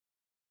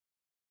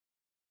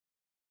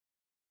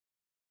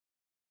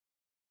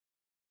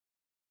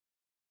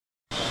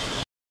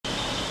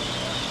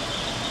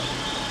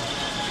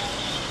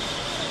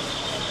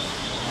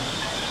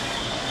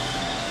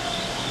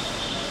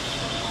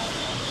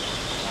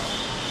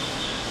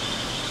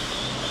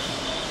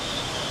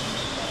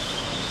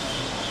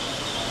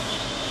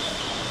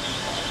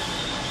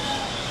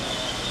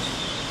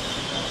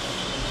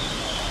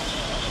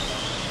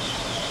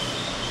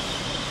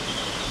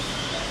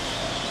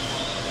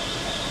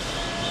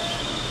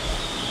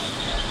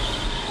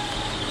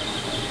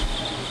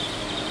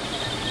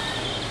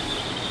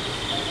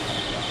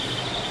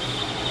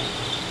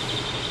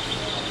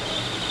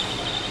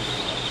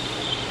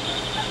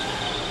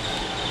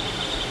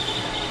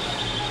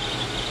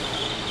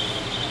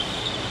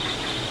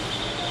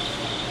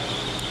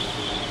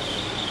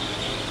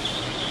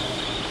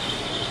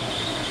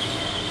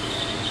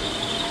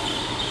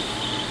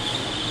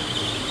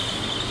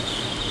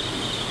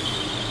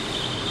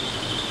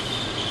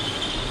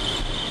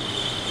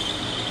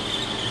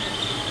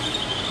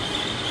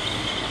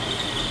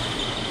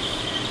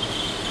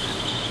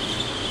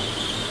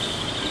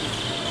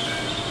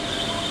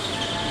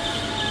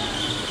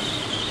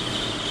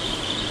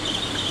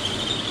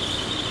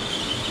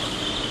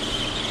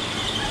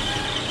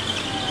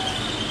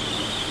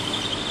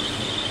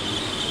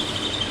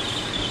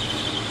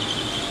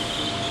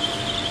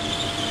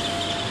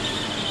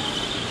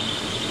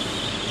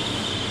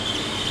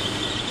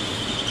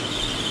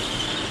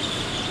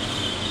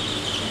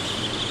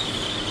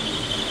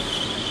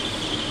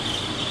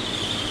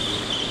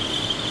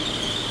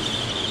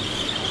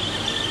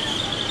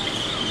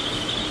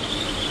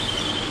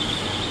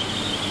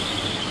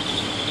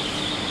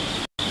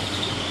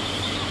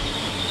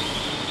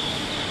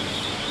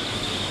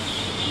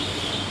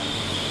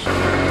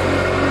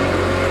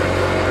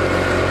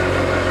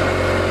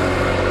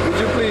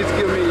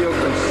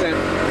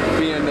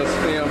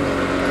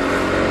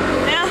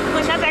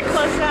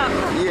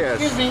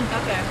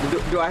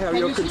I have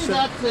your consent?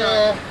 Can you see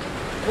that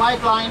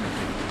white line?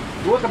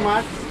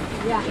 Watermark?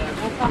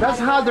 Yeah. That's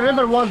how the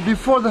river was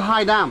before the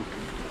high dam.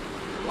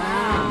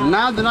 Wow.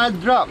 Now the Nile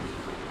dropped.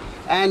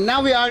 And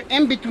now we are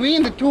in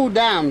between the two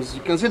dams.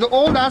 You can see the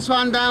old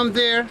Aswan dam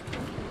there,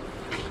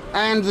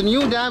 and the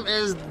new dam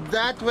is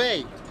that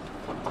way.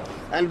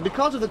 And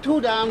because of the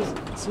two dams,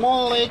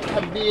 small lake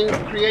have been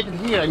created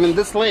here. I mean,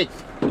 this lake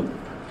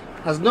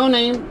has no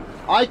name.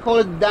 I call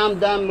it Dam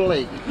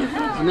Lake,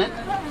 isn't it?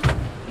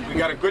 We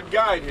got a good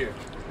guide here.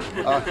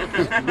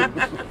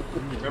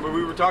 Remember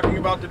we were talking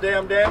about the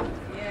dam? Yeah.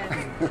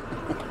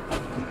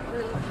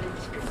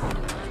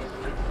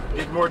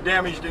 Did more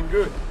damage than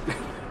good.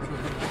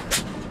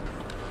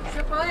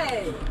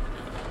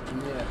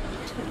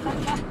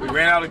 We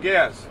ran out of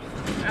gas.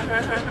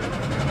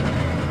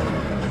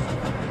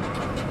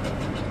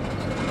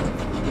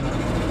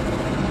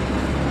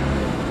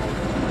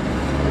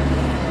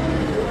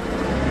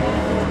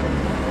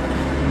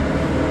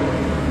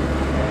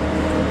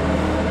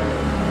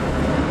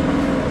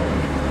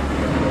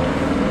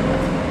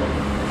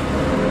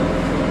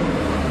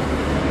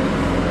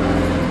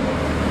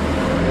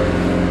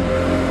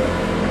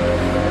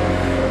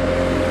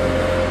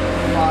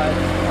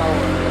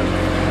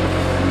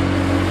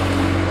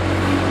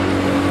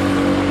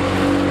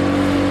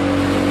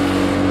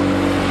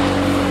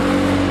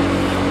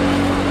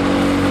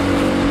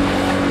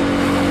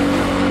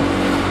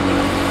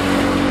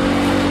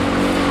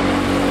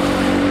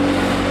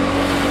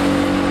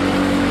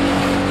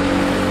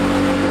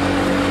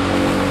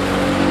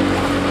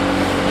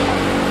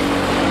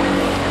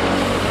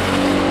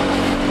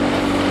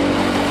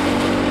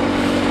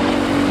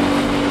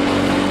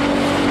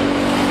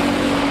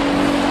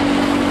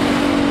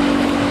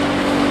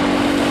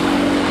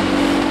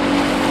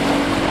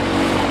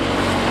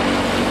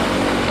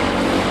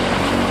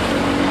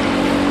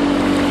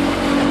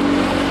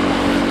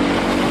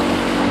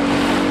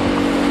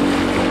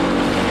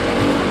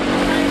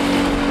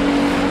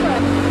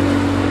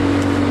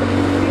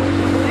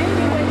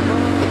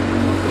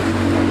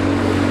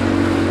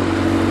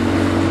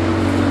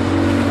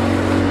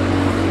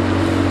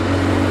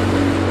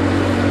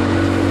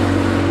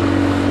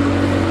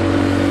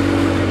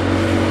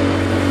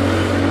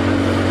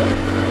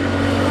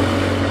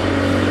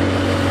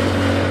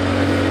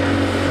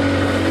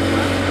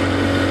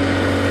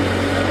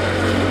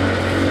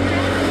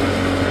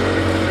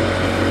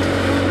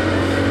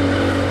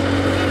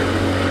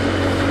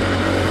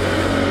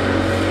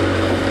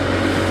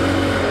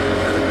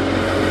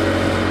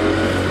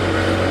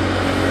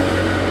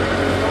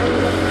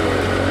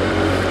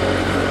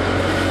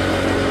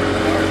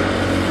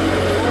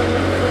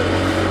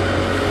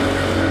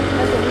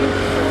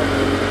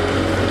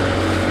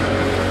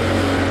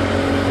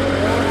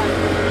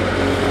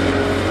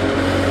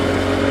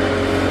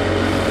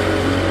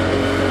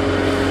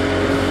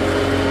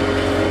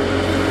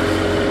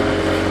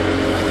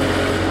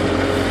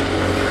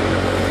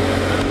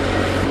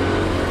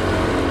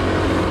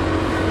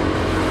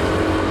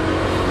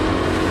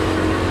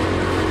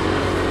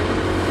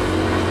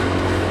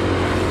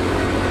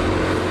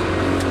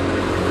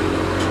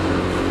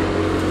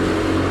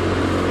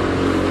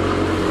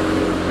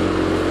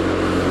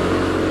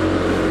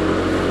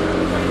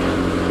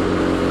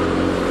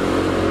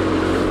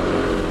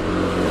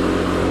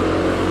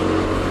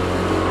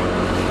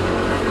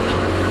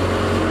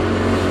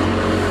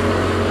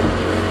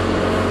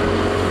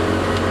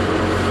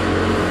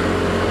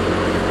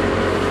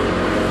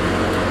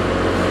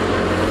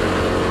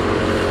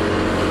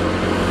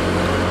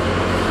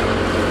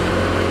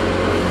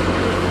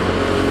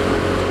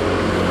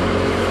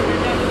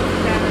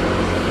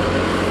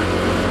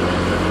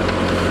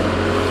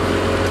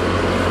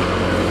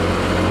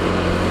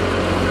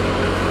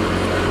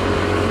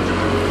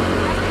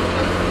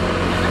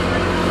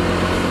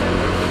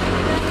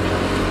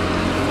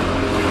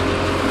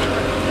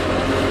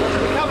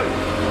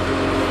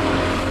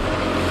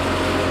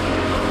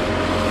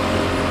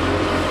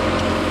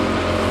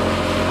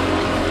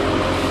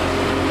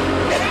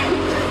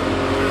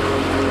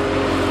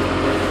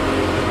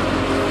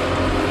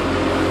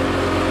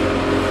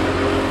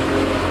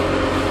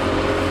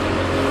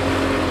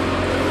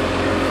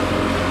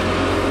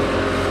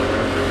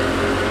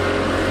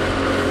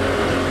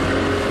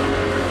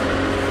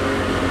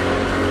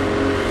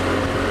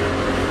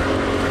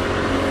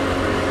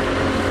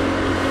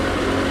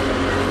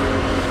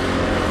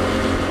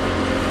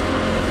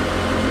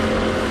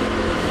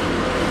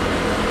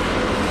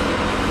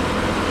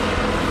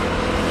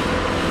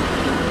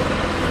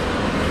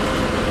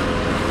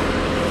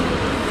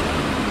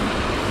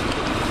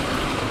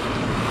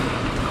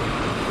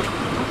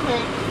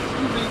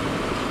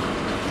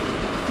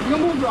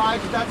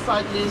 to that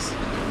side, please.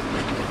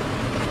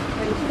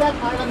 And you see that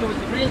island with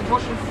the green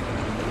bushes?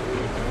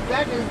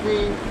 That is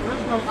the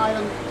original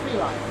island tree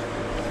line.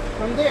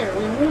 From there,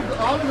 we moved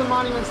all of the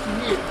monuments to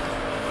here.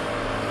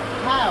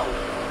 How,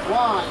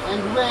 why,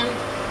 and when,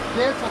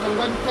 this what I'm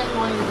going to tell you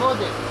when you go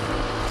there.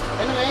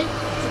 Anyway,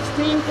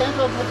 16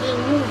 temples have been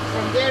moved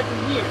from there to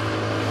here.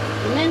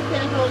 The main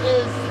temple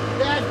is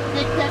that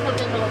big temple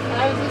of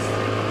Isis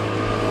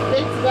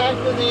dates back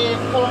to the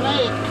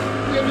Ptolemaic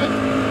period,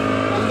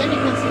 and then you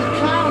can see the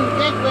town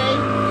gateway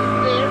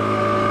there,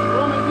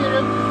 Roman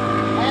period,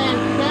 and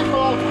the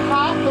temple of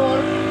Hathor,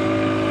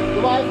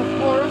 the wife of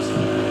Horus,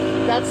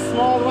 that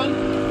small one,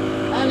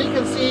 and you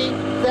can see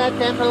that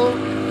temple,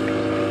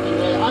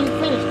 the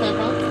unfinished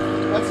temple.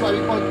 That's why we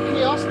call it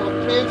kiosk of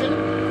Trajan,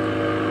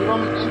 the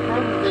Roman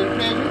emperor, the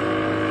Trajan.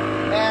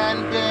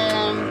 And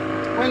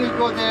when we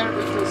go there,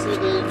 we can see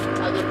the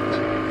other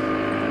temple.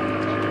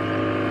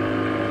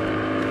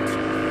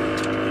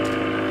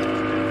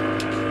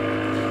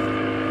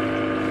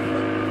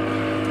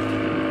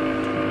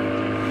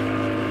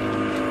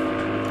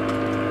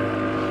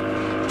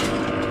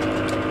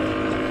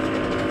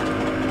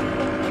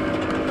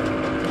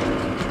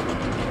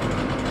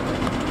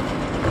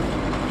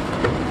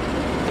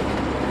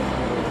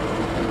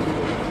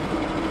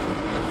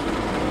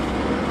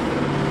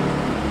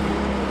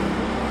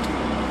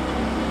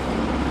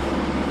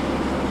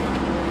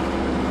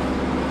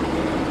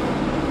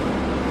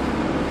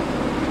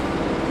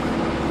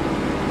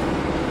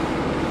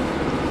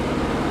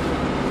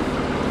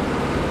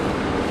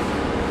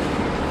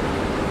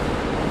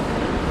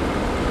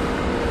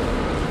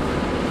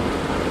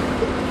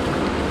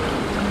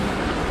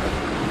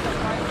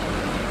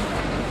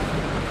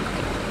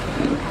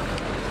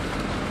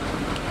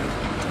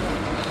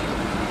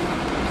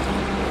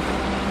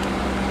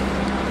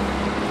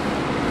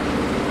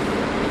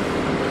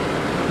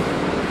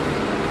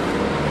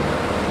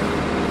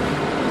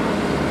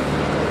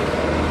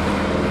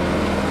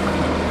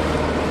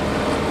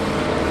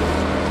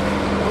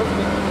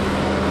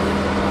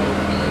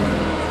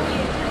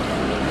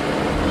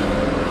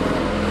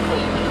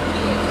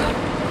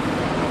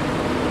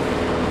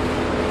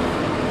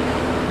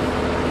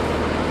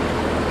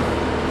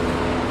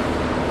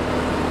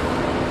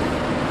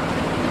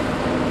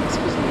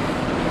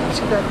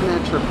 That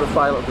natural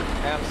profile of it.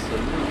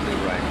 Absolutely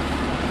right.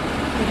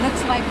 It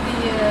looks like the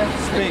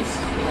Sphinx.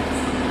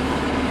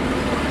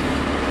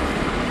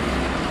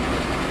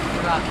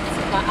 Rock.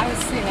 I was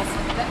saying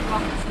that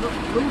rock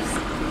looks loose.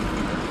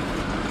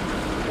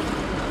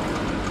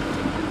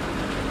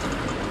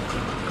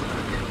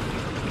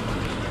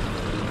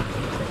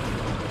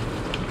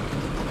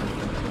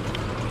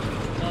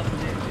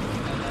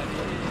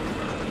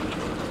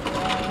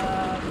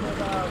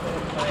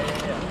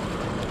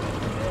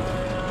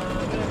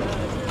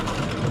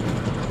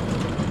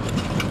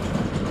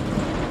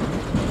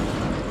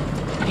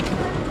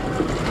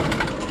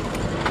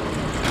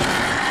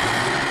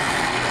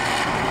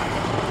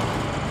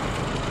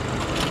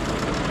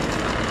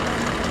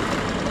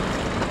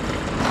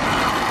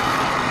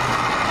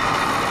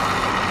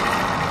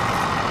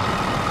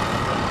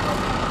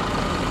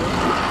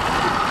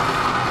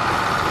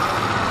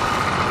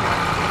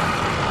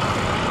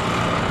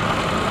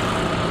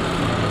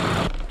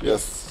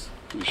 Yes,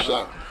 you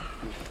shot.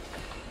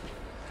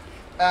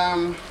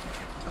 I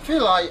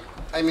feel like,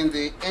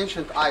 the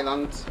ancient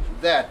island,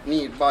 that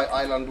nearby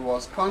island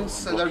was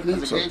considered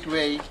as a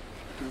gateway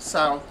to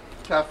South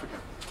Africa.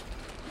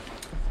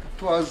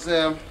 It was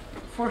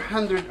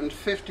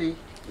 450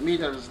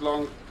 meters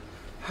long,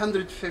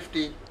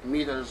 150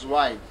 meters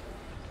wide.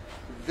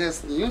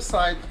 This new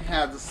site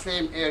had the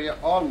same area,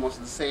 almost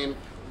the same,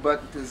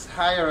 but it is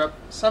higher up,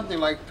 something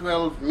like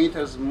 12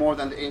 meters more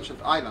than the ancient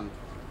island.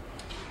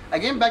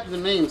 Again, back to the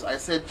names, I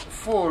said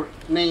 4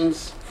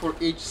 names for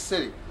each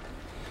city.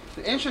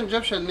 The ancient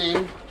Egyptian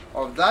name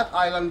of that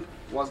island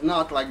was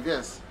not like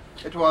this.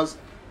 It was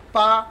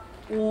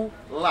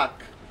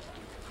Pa-U-Lak.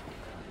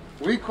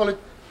 We call it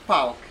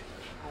Palk.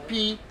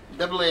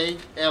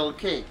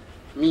 P-A-A-L-K,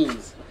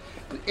 means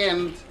the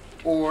end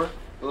or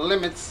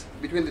limits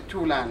between the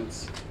two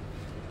lands.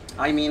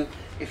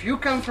 If you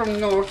come from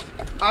north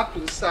up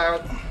to the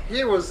south,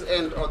 here was the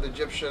end of the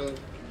Egyptian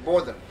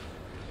border.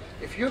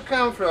 If you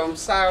come from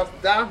south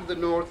down to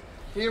the north,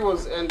 here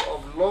was the end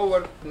of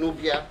lower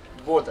Nubia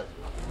border.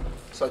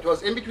 So it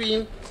was in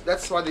between,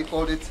 that's why they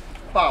called it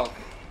Palk.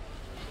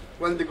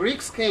 When the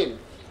Greeks came,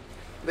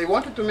 they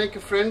wanted to make a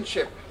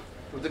friendship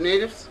with the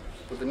natives,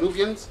 with the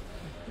Nubians.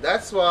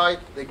 That's why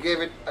they gave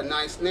it a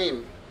nice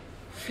name,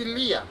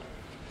 Philia.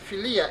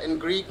 Philia in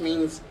Greek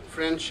means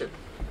friendship.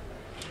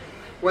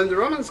 When the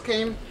Romans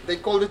came, they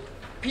called it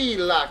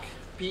P-Lak,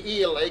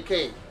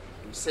 P-E-L-A-K,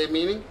 same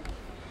meaning.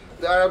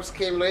 The Arabs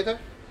came later.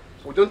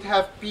 We don't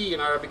have P in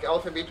Arabic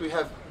alphabet, we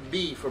have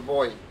B for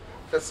boy.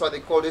 That's why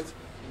they called it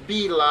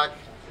B-Lak,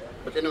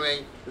 but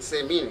anyway, the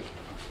same meaning.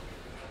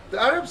 The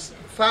Arabs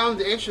found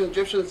the ancient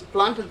Egyptians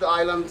planted the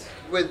island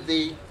with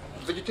the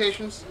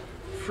vegetations,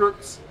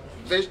 fruits,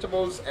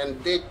 vegetables,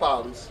 and date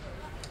palms.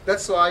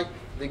 That's why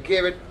they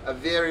gave it a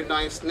very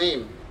nice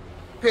name,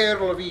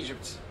 Pearl of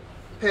Egypt,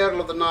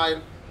 Pearl of the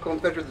Nile,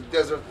 compared to the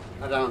desert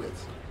around it.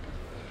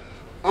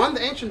 On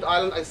the ancient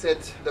island, I said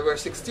there were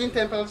 16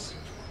 temples,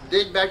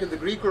 date back to the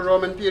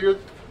Greco-Roman period.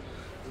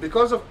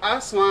 Because of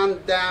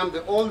Aswan Dam,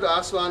 the old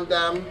Aswan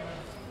Dam,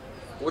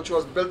 which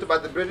was built by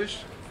the British,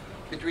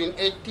 between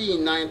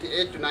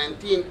 1898 to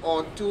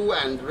 1902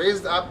 and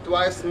raised up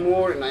twice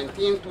more in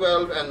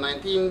 1912 and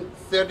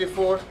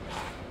 1934.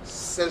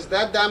 Since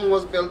that dam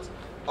was built,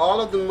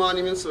 all of the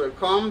monuments were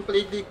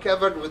completely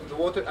covered with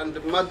water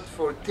and mud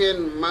for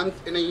 10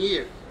 months in a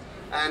year.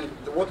 And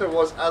the water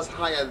was as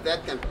high as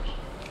that temple.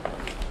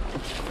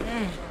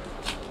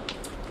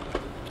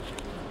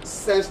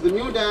 Since the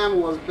new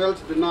dam was built,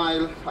 the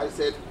Nile, I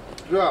said,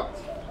 dropped.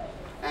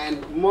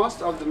 And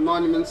most of the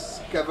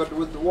monuments covered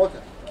with the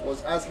water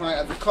was as high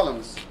as the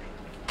columns.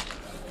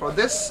 For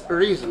this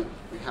reason,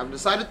 we have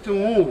decided to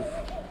move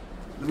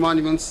the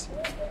monuments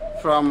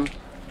from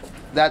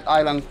that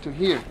island to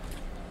here.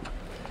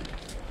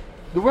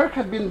 The work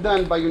had been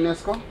done by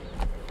UNESCO,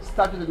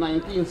 started in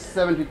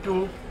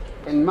 1972.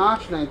 In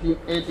March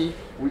 1980,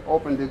 we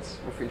opened it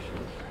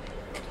officially.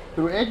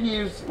 Through 8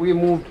 years, we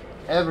moved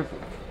everything.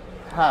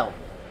 How?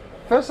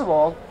 First of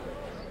all,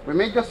 we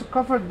made just a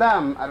covered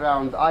dam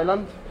around the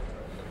island,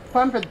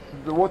 pumped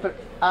the water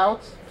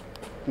out,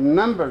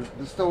 numbered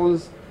the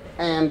stones,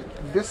 and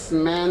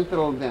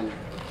dismantled them,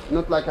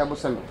 not like Abu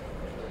Simbel.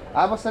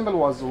 Abu Simbel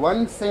was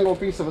one single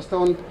piece of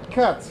stone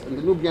cut in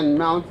the Nubian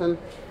mountain.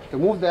 To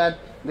move that,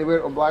 they were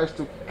obliged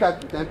to cut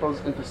the temples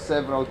into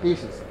several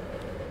pieces.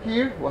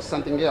 Here was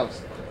something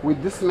else. We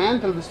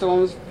dismantled the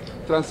stones,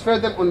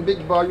 transferred them on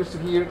big barges to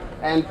here,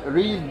 and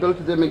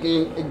rebuilt them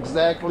again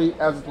exactly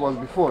as it was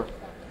before.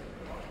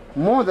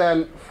 More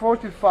than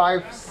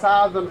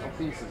 45,000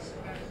 pieces,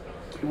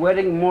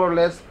 weighing more or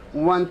less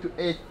 1 to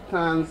 8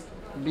 tons,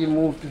 be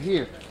moved to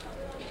here.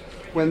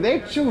 When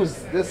they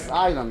choose this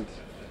island,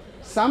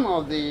 some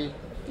of the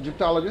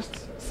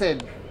Egyptologists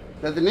said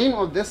that the name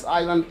of this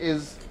island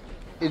is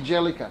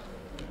Angelica.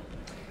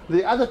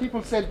 The other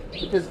people said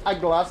it is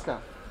Aglaska.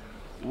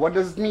 What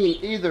does it mean,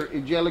 either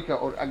Angelica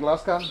or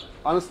Aglaska?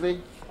 Honestly,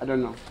 I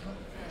don't know.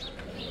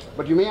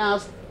 But you may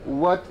ask,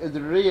 what is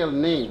the real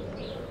name?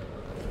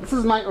 This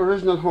is my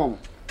original home.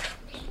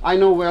 I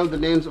know well the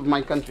names of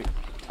my country.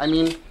 I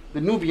mean, the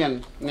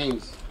Nubian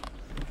names.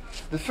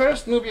 The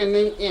first Nubian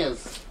name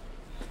is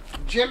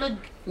Jelig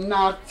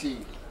Nati.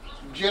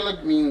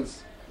 Jelig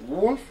means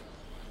wolf.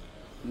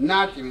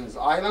 Nati means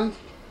island.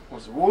 It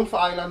was Wolf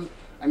Island.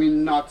 I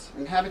mean, not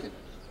inhabited.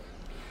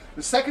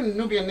 The second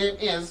Nubian name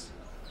is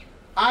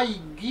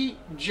Aigi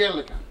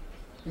Jelika,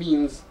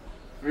 means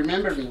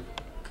remember me,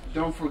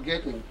 don't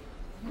forget me.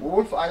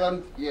 Wolf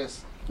Island,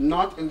 yes.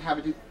 Not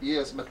inhabited,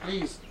 yes, but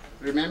please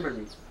remember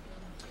me.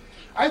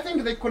 I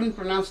think they couldn't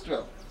pronounce it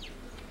well.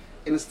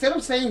 Instead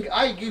of saying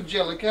Aigi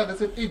Jelika, they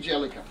said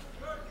Ijelica.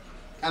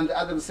 And the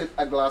other said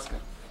Aglaska.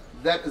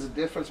 That is the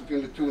difference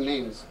between the two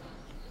names.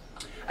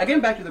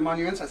 Again, back to the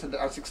monuments, I said there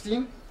are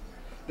 16.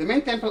 The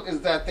main temple is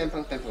that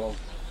temple of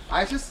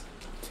Isis.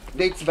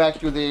 Dates back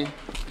to the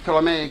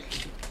Ptolemaic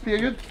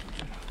period.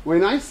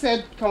 When I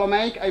said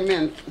Ptolemaic, I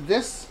meant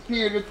this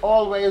period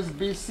always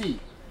BC.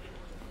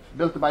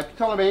 Built by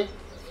Ptolemy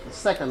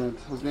II,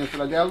 whose name is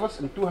Philadelphus,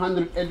 in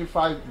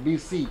 285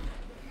 BC.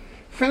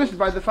 Finished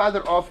by the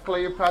father of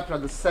Cleopatra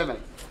VII.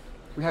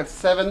 We had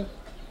 7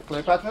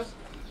 Cleopatras.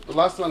 The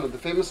last one was the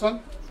famous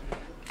one.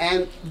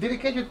 And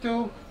dedicated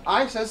to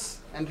Isis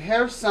and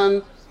her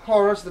son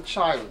Horus the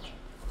child.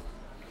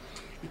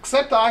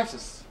 Except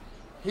Isis,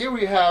 here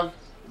we have,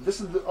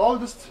 this is the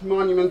oldest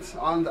monument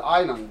on the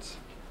island.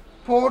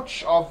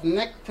 Porch of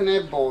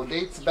Nectanebo,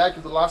 dates back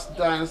to the last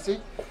dynasty,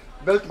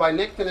 built by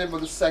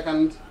Nectanebo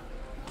II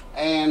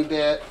and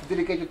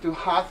dedicated to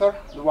Hathor,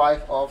 the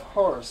wife of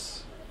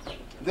Horus.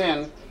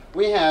 Then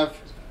we have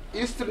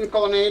Eastern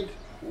Colonnade,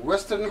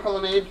 Western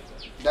Colonnade,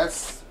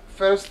 that's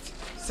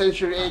 1st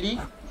century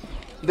AD.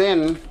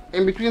 Then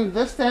in between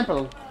this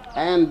temple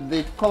and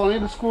the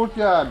colonnade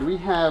courtyard, we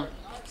have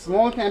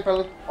small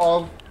temple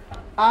of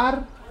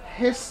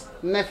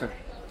Ar-His-Nefer.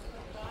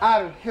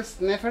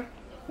 Ar-His-Nefer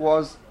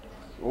was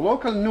a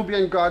local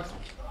Nubian god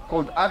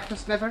called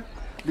Ar-His-Nefer.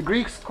 The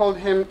Greeks called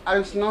him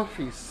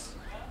Arisnophis,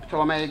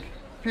 Ptolemaic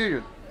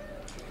period.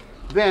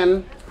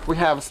 Then we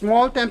have a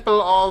small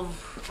temple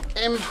of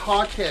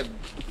Imhotep,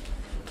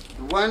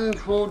 the one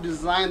who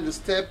designed the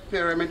step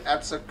pyramid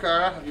at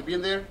Saqqara. Have you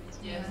been there?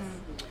 Yes.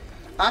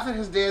 After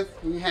his death,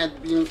 he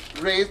had been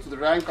raised to the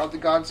rank of the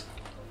gods.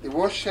 They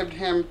worshipped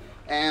him,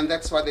 and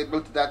that's why they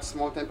built that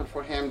small temple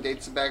for him.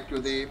 Dates back to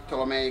the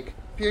Ptolemaic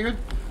period,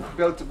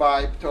 built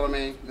by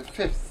Ptolemy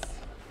V.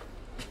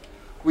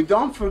 We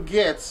don't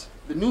forget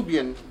the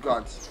Nubian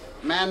gods,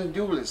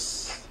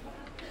 Mandulis,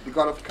 the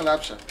god of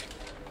Kalabsha.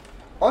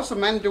 Also,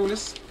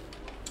 Mandulis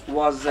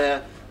was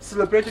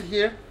celebrated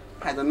here,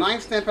 had a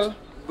nice temple,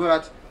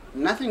 but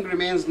nothing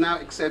remains now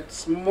except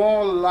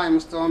small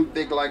limestone,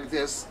 big like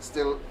this,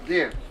 still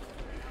there.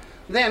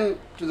 Then,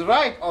 to the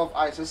right of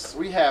Isis,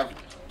 we have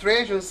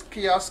Trajan's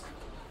kiosk,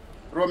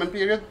 Roman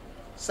period,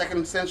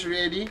 2nd century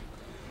AD.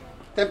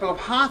 Temple of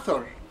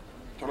Hathor,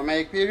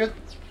 Ptolemaic period.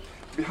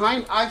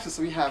 Behind Isis,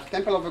 we have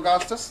Temple of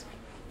Augustus,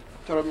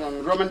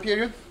 Roman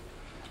period.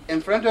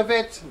 In front of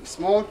it,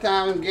 small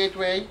town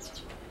gateway,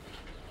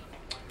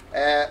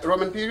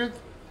 Roman period.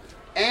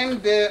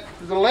 And to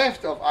the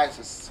left of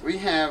Isis, we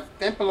have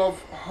Temple of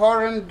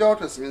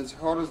Horus, means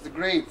Horus the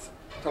Great,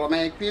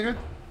 Ptolemaic period,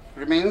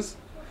 remains,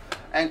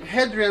 and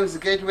Hadrian's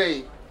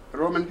Gateway,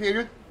 Roman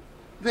period.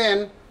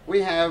 Then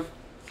we have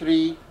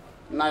 3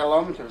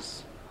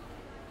 Nilometers.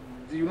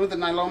 Do you know the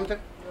Nilometer?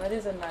 What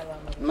is a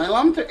nilometer?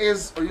 Nilometer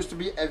is, or used to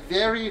be, a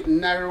very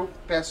narrow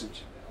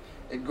passage.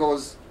 It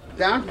goes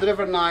down to the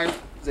river Nile.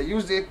 They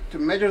use it to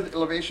measure the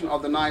elevation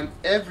of the Nile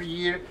every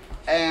year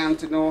and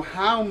to know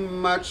how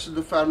much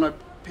the farmer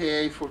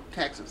pay for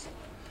taxes.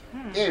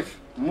 If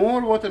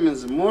more water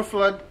means more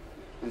flood,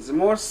 means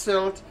more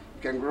silt,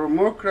 you can grow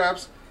more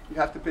crops, you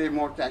have to pay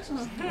more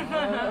taxes.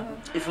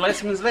 If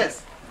less means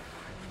less.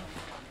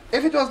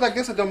 If it was like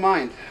this, I don't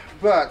mind.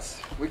 But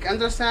we can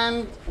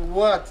understand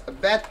what a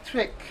bad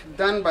trick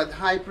done by the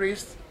high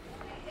priest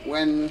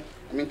to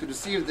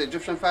deceive the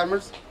Egyptian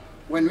farmers,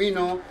 when we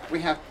know we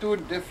have 2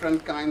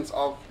 different kinds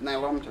of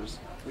Nilometers.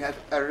 We have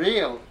a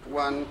real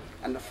one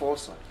and a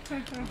false one.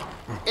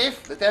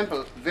 If the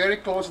temple very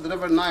close to the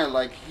river Nile,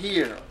 like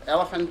here,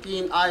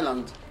 Elephantine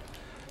Island,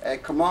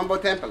 Komombo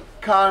Temple,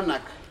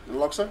 Karnak, and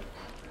Luxor,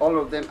 all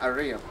of them are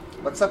real.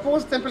 But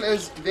suppose the temple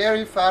is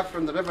very far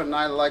from the river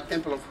Nile, like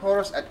Temple of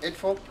Horus at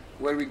Edfu,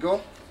 where we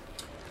go,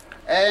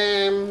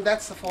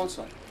 that's a false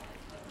one.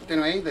 But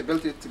anyway, they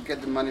built it to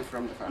get the money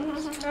from the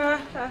farmers.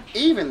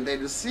 Even they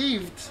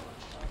deceived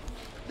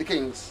the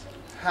kings.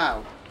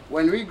 How?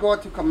 When we go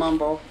to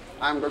Komombo,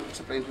 I'm going to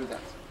explain to you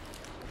that.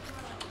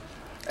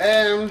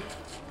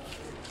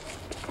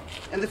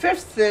 In the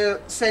 1st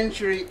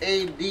century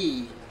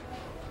AD,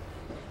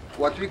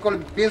 what we call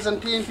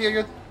Byzantine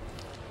period,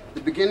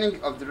 the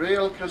beginning of the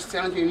real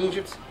Christianity in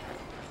Egypt,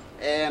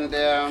 and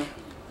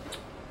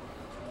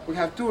we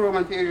have 2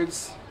 Roman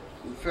periods,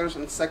 the first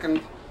and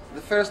second.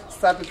 The first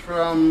started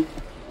from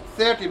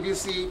 30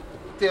 BC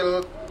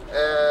till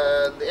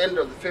the end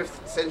of the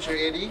 5th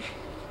century AD,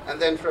 and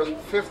then from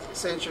 5th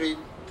century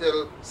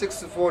till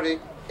 640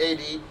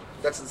 AD,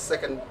 that's the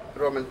second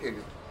Roman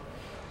period.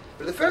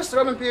 In the first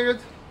Roman period,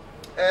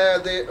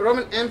 the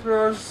Roman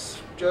emperors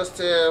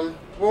just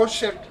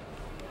worshipped,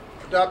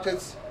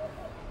 adopted,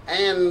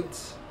 and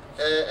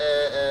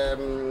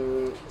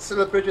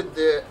celebrated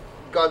the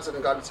gods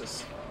and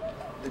goddesses,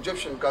 the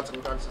Egyptian gods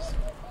and goddesses.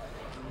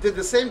 Did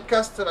the same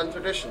custom and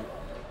tradition.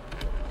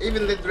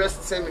 Even they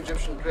dressed the same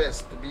Egyptian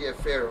dress to be a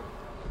pharaoh.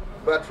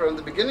 But from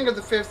the beginning of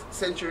the 5th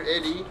century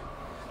AD,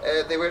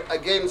 they were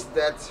against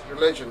that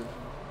religion.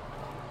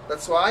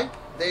 That's why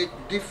they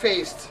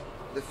defaced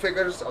the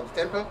figures of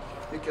the temple.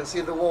 You can see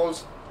the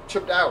walls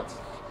chipped out.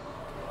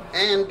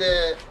 And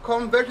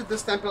converted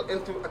this temple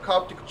into a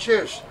Coptic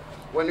church.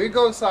 When we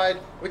go inside,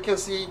 we can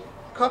see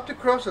Coptic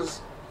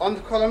crosses on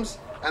the columns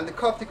and the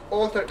Coptic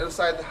altar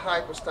inside the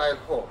hypostyle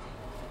hall.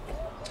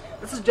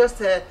 This is just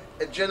a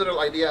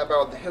general idea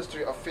about the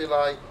history of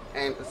Philae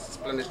and its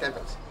splendid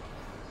temples.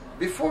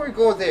 Before we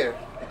go there,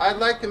 I'd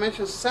like to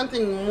mention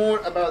something more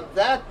about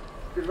that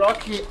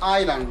rocky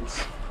island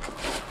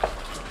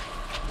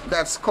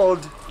that's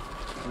called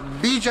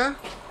Bija.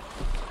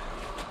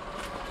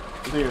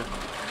 There.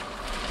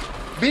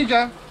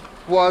 Bija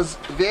was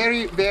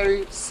very,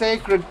 very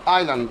sacred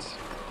island.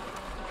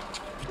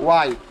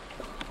 Why?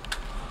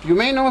 You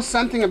may know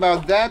something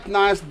about that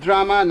nice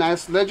drama,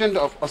 nice legend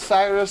of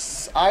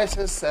Osiris,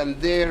 Isis,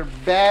 and their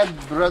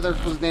bad brother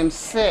whose name is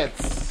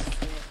Seth.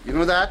 You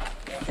know that?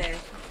 Okay.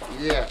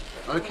 Yeah.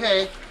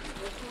 Okay.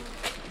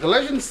 The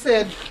legend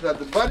said that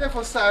the body of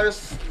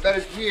Osiris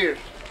buried here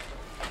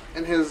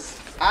in his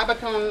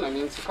abaton,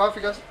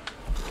 sarcophagus.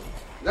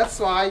 That's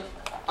why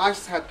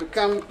Isis had to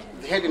come,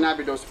 the head in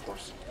Abydos, of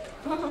course.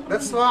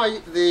 That's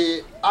why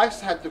the Isis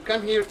had to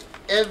come here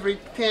every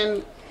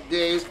 10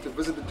 days to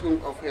visit the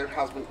tomb of her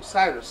husband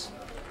Osiris.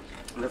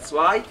 That's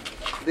why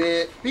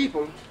the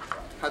people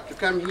had to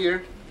come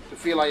here to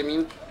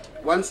Philae,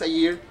 once a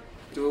year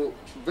to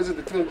visit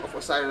the tomb of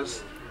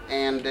Osiris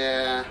and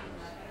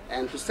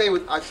to stay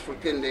with Isis for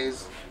 10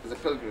 days as a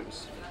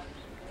pilgrims.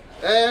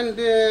 And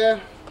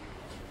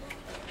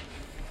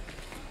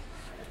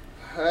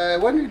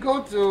when we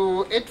go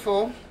to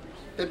Edfu,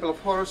 Temple of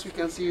Horus, you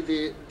can see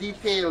the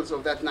details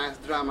of that nice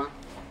drama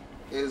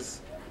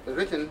is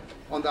written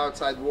on the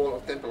outside wall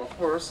of Temple of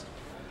Horus.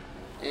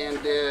 And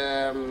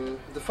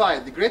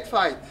the great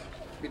fight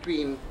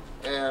between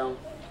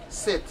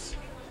Seth,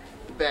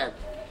 the bad,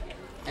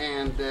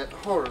 and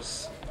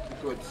Horus, the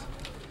good,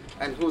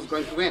 and who's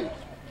going to win.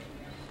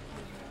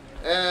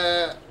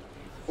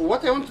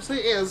 What I want to say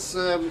is,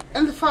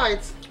 in the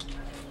fight,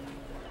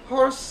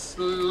 Horus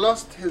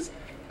lost his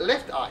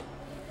left eye.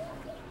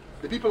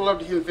 The people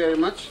loved him very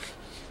much,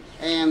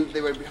 and they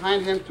were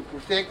behind him to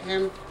protect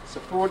him,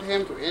 support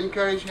him, to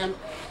encourage him.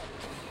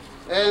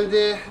 And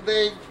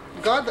they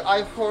got the eye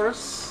of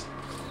Horus,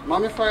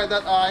 mummified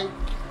that eye,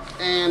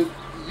 and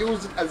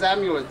used it as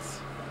amulets.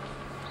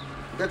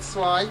 That's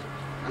why,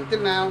 until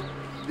now,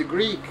 the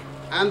Greek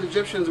and the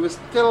Egyptians will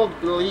still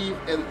believe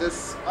in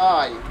this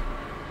eye.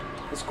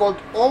 It's called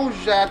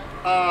Ojat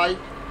Eye,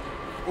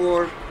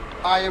 or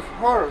Eye of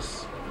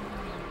Horus.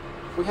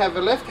 We have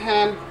the left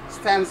hand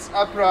stands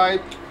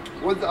upright,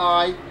 with the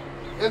eye.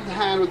 If the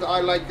hand with the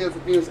eye like this,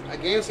 it means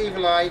against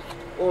evil eye,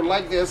 or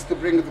like this to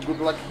bring the good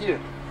luck here.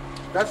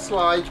 That's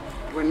why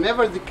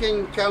whenever the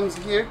king comes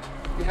here,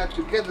 he had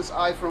to get this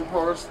eye from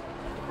horse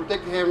to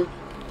protect him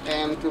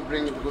and to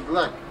bring the good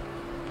luck.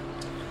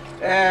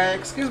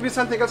 Excuse me,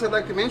 something else I'd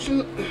like to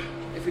mention,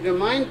 if you don't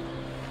mind.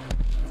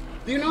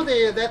 Do you know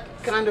that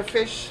kind of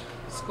fish?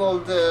 It's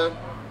called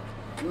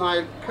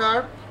Nile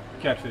carp.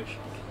 Catfish.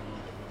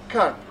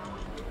 Carp.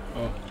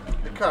 Oh.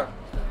 The carp.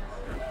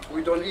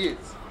 We don't eat it.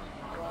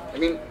 I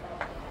mean,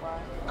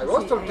 I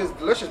was told it is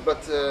delicious,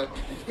 but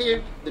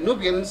here, the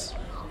Nubians,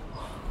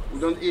 we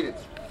don't eat it.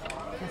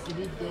 Because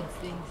you eat dead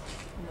things.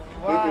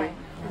 Why?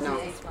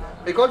 No.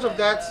 Because of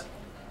that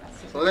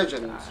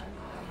legend.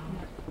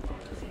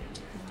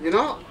 You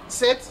know,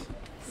 Seth,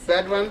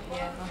 bad one,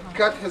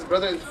 cut his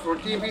brother into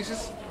 14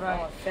 pieces.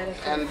 Right.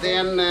 And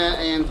then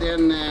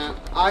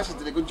Isis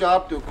did a good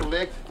job to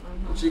collect.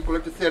 She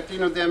collected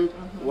 13 of them.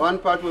 One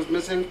part was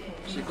missing.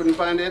 She couldn't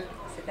find it.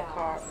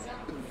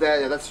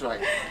 Yeah, that's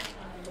right.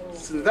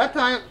 Since that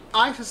time,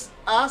 Isis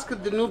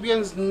asked the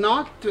Nubians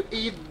not to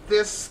eat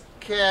this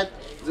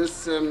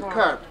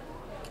carp.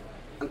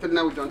 Until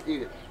now, we don't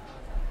eat it.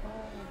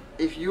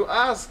 If you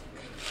ask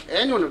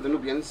any one of the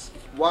Nubians,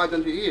 why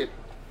don't you eat it?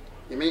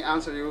 He may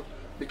answer you,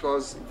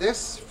 because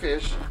this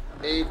fish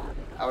ate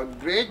our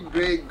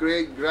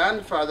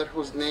great-great-great-grandfather,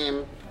 whose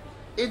name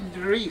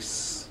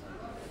Idris.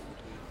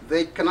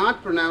 They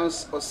cannot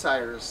pronounce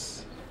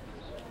Osiris.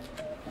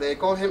 They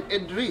call him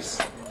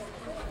Idris.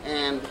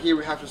 And here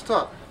we have to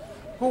stop.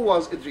 Who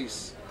was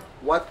Idris?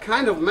 What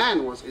kind of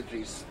man was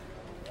Idris?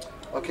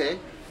 Okay.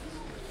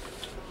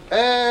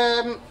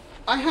 I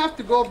have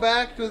to go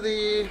back to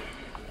the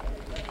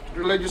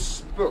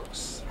religious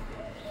books.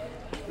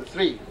 The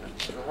three.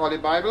 The Holy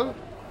Bible,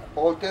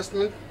 Old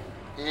Testament,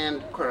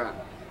 and Quran.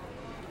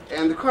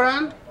 And the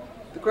Quran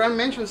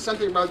mentions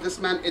something about this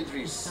man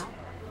Idris.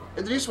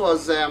 Idris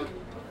was the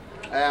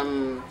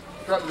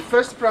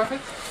first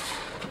prophet,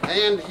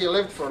 and he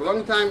lived for a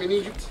long time in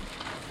Egypt,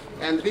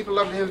 and the people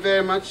loved him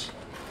very much,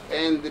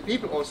 and the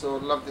people also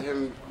loved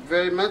him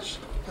very much.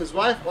 His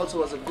wife also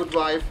was a good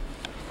wife,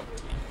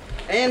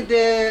 and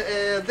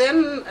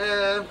then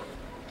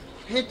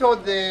he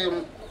taught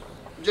the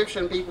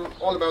Egyptian people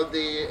all about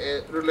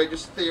the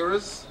religious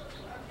theories,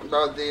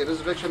 about the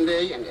resurrection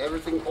day and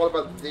everything, all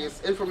about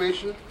this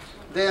information.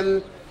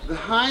 Then the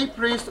high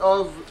priest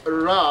of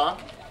Ra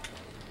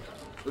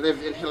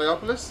lived in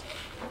Heliopolis.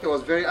 He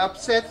was very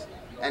upset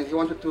and he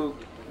wanted to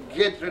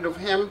get rid of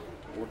him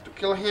or to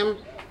kill him.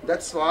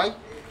 That's why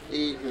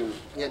he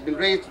had been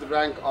raised to the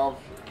rank of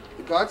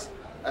the gods.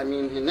 I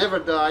mean, he never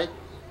died,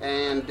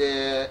 and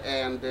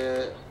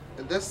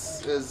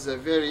this is a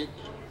very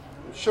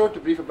short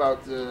brief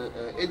about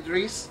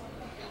Idris.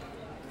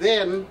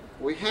 Then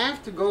we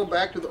have to go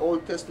back to the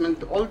Old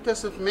Testament. The Old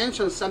Testament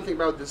mentions something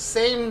about the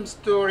same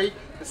story,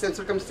 the same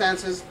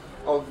circumstances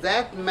of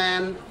that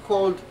man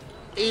called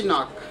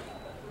Enoch.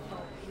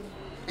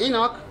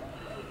 Enoch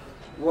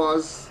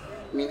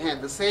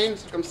had the same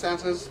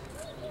circumstances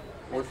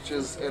which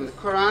is in the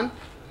Quran.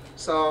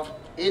 So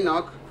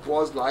Enoch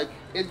was like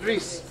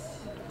Idris.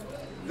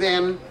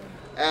 Then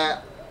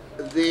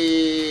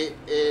the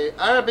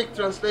Arabic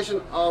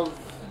translation of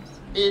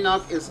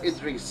Enoch is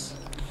Idris.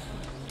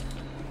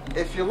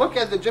 If you look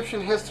at the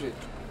Egyptian history,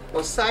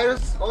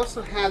 Osiris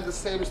also had the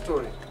same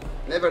story.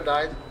 Never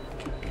died,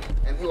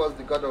 and he was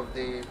the god of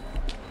the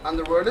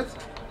underworld.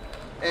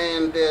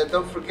 And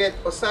don't forget,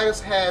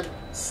 Osiris had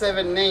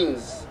 7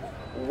 names.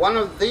 One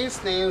of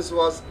these names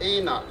was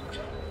Enoch.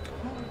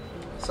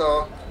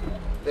 So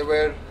there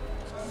were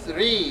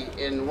 3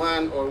 in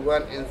 1 or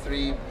 1 in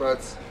 3,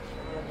 but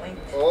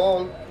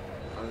all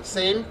are the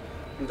same.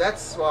 And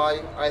that's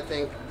why I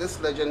think this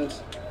legend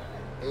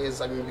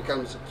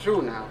becomes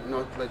true now,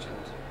 not legend.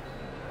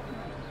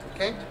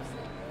 Okay?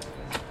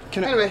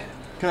 Can I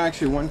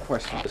ask you one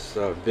question? This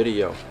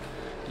video,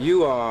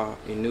 you are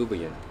a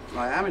Nubian.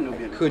 I am a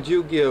Nubian. Could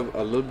you give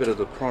a little bit of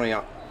the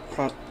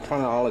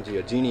chronology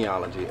or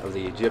genealogy of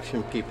the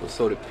Egyptian people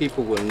so that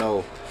people will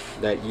know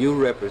that you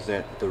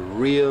represent the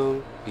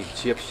real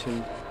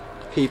Egyptian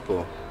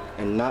people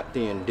and not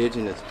the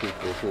indigenous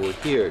people who are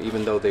here?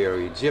 Even though they are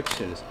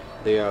Egyptians,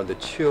 they are the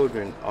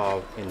children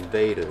of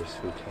invaders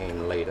who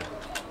came later.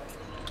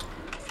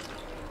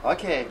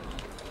 Okay,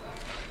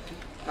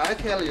 I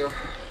tell you,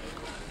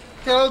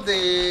 till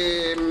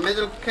the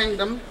Middle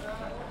Kingdom,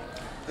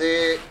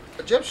 the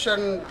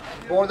Egyptian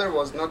border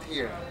was not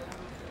here.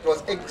 It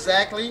was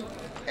exactly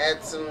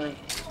at some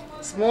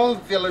small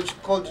village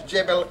called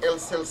Jebel El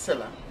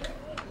Silsila.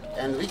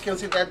 And we can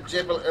see that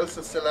Jebel El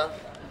Silsila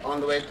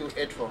on the way to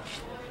Edfu.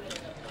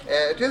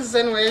 It is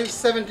anyway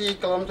 70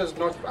 kilometers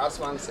north of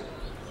Aswan city.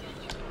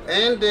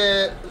 And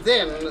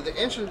then the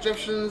ancient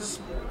Egyptians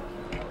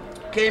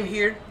came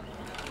here.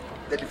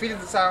 They defeated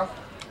the south.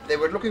 They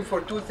were looking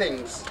for 2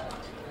 things,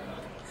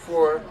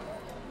 for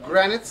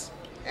granites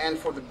and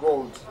for the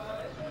gold.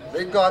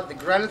 They got the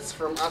granites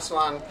from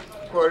Aswan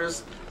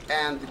quarters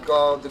and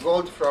the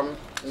gold from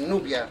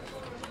Nubia.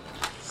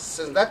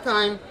 Since that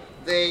time,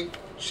 they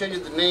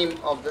changed the name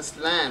of this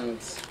land,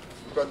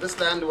 because this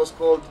land was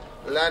called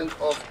land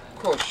of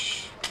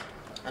Cush.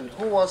 And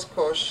who was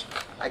Cush?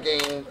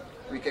 Again,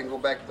 we can go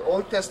back to the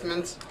Old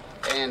Testament,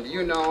 and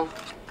you know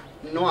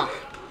Noah.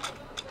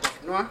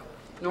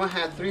 Noah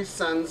had 3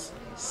 sons,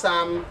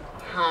 Sam,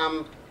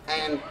 Ham,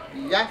 and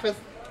Japheth.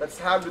 That's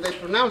how do they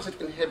pronounce it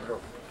in Hebrew,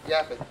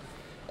 Japheth.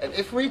 And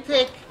if we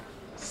take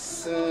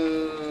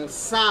Sam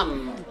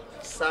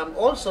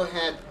also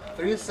had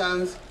 3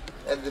 sons.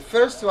 The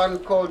first one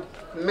called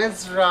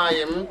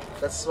Mizraim.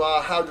 That's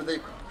how do they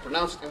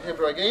pronounce it in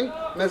Hebrew again?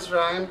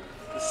 Mizraim.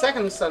 The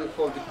second son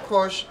called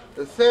Cush.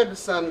 The third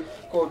son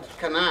called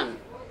Canaan.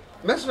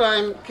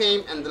 Mizraim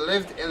came and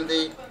lived in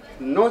the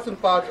northern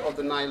part of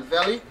the Nile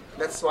Valley.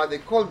 That's why they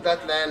called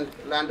that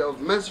land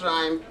of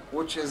Mizraim,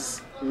 which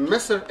is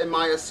Misr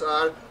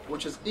Emayasar,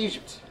 which is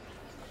Egypt.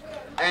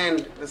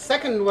 And the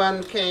second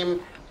one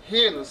came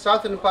here in the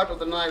southern part of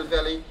the Nile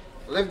Valley,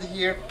 lived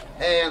here,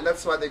 and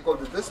that's why they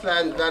called it this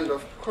land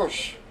of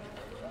Cush.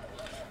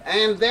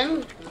 And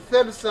then the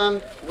third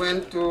son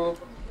went to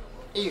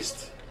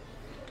east,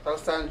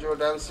 Palestine,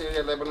 Jordan,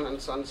 Syria, Lebanon,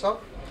 and so on and so.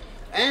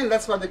 And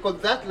that's why they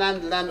called that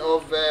land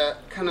of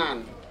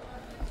Canaan.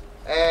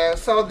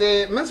 So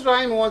the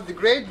Mizraim was the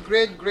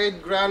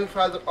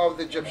great-great-great-grandfather of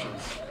the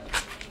Egyptians.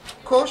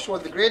 Cush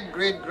was the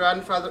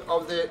great-great-grandfather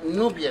of the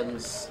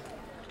Nubians.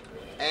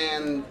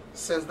 And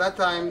since that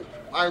time,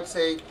 I would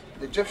say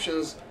the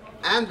Egyptians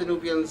and the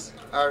Nubians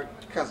are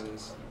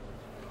cousins.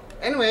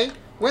 Anyway,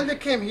 when they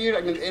came here,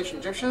 I mean the ancient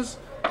Egyptians,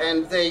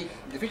 and they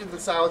defeated the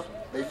south,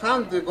 they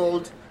found the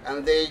gold,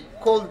 and they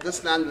called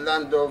this land the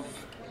land of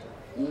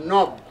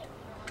Nob,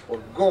 or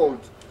gold.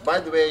 By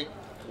the way,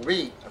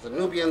 we, as the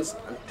Nubians,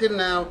 until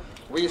now,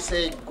 we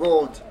say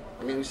gold.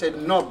 I mean, we say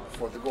Nob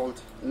for the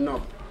gold,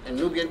 Nob. And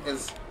Nubian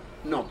is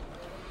Nob.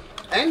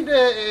 And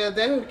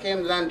then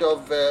became land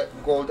of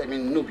gold, I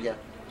mean Nubia.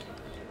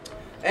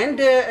 And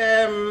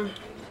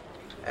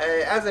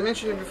as I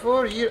mentioned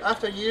before, year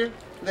after year,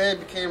 they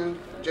became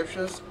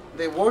Egyptians.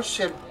 They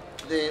worshipped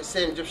the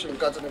same Egyptian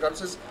gods and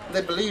goddesses.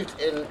 They believed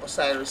in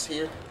Osiris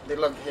here. They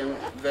loved him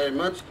very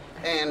much.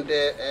 And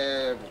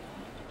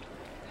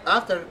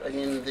after, I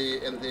mean,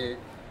 in the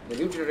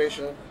new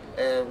generation,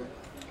 it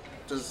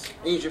was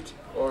Egypt,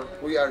 or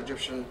we are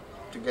Egyptian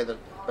together.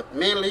 But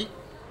mainly,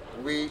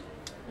 we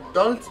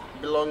don't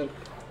belong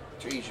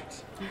to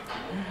Egypt.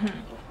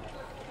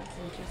 That's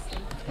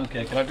interesting.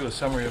 Okay, can I do a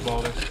summary of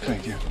all this?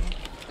 Thank you.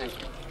 Thank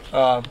you.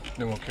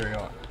 Then we'll carry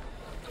on.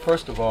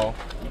 First of all,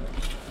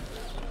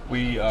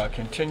 we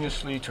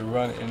continuously to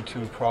run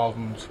into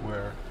problems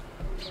where,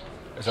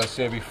 as I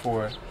said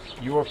before,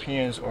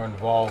 Europeans are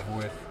involved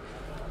with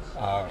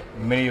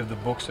many of the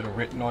books that are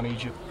written on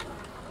Egypt.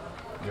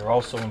 They're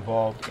also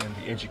involved in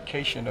the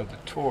education of the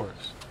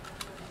tourist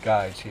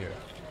guides here.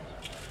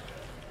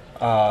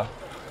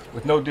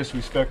 With no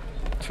disrespect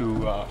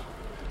to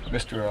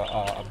Mr.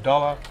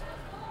 Abdullah,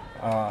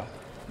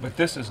 but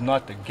this is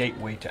not the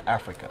gateway to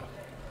Africa.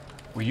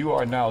 Where you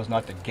are now is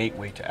not the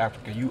gateway to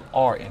Africa. You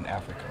are in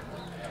Africa.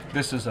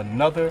 This is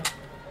another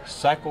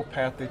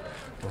psychopathic,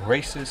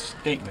 racist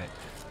statement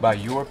by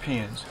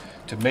Europeans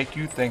to make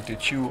you think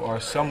that you are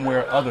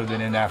somewhere other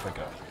than in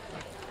Africa,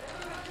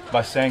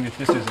 by saying that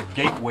this is a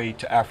gateway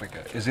to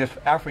Africa, as if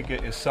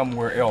Africa is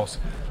somewhere else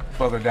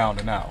further down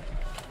the Nile.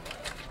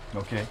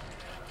 Okay?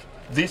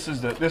 This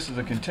is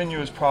a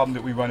continuous problem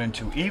that we run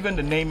into. Even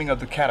the naming of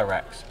the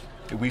cataracts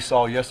that we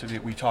saw yesterday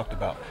that we talked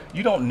about.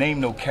 You don't name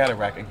no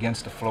cataract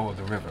against the flow of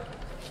the river.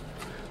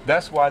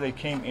 That's why they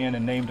came in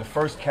and named the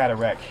first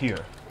cataract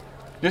here.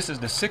 This is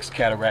the 6th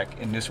cataract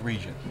in this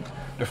region.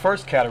 The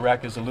first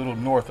cataract is a little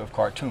north of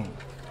Khartoum.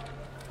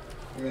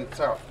 You mean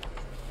south?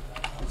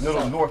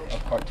 Little South. north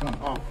of Khartoum.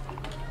 Oh.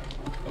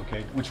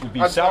 Okay, which would be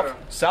That's better.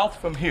 south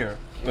from here,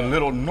 the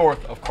little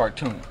north of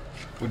Khartoum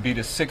would be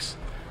the 6th,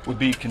 would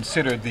be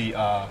considered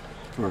the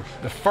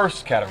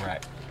first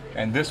cataract,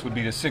 and this would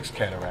be the 6th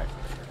cataract.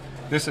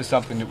 This is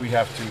something that we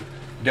have to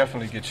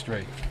definitely get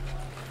straight.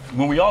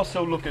 When we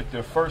also look at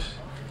the first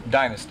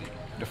dynasty,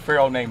 the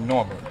pharaoh named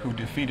Normer, who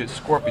defeated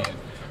Scorpion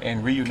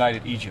and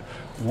reunited Egypt,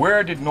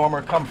 where did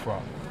Normer come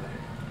from?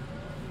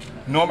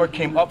 Normer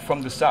came up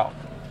from the south.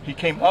 He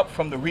came up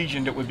from the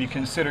region that would be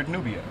considered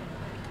Nubia.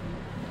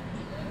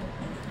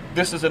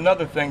 This is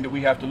another thing that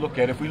we have to look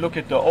at. If we look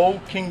at the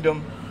old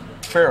kingdom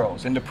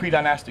pharaohs in the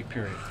pre-dynastic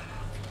period,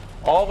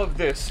 all of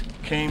this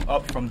came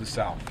up from the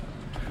south.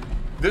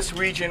 This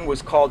region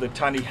was called the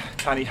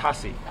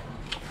Tanihasi.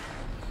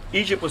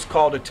 Egypt was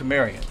called the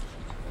Temerian.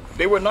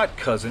 They were not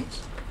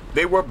cousins.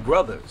 They were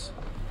brothers.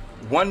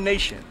 One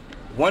nation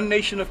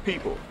of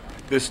people.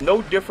 This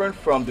no different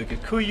from the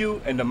Kikuyu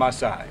and the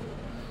Maasai.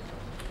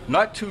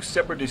 Not two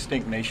separate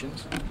distinct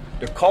nations.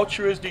 The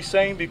culture is the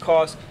same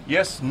because,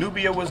 yes,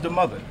 Nubia was the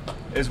mother.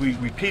 As we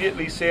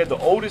repeatedly said, the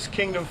oldest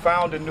kingdom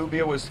found in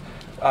Nubia was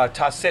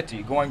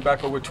Taseti, going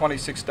back over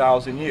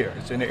 26,000 years.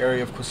 It's in the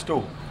area of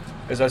Kustul.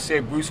 As I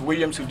said, Bruce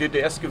Williams, who did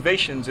the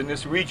excavations in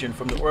this region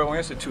from the Oil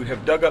Institute,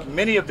 have dug up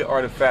many of the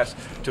artifacts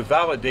to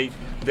validate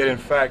that, in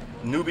fact,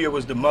 Nubia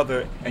was the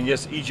mother and,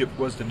 yes, Egypt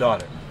was the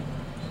daughter.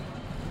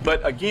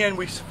 But again,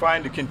 we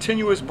find a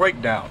continuous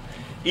breakdown.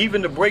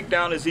 Even the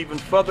breakdown is even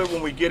further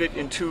when we get it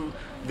into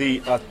the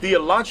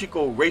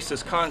theological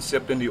racist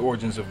concept in the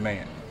origins of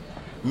man.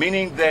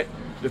 Meaning that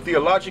the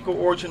theological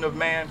origin of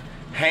man,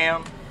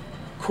 Ham,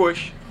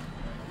 Cush,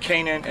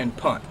 Canaan, and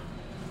Punt.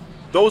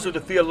 Those are the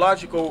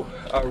theological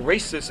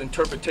racist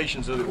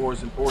interpretations of the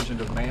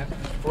origin of man.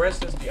 For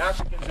instance, the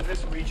Africans in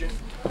this region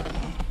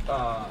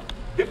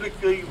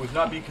biblically would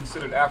not be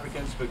considered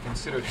Africans, but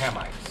considered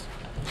Hamites.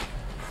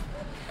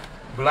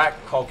 Black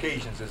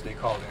Caucasians, as they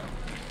call them.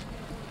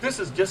 This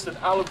is just an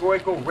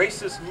allegorical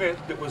racist myth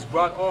that was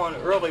brought on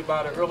early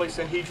by the early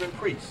Sanhedrin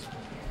priests.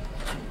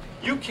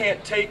 You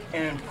can't take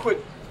and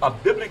put a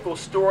biblical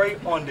story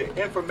on the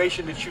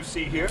information that you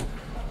see here.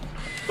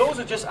 Those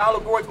are just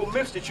allegorical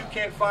myths that you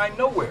can't find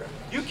nowhere.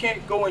 You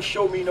can't go and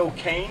show me no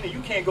Cain, and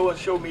you can't go and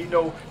show me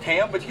no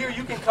Ham, but here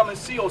you can come and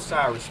see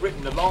Osiris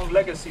written, the long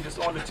legacy that's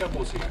on the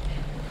temples here.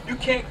 You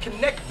can't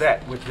connect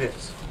that with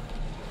this,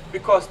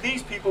 because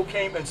these people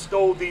came and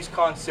stole these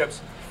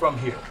concepts from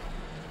here.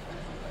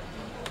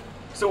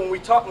 So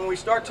when we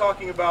start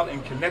talking about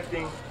and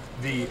connecting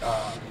the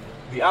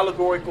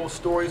allegorical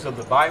stories of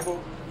the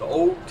Bible, the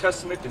Old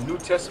Testament, the New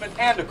Testament,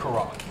 and the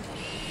Quran,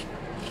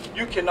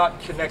 you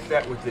cannot connect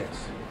that with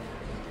this.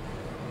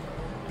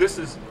 This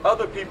is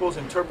other people's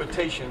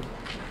interpretation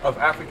of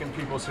African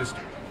people's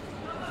history.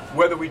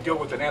 Whether we deal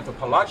with it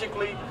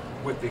anthropologically,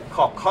 with the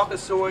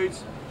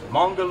Caucasoids,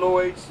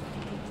 Mongoloids,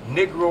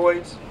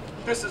 Negroids,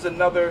 this is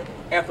another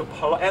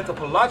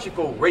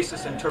anthropological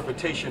racist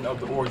interpretation of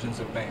the origins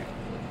of man.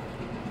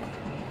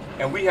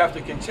 And we have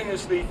to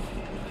continuously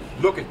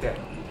look at that.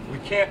 We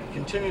can't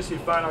continuously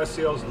find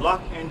ourselves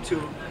locked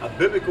into a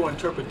biblical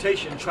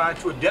interpretation trying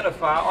to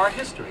identify our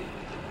history.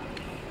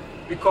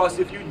 Because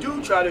if you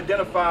do try to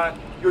identify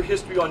your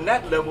history on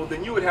that level,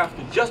 then you would have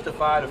to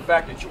justify the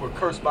fact that you were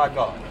cursed by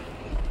God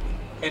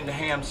in the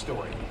Ham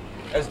story.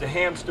 As the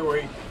Ham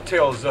story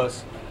tells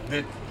us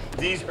that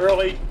these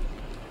early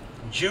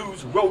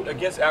Jews wrote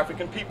against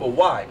African people.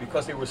 Why?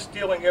 Because they were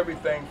stealing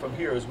everything from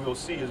here, as we'll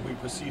see as we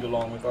proceed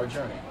along with our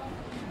journey.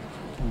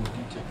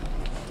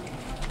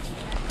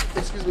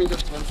 Excuse me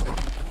just one second.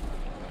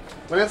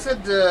 When I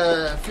said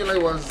Philae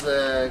was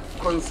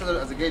considered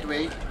as a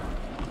gateway,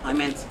 I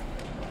meant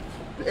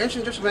the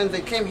ancient Jews, when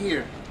they came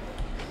here,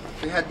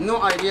 they had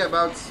no idea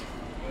about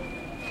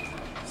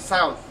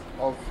south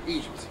of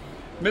Egypt.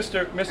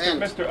 Mr.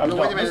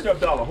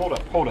 Abdallah,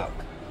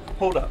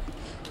 hold up.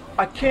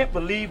 I can't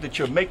believe that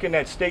you're making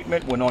that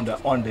statement when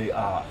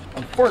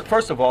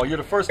first of all, you're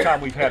the first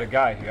time we've had a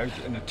guy here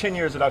in the 10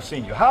 years that I've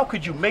seen you. How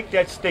could you make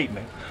that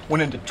statement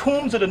when in the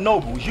tombs of the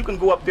nobles you can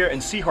go up there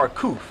and see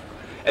Harkuf?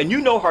 And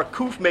you know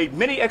Harkuf made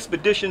many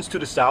expeditions to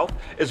the south,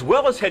 as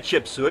well as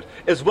Hatshepsut,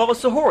 as well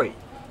as Sahori.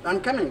 I'm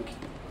coming.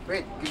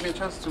 Wait, give me a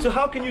chance to... So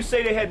how can you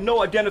say they had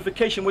no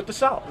identification with the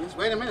south? Just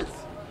wait a minute.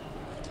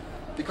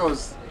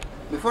 Because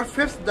before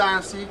 5th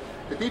dynasty,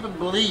 the people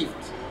believed,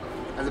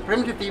 as a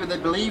primitive people, they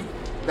believed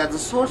that the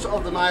source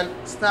of the Nile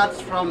starts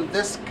from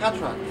this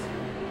cataract.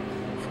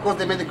 Of course,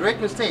 they made a great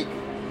mistake.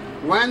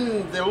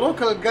 When the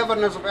local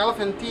governors of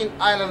Elephantine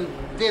Island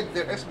did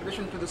their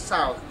expedition to the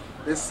south,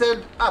 they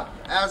sailed up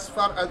as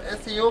far as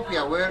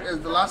Ethiopia, where is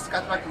the last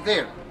cataract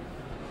there.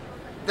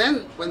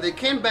 Then, when they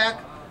came back,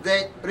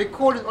 they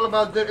recorded all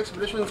about their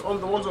expeditions on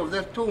the walls of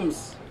their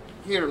tombs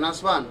here in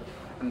Aswan.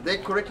 And they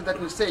corrected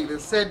that mistake. They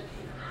said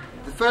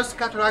the first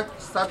cataract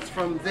starts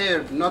from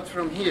there, not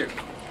from here.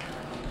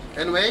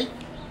 Anyway,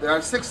 there are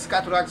 6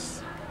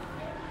 cataracts.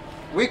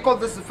 We call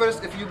this the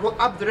first if you go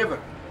up the river.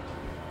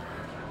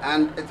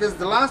 And it is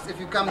the last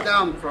if you come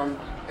down from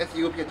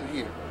Ethiopia to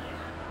here.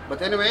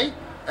 But anyway,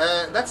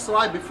 that's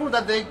why before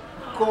that they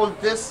called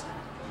this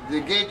the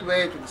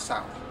gateway to the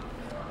south.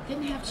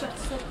 Didn't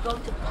Hatshepsut go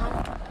to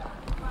Punt,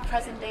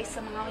 present-day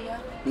Somalia?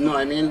 No,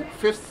 I mean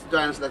 5th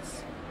dynasty,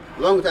 that's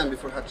a long time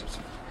before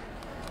Hatshepsut.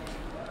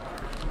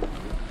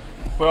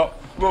 Well,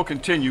 we'll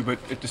continue, but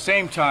at the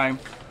same time,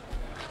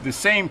 the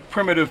same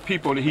primitive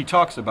people that he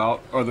talks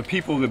about are the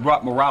people that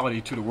brought morality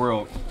to the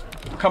world.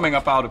 Coming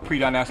up out of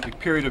pre-dynastic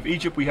period of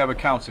Egypt, we have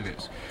accounts of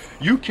this.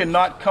 You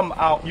cannot come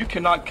out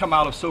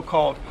of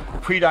so-called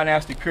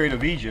pre-dynastic period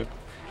of Egypt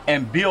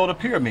and build a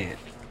pyramid.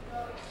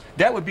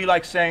 That would be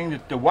like saying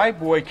that the white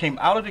boy came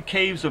out of the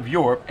caves of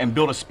Europe and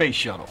built a space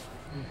shuttle.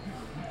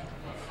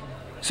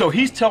 So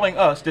he's telling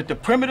us that the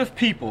primitive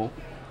people,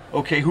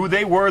 okay, who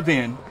they were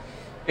then,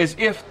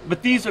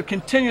 but these are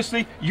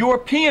continuously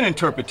European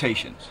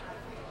interpretations.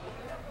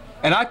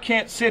 And I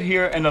can't sit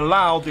here and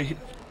allow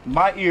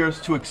my ears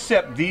to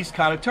accept these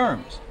kind of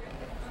terms.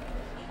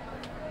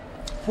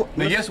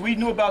 Now, yes, we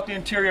knew about the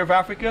interior of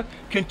Africa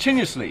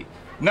continuously.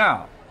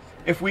 Now,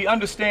 if we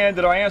understand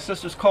that our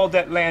ancestors called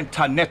that land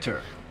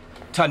Taneter,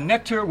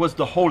 Taneter was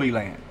the Holy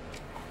Land.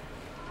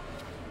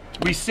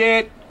 We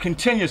said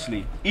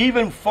continuously,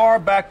 even far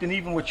back than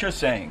even what you're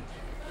saying,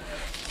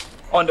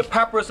 on the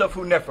papyrus of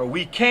Hunefer,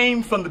 we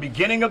came from the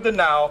beginning of the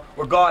Nile,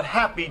 where God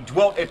happy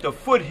dwelt at the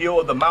foothill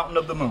of the mountain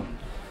of the moon.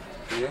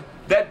 Yeah.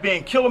 that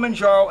being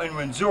Kilimanjaro and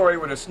Rwenzori,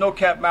 where the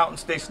snow-capped mountains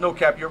stay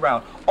snow-capped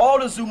year-round. All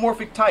the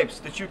zoomorphic types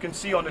that you can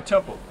see on the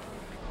temple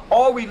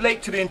all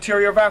relate to the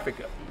interior of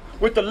Africa,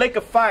 with the lake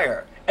of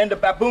fire and the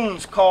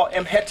baboons called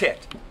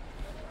Mhetet.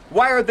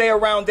 Why are they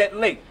around that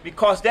lake?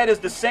 Because that is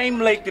the same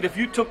lake that if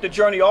you took the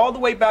journey all the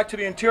way back to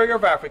the interior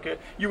of Africa,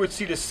 you would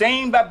see the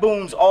same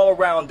baboons all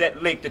around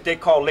that lake that they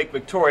call Lake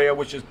Victoria,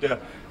 which is the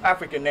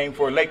African name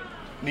for Lake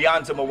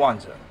Nyanza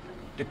Mwanza,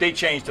 that they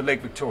changed to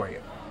Lake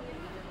Victoria.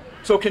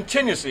 So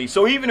continuously,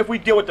 so even if we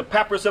deal with the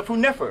papyrus of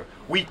Hunefer,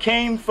 we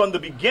came from the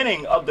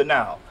beginning of the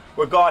Nile,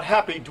 where God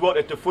happily dwelt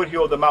at the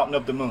foothill of the mountain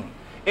of the moon.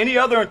 Any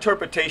other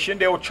interpretation,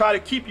 they will try to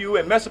keep you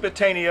in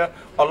Mesopotamia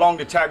along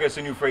the Tigris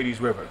and Euphrates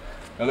River.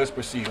 Now let's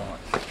proceed on.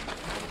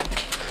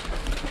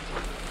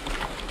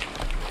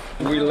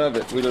 We love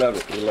it, we love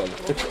it, we love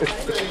it.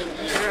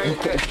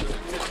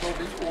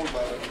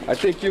 I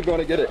think you're going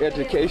to get an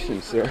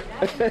education, sir.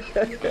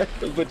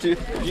 But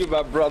you're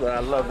my brother, I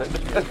love it.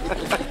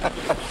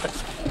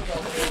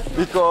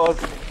 Because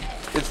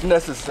it's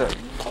necessary.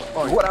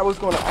 What I was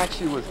going to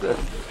ask you was this.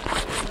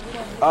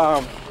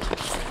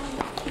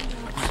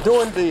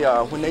 During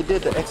the, when they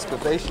did the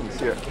excavations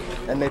here,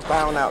 and they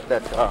found out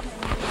that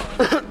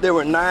there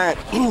were 9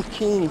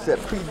 kings that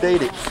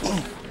predated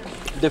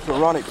the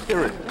Pharaonic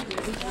period.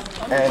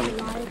 And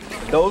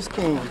those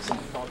kings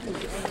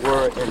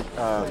were in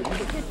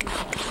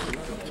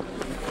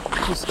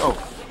Cusco.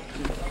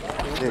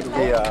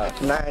 The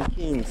 9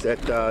 kings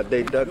that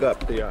they dug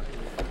up, the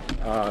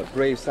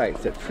grave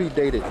sites that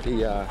predated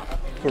the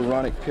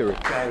Pharaonic period.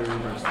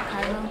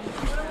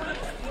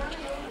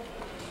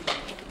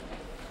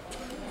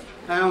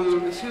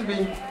 Excuse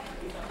me.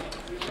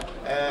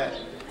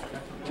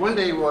 One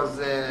day was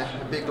a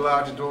big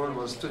large door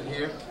was stood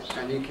here,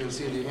 and you can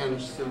see the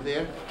hinge still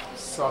there.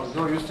 So the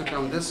door used to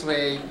come this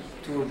way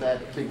to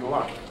that big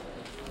lock.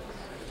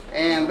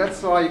 And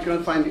that's why you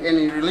couldn't find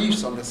any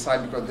reliefs on this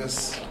side, because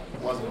this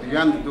was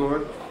beyond the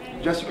door.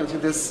 Just you can see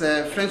this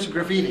French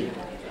graffiti.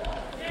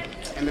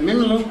 In the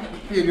Mameluke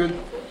period,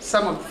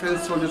 some of the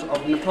French soldiers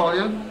of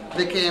Napoleon,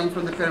 they came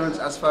from the pyramids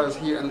as far as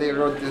here, and they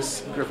wrote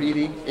this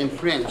graffiti in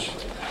French.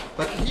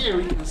 But here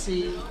we can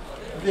see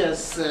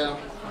this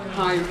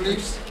high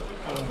reliefs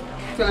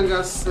telling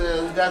us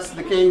that's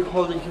the king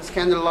holding his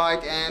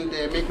candlelight and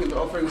making the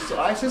offerings to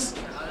Isis.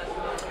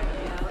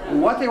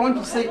 What I want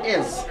to say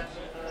is,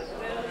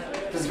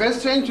 it's very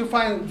strange to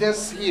find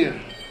this here.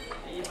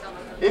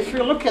 If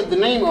you look at the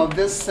name of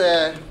this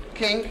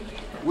king,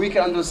 we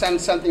can understand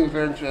something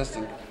very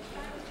interesting.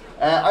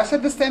 I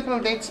said this temple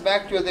dates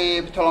back to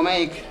the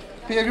Ptolemaic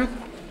period,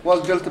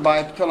 was built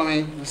by Ptolemy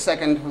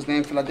II, whose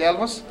name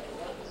Philadelphus,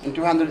 in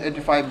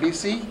 285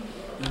 BC.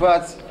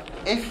 But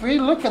if we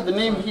look at the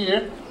name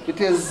here,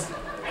 it is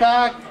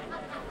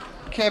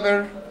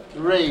Ka-Keber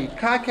Re.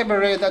 Ka-Keber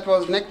Re, that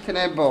was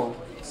Nectanebo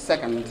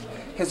II.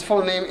 His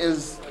full name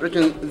is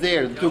written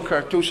there, the 2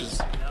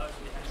 cartouches.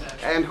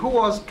 And who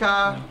was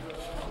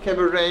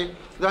Ka-Keber Re?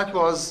 That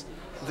was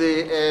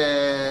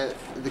the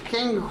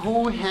king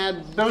who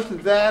had built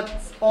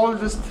that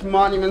oldest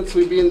monument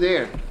we've been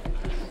there.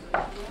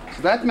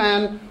 So that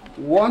man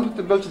wanted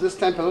to build this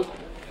temple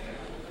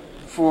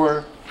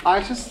for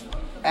Isis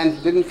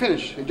and didn't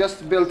finish. He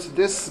just built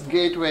this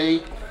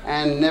gateway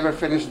and never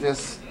finished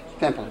this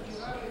temple.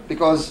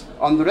 Because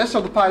on the rest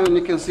of the pylon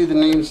you can see the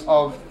names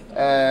of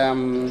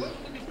Ptolemy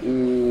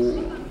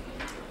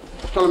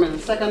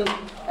II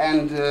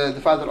and the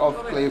father of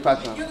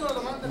Cleopatra.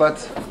 But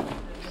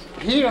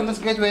here on this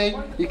gateway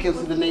you can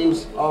see the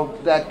names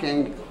of that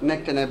king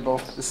Nectanebo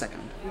II.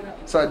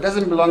 So it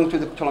doesn't belong to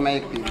the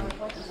Ptolemaic period.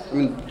 I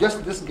mean,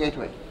 just this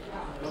gateway.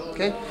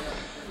 Okay?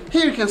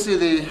 Here you can see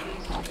the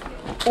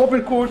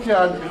open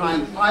courtyard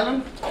behind the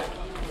pylon.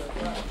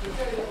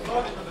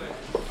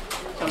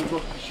 Can we go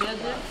to the shed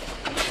there?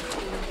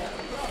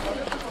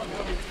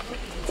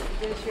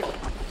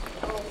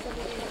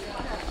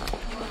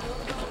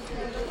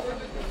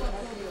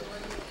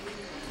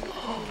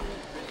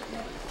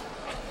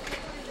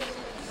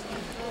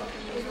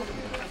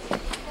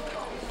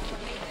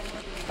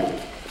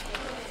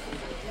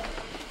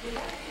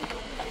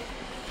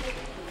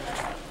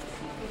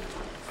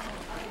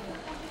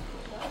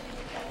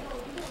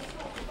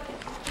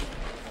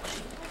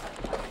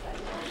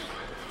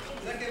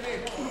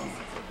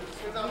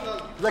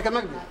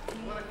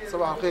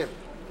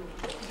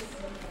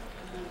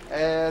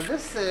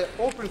 This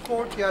open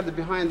courtyard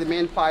behind the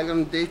main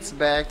pylon dates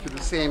back to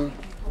the same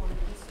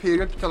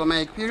period,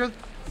 Ptolemaic period.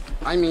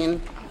 I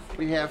mean,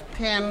 we have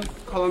 10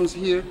 columns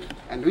here,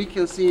 and we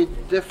can see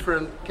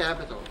different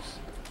capitals.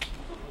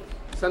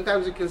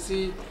 Sometimes you can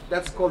see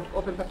that's called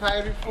open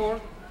papyri 4,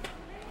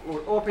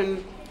 or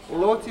open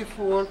loti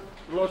 4,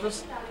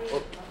 lotus,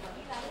 or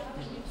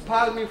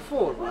palmi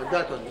 4, like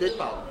that one, dead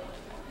palm.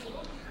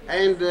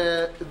 And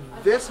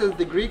this is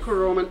the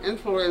Greco-Roman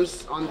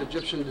influence on the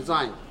Egyptian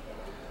design.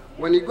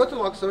 When you go to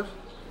Luxor,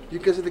 you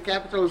can see the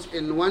capitals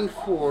in one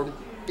form,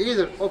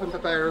 either open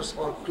papyrus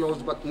or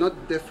closed, but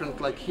not different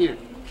like here.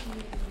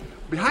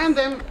 Behind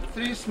them,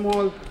 3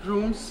 small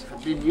rooms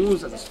have been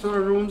used as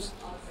storerooms,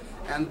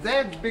 And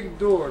that big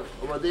door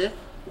over there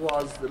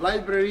was the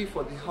library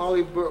for the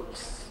holy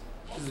books.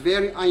 It's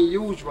very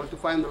unusual to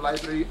find the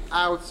library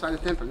outside the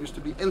temple. It used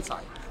to be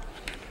inside.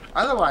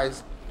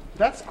 Otherwise,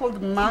 that's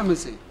called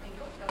Mamasi.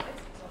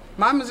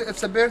 Mamasi,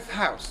 it's a birth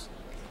house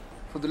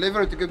for the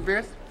deliverer to give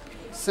birth.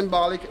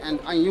 Symbolic and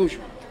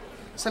unusual.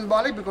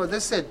 Symbolic because they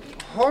said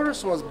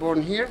Horus was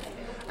born here,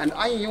 and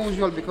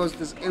unusual because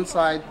it is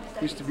inside,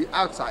 used to be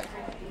outside.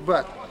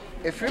 But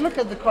if you look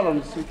at the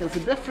columns, you can see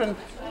different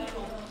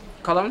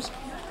columns.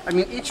 I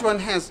mean, each one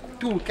has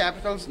two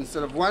capitals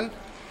instead of one.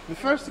 The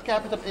first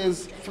capital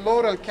is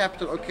floral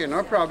capital, okay,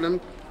 no problem.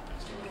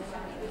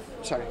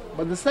 Sorry.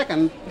 But the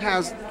second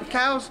has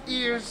cow's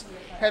ears,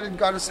 headed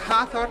goddess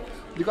Hathor,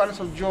 the goddess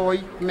of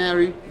joy,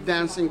 Mary,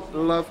 dancing,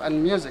 love,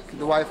 and music,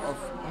 the wife of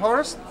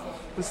Horus.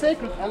 The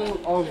sacred animal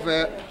of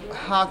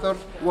Hathor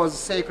was a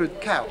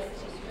sacred cow.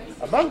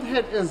 Above the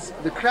head is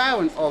the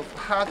crown of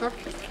Hathor.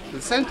 At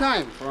the same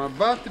time, from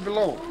above to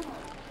below,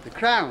 the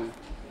crown,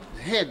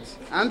 the head,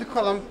 and the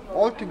column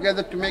all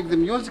together to make the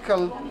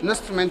musical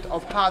instrument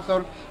of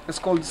Hathor is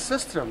called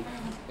sistrum.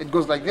 It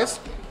goes like this.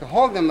 You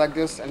hold them like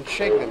this and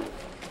shake them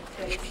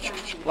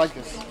like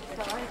this.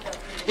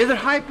 Either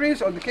high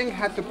priest or the king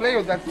had to play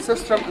with that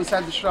sistrum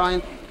inside the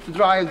shrine to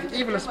drive the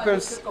evil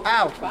spirits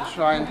out of the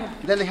shrine.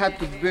 Then they had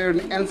to burn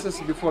incense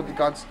before the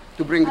gods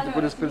to bring the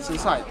good spirits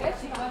inside.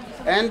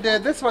 And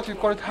that's what we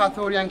call it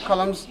Hathorian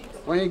columns.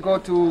 When you go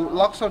to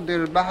Luxor,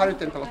 Deir al-Bahari,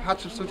 temple of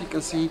Hatshepsut, you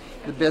can see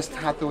the best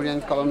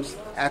Hathorian columns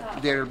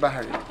at Deir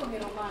al-Bahari.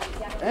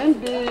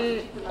 And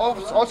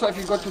also if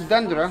you go to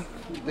Dendera,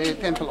 the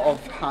temple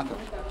of Hathor.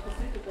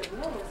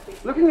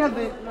 Looking at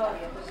the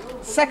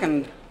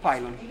second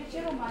pylon,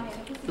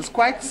 it's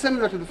quite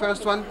similar to the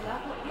first one.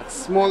 It's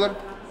smaller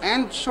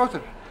and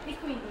shorter.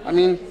 I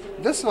mean,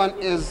 this one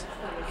is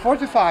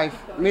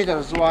 45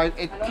 meters wide,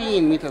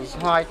 18 meters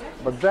high,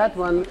 but that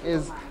one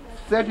is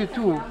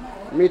 32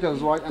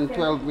 meters wide and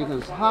 12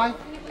 meters high,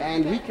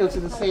 and we can see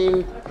the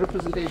same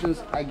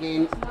representations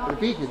again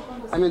repeated.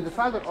 I mean, the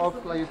father of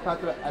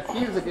Cleopatra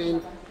appears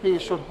again. He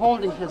is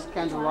holding his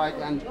candlelight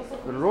and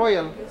the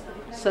royal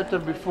scepter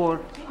before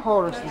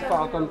Horus the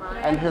falcon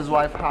and his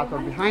wife Hathor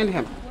behind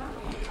him.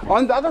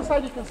 On the other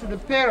side, you can see the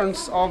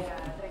parents of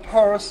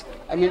Horus,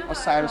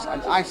 Osiris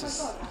and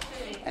Isis.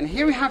 And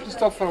here we have to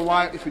stop for a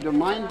while, if you don't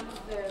mind,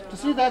 to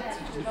see that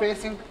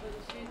defacing.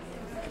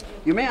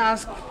 You may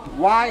ask,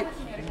 why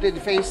did they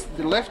deface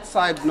the left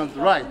side, not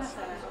the right?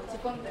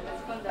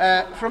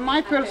 From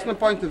my personal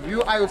point of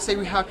view, I would say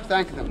we have to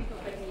thank them.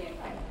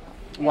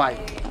 Why?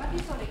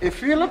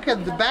 If you look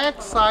at the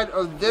back side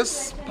of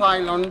this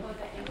pylon,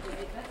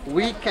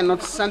 we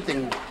cannot see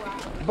something.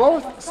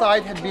 Both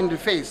sides have been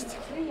defaced.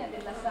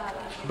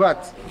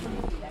 But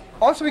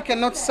also we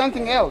cannot see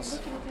something else.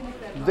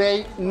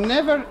 They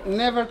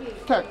never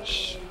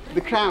touch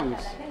the crowns,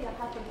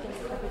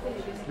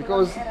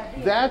 because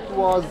that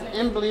was the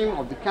emblem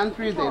of the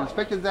country. They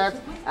respected that,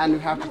 and we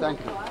have to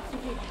thank them.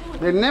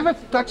 They never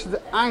touched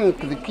the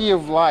Ankh, the key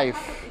of life,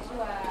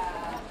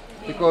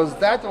 because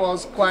that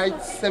was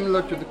quite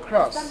similar to the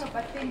cross.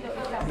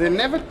 They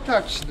never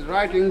touched the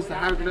writings, the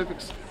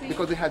hieroglyphics,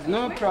 because they had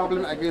no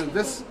problem against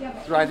this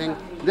writing.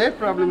 Their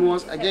problem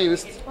was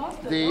against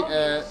the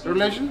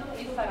religion,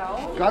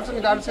 gods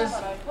and goddesses.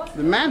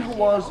 The man who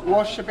was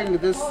worshipping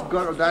this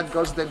god or that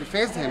god, they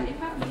defaced him,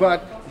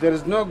 but there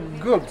is no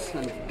good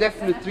and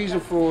definite reason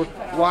for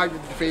why they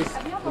defaced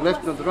the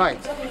left and the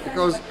right.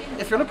 Because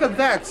if you look at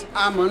that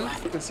Ammon,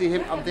 you can see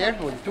him up there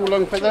with two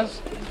long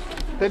feathers.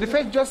 They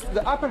defaced just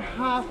the upper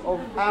half of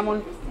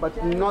Ammon, but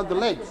not the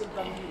legs.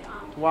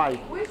 Why?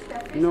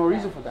 No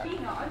reason for that.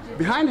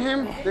 Behind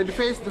him, they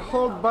defaced the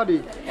whole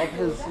body of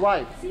his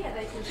wife.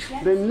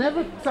 They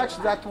never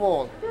touched that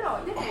wall.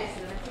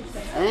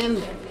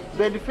 And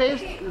they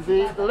defaced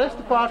the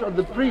left part of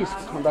the priest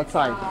on that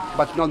side,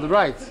 but not the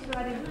right.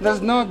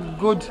 There's no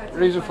good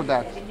reason for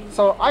that.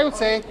 So I would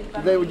say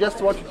they would just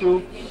wanted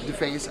to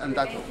deface, and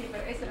that's all.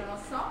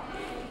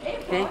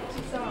 Okay,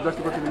 we'd like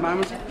to go to the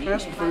mammoth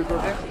first before we go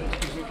there.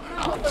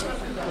 And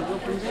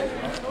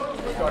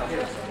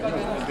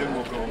then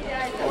we'll go.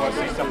 Oh, I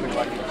see something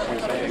like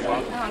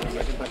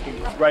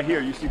this. Right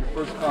here, you see the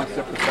first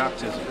concept of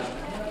baptism.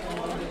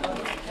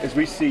 As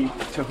we see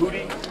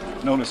Tahuti,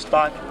 known as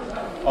Thoth,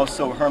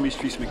 also Hermes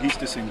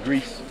Trismegistus in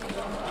Greece,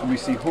 and we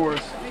see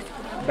Horus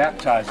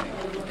baptizing.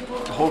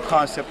 The whole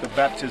concept of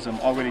baptism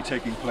already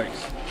taking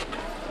place.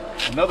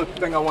 Another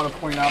thing I want to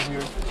point out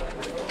here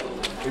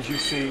is you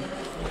see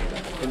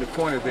in the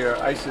corner there,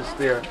 Isis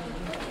there,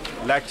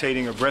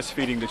 lactating or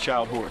breastfeeding the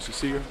child Horus. You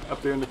see her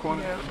up there in the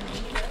corner?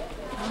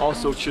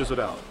 Also chiseled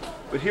out.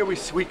 But here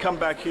we come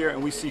back here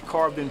and we see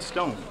carved in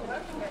stone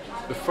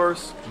the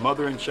first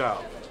mother and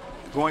child,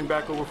 going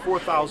back over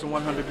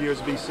 4,100 years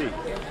BC,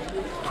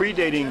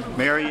 predating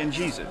Mary and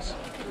Jesus.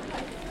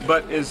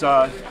 But as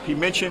he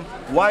mentioned,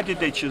 why did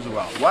they chisel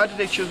out? Why did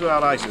they chisel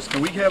out Isis?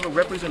 Can we have a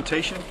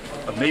representation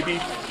of maybe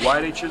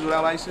why they chiseled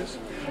out Isis?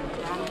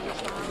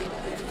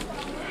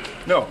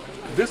 No,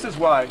 this is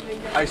why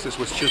Isis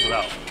was chiseled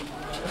out.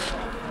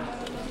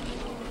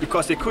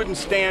 because they couldn't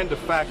stand the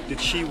fact that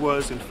she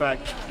was, in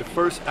fact, the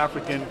first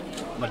African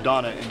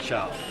Madonna and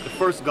child. The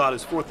first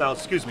goddess, 4,000,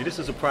 excuse me, this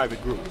is a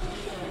private group.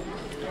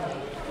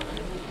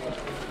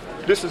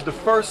 This is the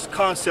first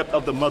concept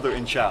of the mother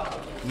and child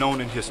known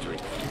in history.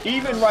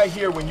 Even right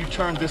here, when you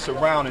turn this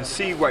around and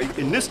see right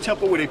in this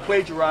temple where they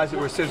plagiarized it,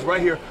 where it says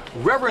right here,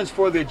 reverence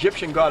for the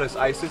Egyptian goddess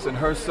Isis and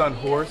her son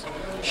Horus,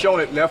 shown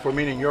at left, or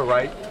meaning your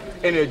right,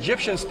 and the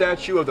Egyptian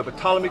statue of the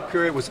Ptolemaic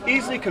period was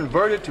easily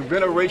converted to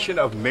veneration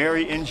of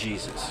Mary and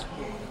Jesus.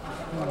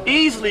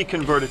 Easily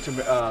converted to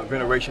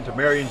veneration to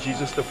Mary and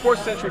Jesus. The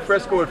 4th century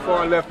fresco at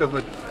far left of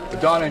the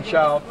Madonna and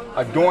Child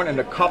adorned in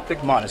the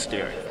Coptic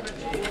monastery.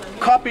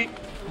 Copied,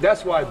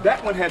 that's why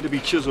that one had to be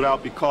chiseled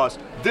out, because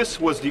this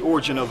was the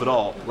origin of it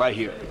all right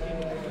here.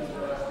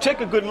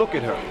 Take a good look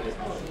at her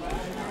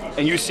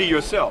and you see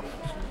yourself.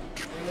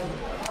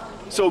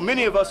 So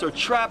many of us are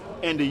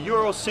trapped in the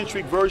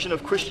Eurocentric version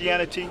of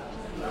Christianity,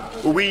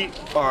 where we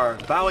are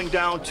bowing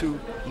down to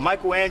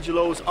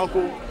Michelangelo's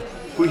uncle,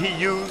 who he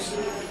used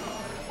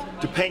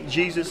to paint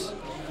Jesus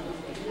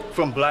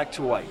from black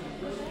to white.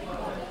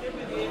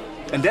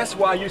 And that's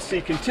why you see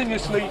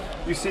continuously,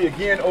 you see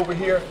again over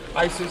here,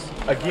 Isis,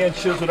 again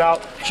chiseled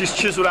out. She's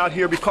chiseled out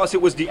here because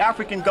it was the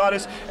African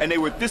goddess, and they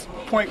were at this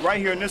point right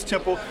here in this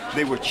temple,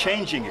 they were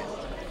changing it.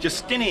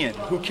 Justinian,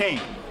 who came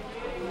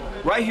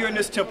right here in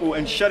this temple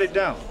and shut it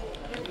down.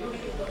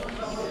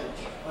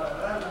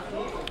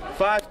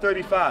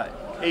 535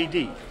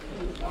 AD.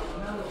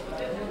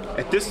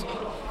 At this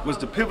was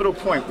the pivotal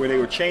point where they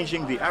were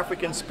changing the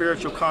African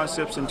spiritual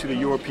concepts into the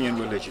European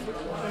religion.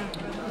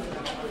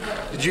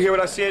 Did you hear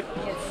what I said?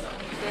 Yes.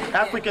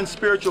 African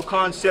spiritual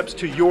concepts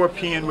to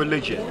European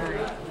religion.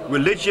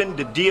 Religion,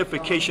 the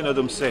deification of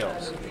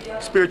themselves.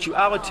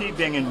 Spirituality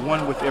being in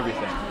one with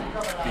everything,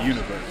 the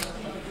universe.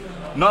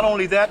 Not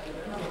only that,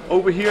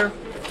 over here,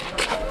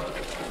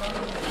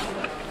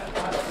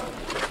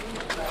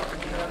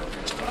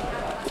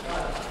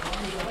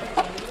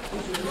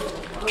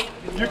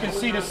 you can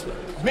see this,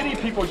 many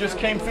people just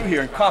came through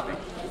here and copied.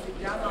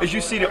 As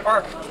you see the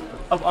Ark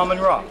of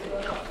Amun-Ra.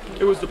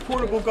 It was the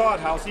portable god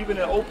house, even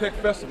at OPEC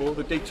festival,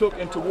 that they took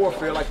into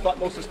warfare, like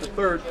Thutmose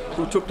III,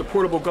 who took the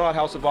portable god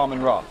house of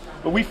Amun-Ra.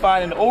 But we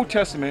find in the Old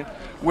Testament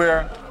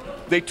where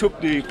they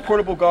took the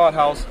portable god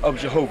house of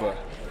Jehovah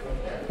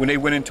when they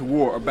went into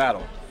war or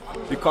battle,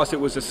 because it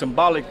was a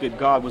symbolic that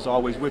God was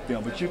always with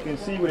them. But you can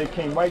see where they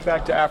came right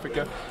back to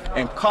Africa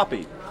and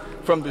copied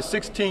from the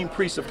 16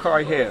 priests of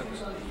Kari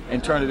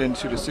and turned it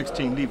into the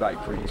 16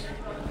 Levite priests.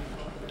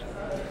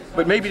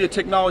 But maybe the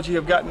technology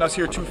have gotten us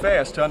here too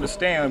fast to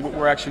understand what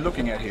we're actually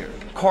looking at here.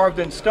 Carved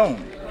in stone,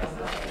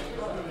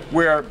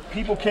 where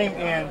people came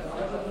in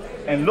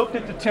and looked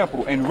at the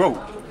temple and wrote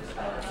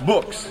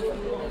books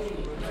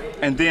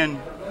and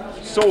then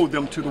sold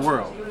them to the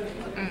world.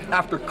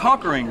 After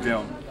conquering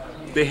them,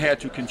 they had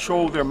to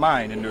control their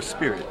mind and their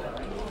spirit.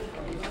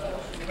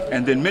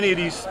 And then many of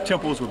these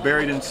temples were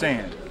buried in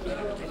sand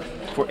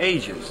for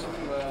ages,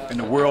 and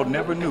the world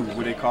never knew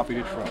where they copied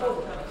it from.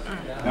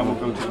 Now we'll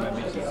go to the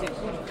museum.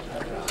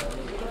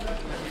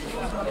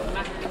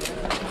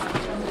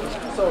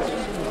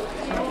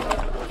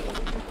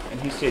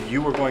 And he said,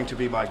 you were going to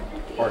be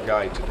our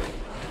guide today.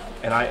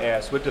 And I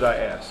asked, what did I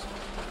ask?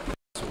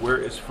 So where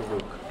is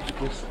Farouk?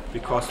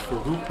 Because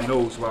Farouk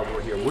knows why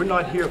we're here. We're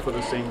not here for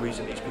the same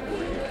reason these people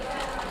are here.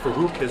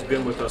 Farouk has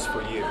been with us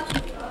for years.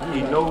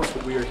 He knows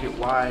that we are here,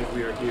 why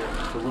we are here.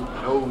 Farouk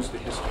knows the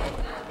history.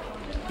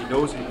 He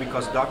knows it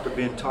because Dr.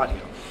 Ben taught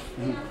him.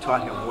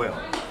 Taught him well.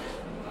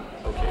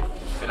 Okay.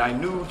 And I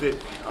knew that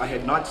I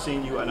had not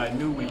seen you, and I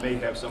knew we may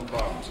have some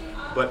problems.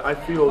 But I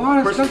feel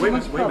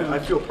I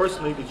feel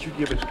personally that you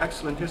give an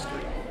excellent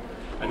history,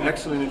 an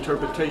excellent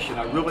interpretation.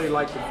 I really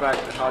like the fact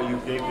that how you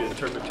gave the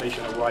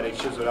interpretation of why they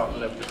chiseled out and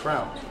left the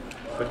crowns.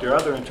 But there are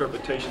other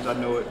interpretations. I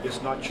know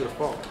it's not your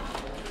fault,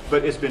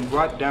 but it's been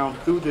brought down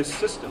through this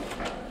system,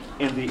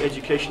 in the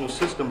educational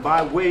system,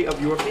 by way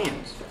of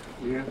Europeans.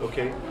 Yeah.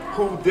 Okay,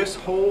 who this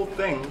whole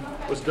thing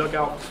was dug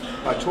out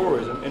by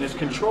tourism and is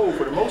controlled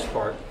for the most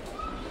part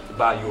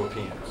by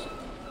Europeans.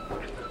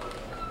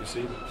 You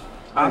see,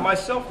 I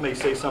myself may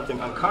say something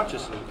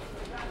unconsciously,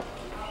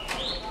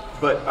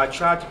 but I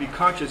try to be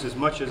conscious as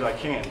much as I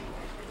can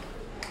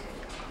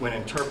when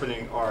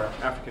interpreting our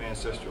African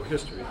ancestral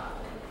history,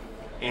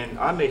 and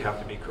I may have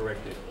to be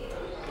corrected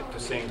at the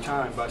same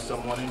time by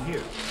someone in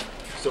here.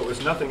 So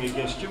it's nothing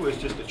against you, it's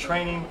just the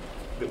training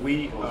that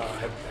we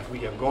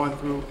have gone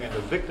through, and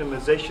the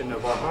victimization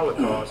of our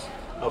Holocaust,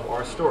 of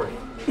our story,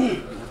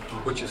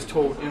 which is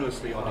told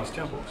endlessly on these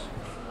temples,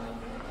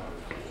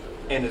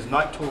 and is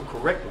not told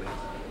correctly,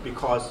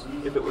 because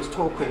if it was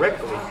told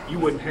correctly, you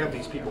wouldn't have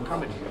these people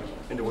coming here,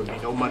 and there would be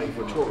no money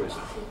for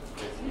tourism.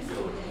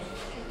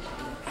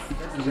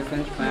 Did you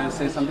finish? Can I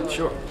say something?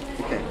 Sure.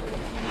 Okay.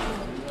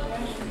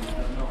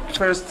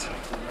 First,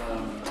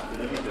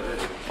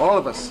 all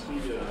of us,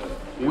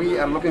 we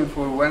are looking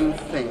for one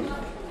thing,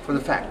 for the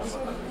facts.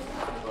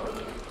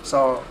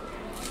 So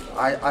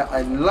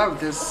I love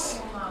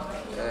this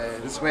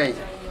this way,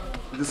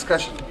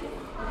 discussion.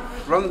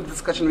 From the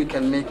discussion we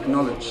can make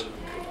knowledge.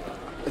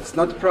 It's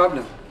not a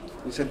problem.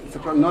 You said it's a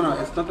problem. No,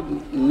 it's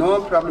not.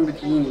 No problem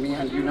between me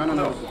and you. No,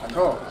 at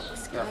all.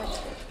 Yeah.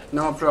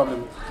 No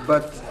problem.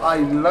 But I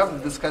love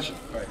the discussion.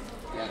 Right.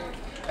 Yeah.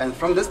 And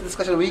from this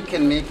discussion, we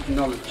can make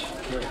knowledge.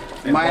 Right.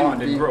 And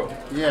bond and grow.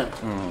 Yeah.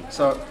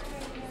 So,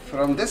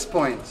 from this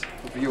point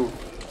of view,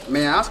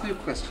 may I ask you a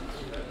question?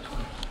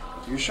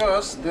 You show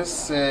us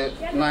this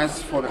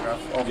nice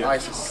photograph of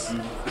ISIS.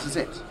 This is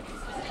it.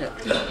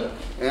 Okay.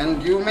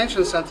 And you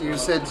mentioned something. You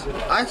said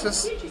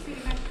ISIS,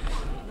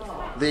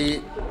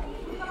 the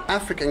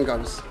African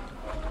goddess.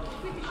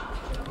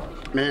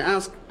 May I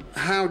ask,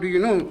 how do you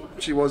know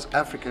she was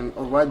African,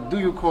 or why do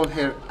you call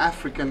her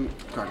African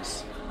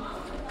goddess?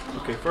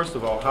 Okay, first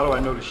of all, how do I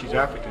know that she's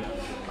African?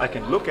 I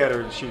can look at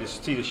her and see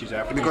that she's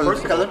African. Because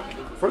of the color?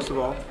 First of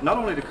all, not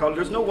only the color,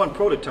 there's no one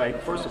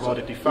prototype, first of all,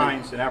 that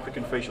defines an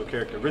African facial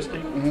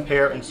characteristic,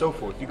 hair, and so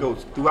forth. You go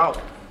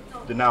throughout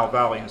the Nile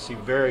Valley and see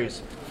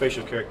various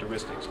facial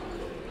characteristics.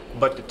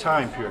 But the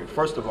time period,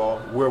 first of all,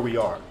 where we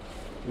are.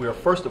 We are,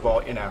 first of all,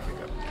 in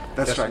Africa.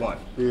 That's right. One.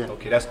 Yeah.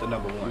 Okay, that's the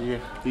number one. Yeah.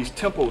 These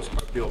temples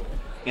are built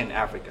in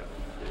Africa.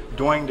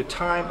 During the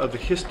time of the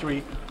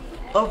history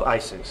of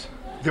ISIS,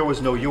 there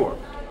was no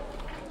Europe.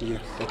 Yeah.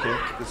 Okay?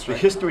 That's The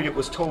right. history that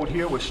was told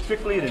here was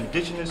strictly an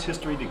indigenous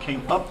history that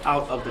came up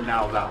out of the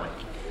Nile Valley.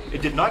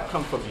 It did not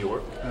come from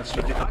Europe. It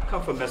did not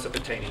come from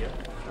Mesopotamia.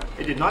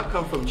 It did not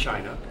come from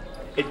China.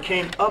 It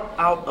came up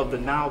out of the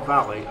Nile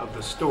Valley of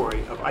the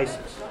story of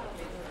ISIS.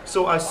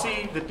 So I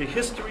see that the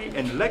history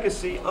and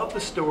legacy of the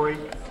story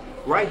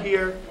right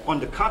here on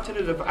the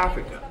continent of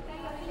Africa.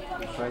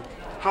 That's right.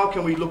 How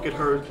can we look at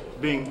her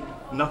being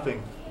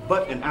nothing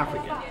but an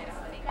African?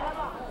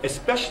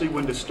 Especially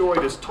when the story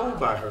that's told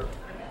by her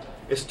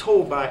is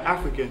told by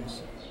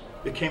Africans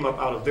that came up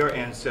out of their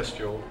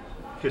ancestral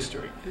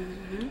history.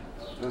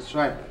 That's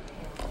right.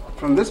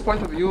 From this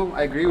point of view,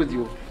 I agree with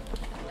you.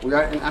 We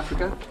are in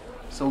Africa,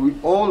 so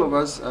all of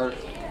us are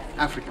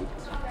African.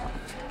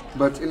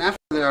 But in Africa,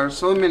 there are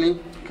so many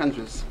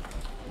countries,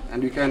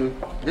 and we can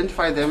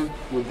identify them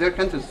with their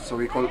countries. So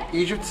we call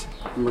Egypt,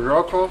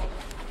 Morocco,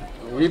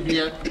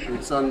 Libya,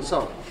 and so on and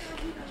so on.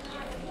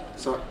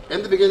 So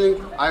in the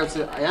beginning, I would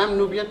say I am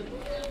Nubian.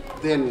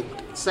 Then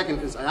second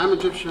is I am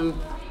Egyptian.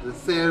 The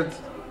third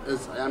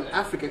is I am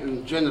African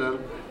in general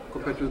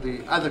compared to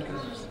the other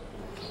countries.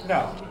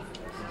 Now,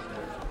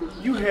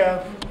 you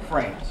have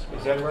France,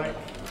 is that right?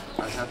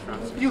 I have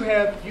France.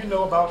 You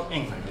know about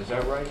England, is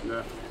that right?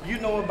 Yeah. You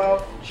know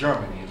about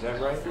Germany, is that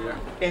right? Yeah.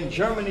 In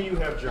Germany, you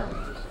have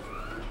Germans.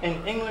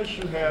 In English,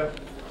 you have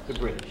the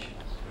British.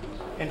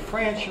 In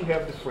France, you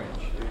have the French.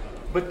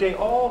 But they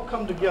all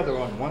come together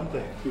on one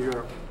thing,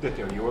 Europe. that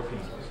they're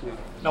Europeans. Yeah.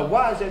 Now,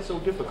 why is that so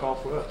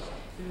difficult for us?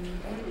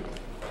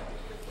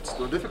 It's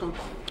not difficult.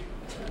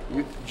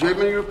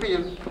 German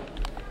European,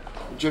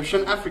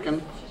 Egyptian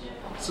African,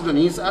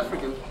 Sudanese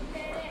African.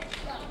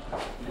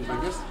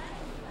 I guess.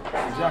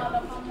 Exactly.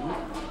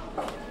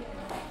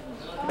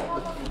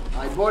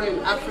 I born in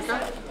Africa,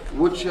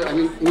 which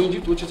in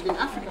Egypt, which is in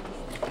Africa,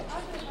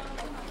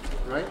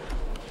 right?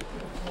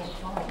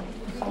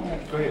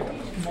 Go ahead.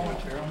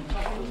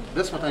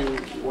 That's what I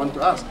want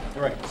to ask.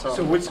 All right. So-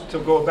 So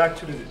go back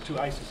to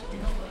ISIS.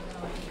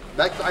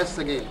 Back to ISIS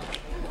again.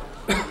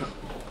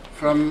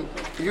 From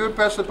your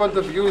personal point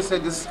of view, you say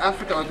this is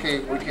Africa. Okay,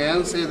 we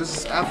can say this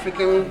is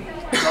African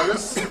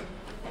goddess,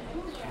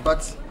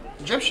 but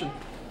Egyptian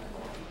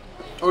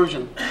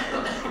origin.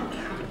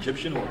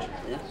 Egyptian origin.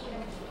 Yeah.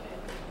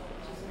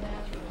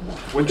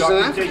 With Which is in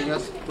documentation.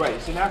 Africa, yes. Right,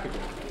 it's in Africa.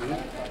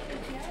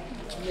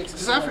 It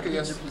is Africa,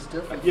 yes.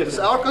 Yes. It's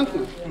our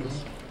continent.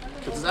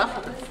 It is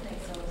Africa.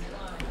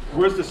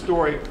 Where's the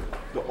story,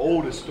 the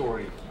oldest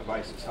story of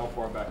ISIS? How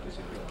far back does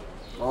it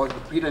go? Or the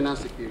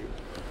pre-dynastic period.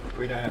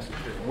 Pre-dynastic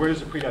period. Where does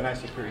the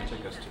pre-dynastic period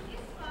take us to?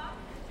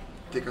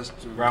 Take us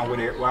to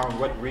Around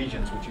what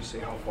regions would you say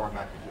how far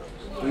back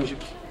it goes?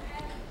 Egypt.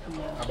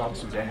 How about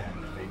Sudan,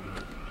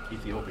 maybe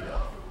Ethiopia?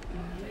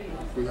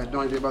 We had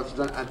no idea about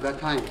Sudan at that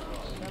time.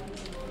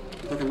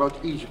 We're talking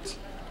about Egypt.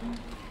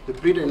 The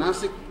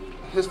pre-dynastic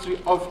history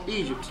of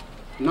Egypt,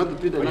 not the Are you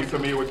pre-dynastic.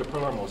 familiar with the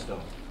Palermo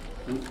stone?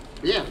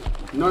 Yeah,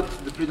 not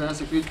the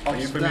pre-dynastic period Are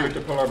of you familiar with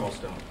the Sudan. Palermo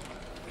stone?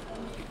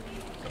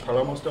 The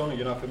Palermo stone,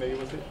 you're not familiar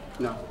with it?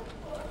 No.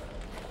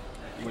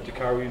 You went to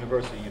Cairo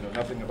University, you know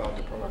nothing about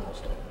the Palermo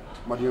stone.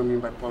 What do you mean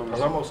by Palermo?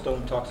 Palermo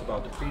stone talks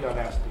about the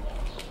pre-dynastic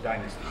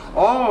dynasty.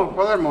 Oh,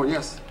 Palermo,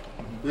 yes.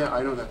 Yeah,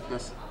 I know that,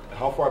 yes.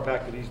 How far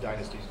back do these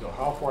dynasties go?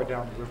 How far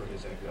down the river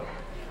does that go?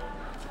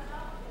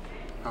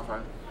 How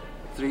far?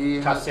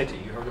 300.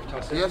 Tasseti, you heard of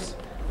Tasseti? Yes.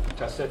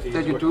 Tasseti is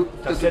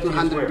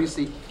 3200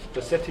 BC.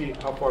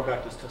 Tasseti, how far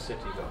back does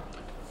Tasseti go?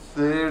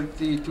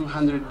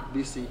 3200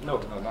 BC. No,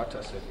 not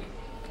Tasseti.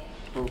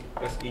 Oh,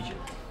 That's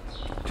Egypt.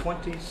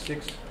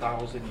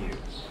 26,000 years.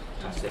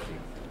 Tasseti.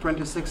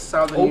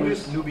 26,000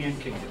 Oldest years. Nubian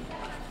kingdom.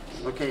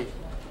 Okay,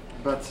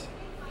 but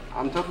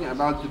I'm talking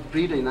about the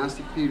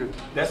pre-dynastic period.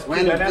 That's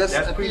when this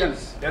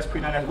appears.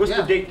 pre-dynastic. What's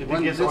Yeah, the date that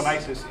when it is on this-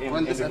 ISIS when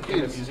in this the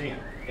appears. museum?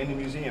 In the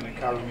museum, in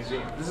Cairo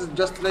Museum. This is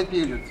just late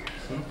period.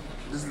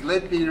 This is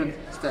late period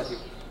statue.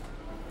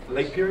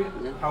 Late period?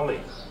 Yeah. How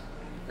late?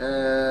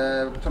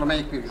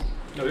 Ptolemaic period.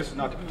 No, this is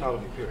not the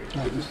Ptolemy period.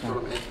 This is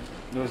Ptolemaic.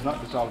 No, it's not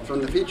the Ptolemy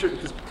From the period. feature,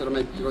 it is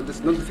Ptolemaic. Because this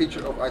is not the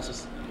feature of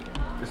Isis.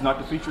 It's not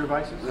the feature of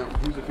Isis? No.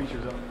 Who's the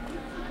features of it?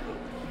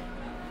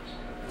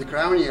 The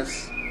crown,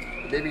 yes.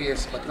 The baby,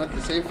 yes. But not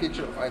the same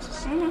feature of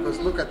Isis. Because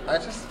look at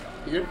Isis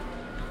here.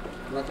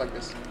 Not like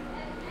this.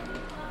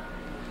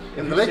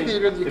 In the late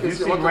period, you can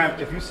see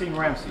If you've seen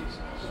Ramses,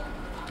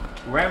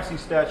 Ramses'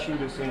 statue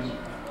is in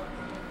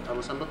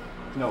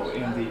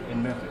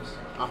in Memphis.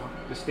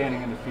 It's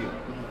standing in the field.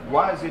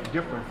 Why is it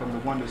different from the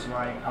one that's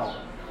lying out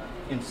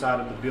inside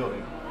of the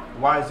building?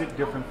 Why is it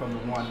different from the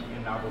one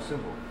in Abu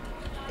Simbel?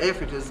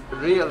 If it is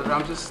real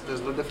Ramses,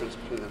 there's no difference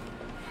between them.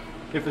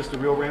 If it's the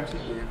real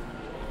Ramses? Yeah.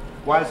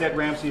 Why is that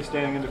Ramses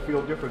standing in the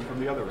field different from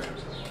the other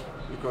Ramses?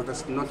 Because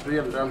that's not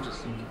real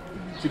Ramses.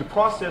 See, the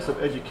process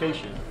of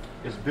education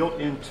is built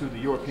into the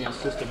European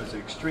system as an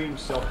extreme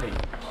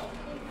self-hate,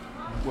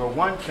 where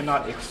one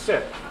cannot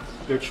accept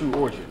their true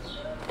origin.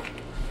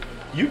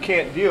 You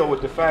can't deal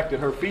with the fact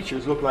that her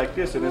features look like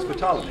this and it's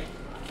Ptolemy.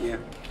 Yeah.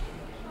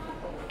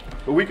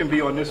 But we can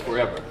be on this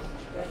forever.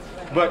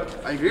 But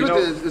I agree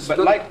with this. But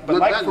like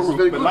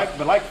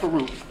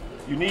Farouk,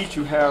 you need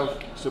to have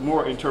some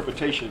more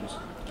interpretations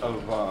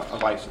of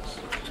Isis.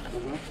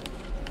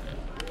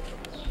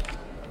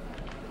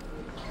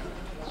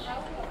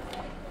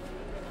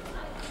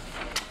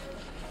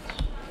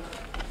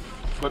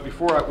 But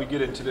before we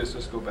get into this,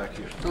 let's go back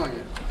here. Oh,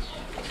 yeah.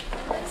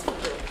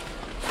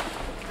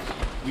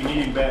 We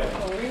need him back.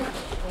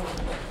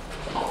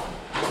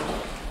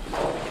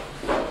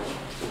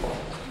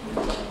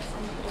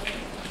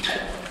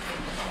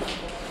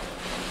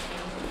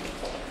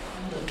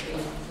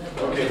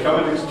 Okay,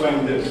 come and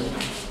explain this.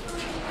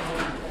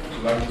 Would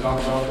you like to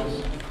talk about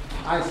this?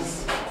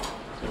 Isis.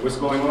 What's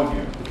going on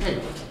here?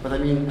 Okay, but I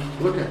mean,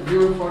 look at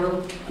your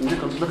photo and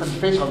look at the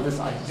face of this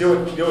Isis. Deal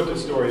with the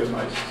story of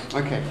Isis.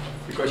 Okay.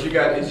 Because you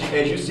got, as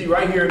you see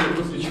right here in the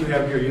group that you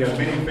have here, you have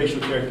many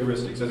facial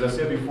characteristics. As I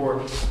said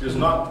before, there's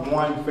not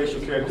one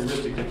facial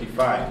characteristic that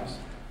defines.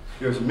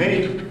 There's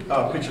many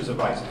pictures of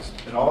Isis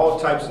and all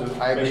types of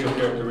facial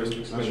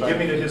characteristics. But give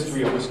me the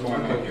history of what's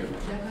going on here.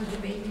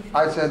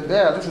 I said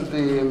there, this is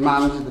the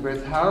mom, this is the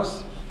birth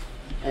house,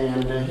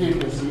 and here you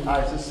can see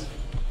Isis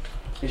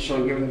is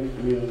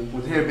showing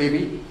with her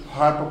baby,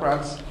 her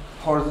Hippocrates,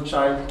 Horus the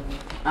child,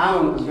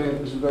 Amun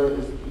is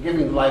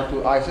giving life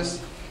to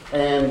Isis,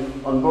 and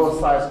on both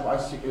sides of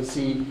Isis you can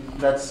see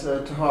that's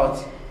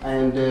Tuhat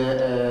and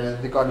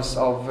the goddess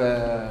of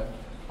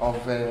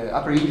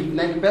Upper Egypt,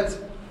 Nekhbet.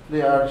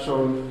 They are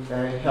shown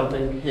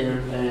helping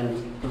her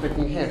and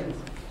protecting her.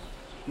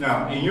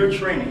 Now, in your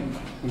training,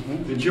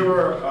 did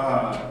your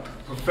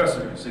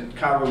professors at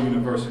Cairo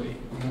University,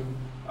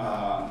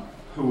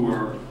 who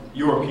were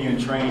European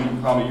trained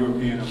and probably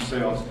European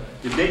themselves,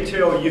 did they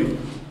tell you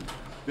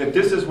that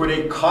this is where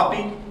they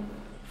copied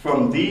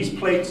from these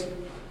plates,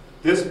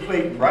 this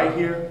plate right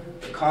here,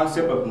 the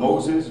concept of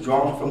Moses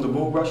drawn from the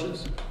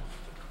bulrushes?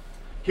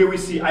 Here we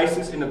see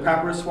Isis in the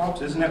papyrus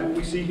swamps. Isn't that what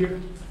we see here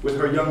with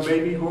her young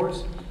baby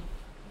Horus?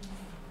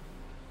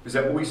 Is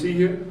that what we see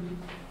here?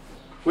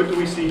 What do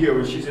we see here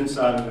when she's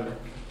inside of the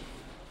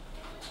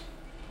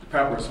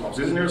papyrus swamps?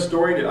 Isn't there a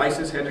story that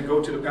Isis had to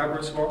go to the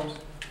papyrus swamps?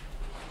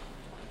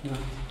 No.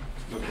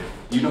 Okay.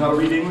 You know how to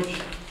read English?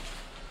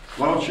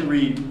 Why don't you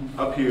read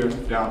up here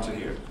down to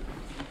here,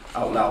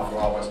 out loud for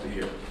all of us to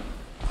hear.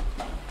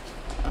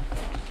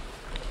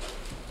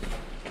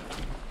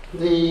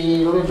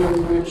 The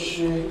legend which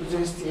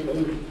exists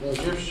in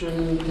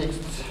Egyptian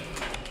texts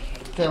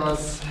tell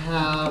us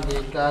how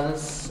the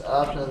goddess,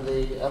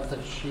 after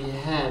she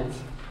had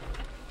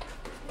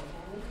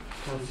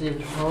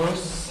conceived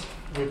Horus,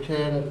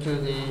 returned to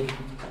the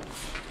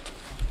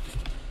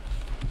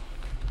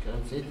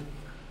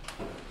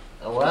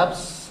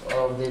webs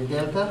of the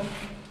delta,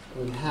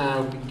 and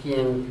how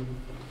began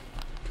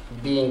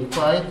being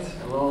quiet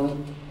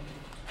alone.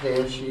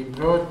 There she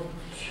brought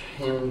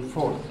him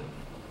forth.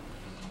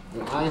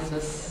 And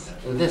Isis,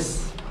 in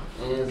this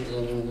as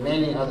in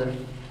many other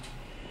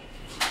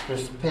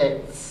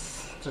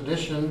respects,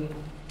 tradition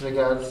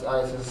regards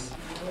Isis.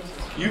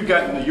 You've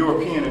gotten the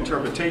European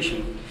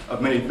interpretation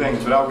of many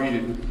things, but I'll read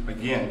it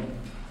again,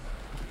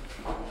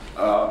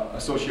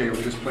 associated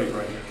with this plate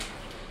right here.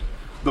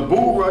 The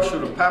bulrush or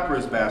the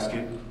papyrus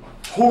basket,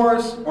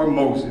 Horus or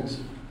Moses?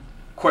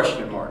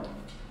 Question mark.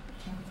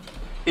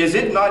 Is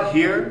it not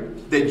here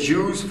that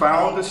Jews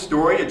found the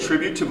story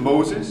attributed to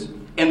Moses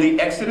in the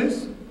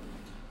Exodus?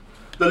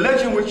 The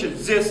legend which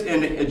exists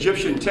in the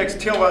Egyptian text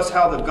tells us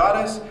how the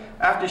goddess,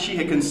 after she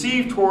had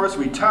conceived Horus,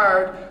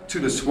 retired to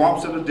the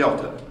swamps of the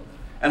delta,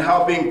 and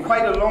how being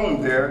quite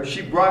alone there,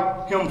 she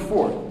brought him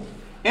forth.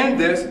 In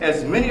this,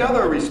 as many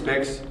other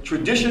respects,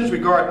 traditions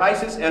regard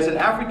Isis as an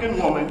African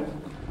woman,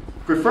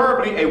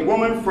 preferably a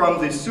woman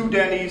from the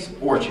Sudanese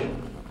origin.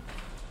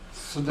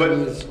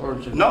 Sudanese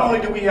origin. Not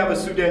only do we have a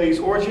Sudanese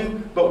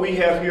origin, but we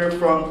have here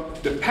from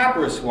the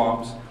papyrus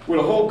swamps, where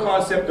the whole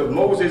concept of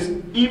Moses,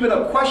 even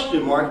a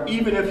question mark,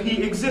 even if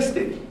he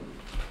existed.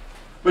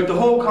 But the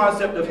whole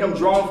concept of him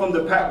drawn from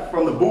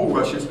the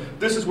bulrushes,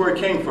 this is where it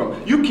came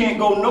from. You can't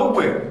go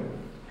nowhere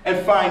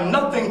and find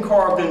nothing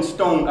carved in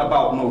stone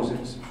about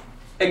Moses,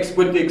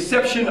 with the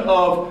exception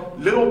of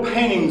little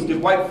paintings that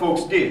white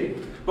folks did.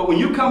 But when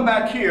you come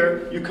back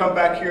here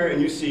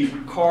and you see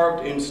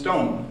carved in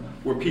stone,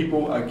 where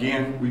people,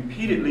 again,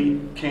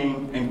 repeatedly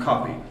came and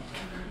copied.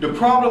 The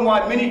problem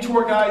why many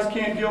tour guides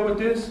can't deal with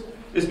this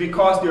is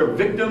because they're a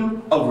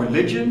victim of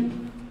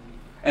religion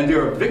and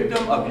they're a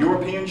victim of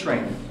European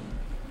training.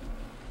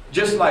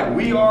 Just like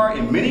we are,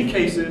 in many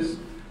cases,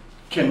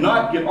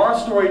 cannot get our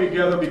story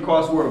together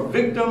because we're a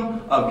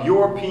victim of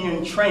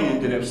European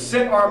training that have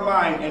set our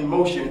mind in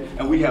motion,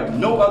 and we have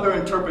no other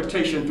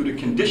interpretation through the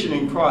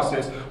conditioning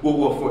process what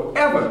will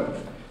forever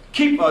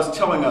keep us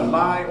telling a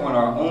lie on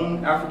our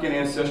own African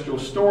ancestral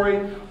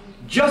story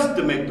just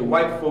to make the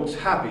white folks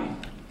happy,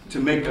 to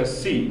make us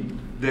see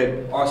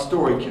that our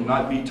story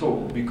cannot be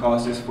told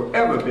because it's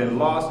forever been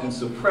lost and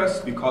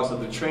suppressed because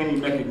of the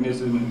training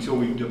mechanism until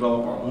we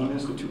develop our own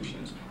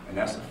institutions. And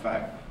that's a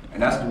fact.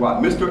 And that's why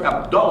Mr.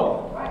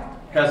 Abdullah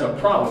has a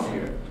problem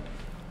here.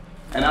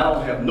 And I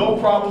don't have no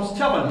problems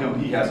telling him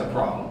he has a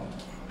problem.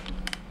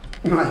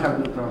 I have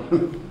no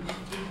problem.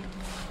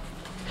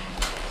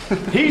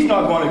 He's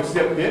not going to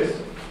accept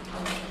this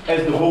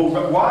as the whole.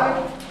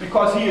 Why?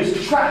 Because he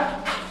is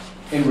trapped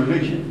in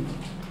religion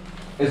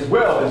as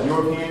well as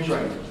European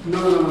training.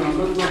 No,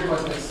 not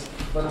what this.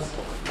 But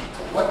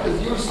what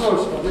is your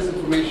source for this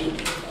information?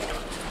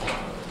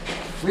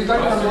 We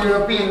got it from the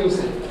European, you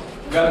said.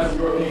 Got it from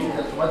European.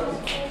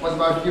 What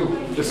about you?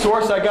 The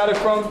source I got it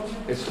from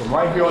is from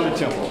right here on the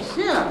temples.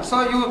 Yeah,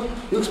 so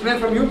you explain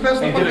from your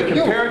personal And point did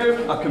of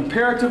view. a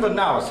comparative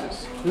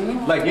analysis.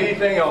 Like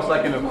anything else,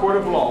 like in a court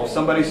of law,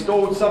 somebody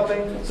stole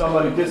something,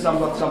 somebody did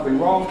something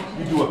wrong,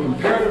 you do a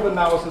comparative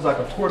analysis like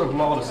a court of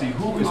law to see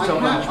who is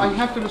telling the truth. I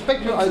have to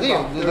respect your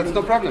idea. That's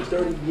no problem.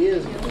 30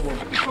 years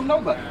From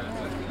nobody.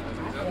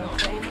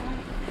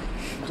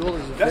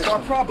 That's our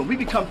problem. We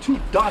become too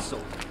docile.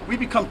 We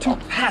become too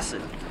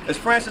passive. As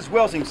Francis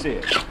Welsing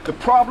said, the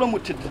problem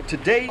with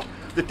today,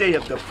 that the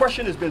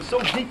oppression has been so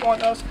deep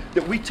on us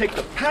that we take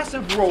the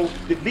passive role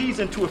that leads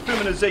into a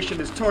feminization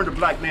that's turned a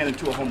black man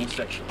into a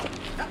homosexual.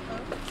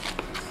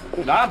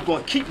 Now I'm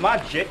going to keep my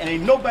jet, and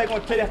ain't nobody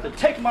going to have to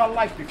take my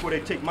life before they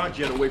take my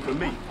jet away from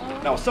me.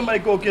 Now if somebody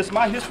go against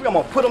my history, I'm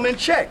going to put them in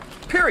check,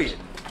 period.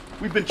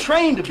 We've been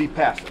trained to be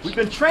passive. We've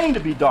been trained to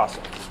be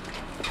docile.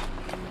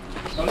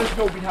 Now let's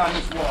go behind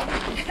this wall.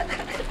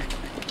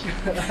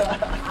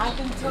 I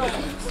can tell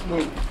you.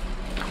 smooth.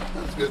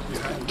 Let's get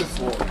behind this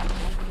wall.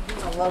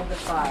 I love the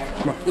fire.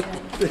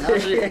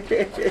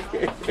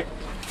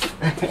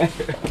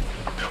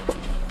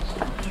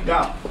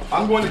 Now,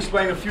 I'm going to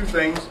explain a few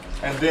things,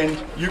 and then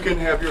you can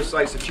have your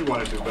sites that you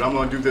want to do, but I'm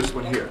going to do this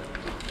one here.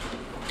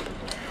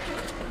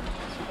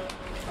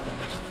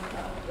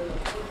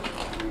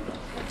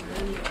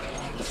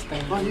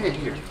 Oh, yeah,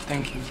 here.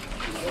 Thank you.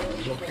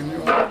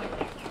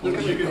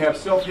 Because you can have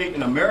self-hate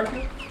in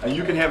America, and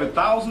you can have it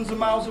thousands of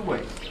miles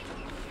away.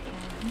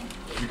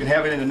 You can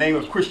have it in the name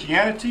of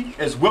Christianity,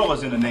 as well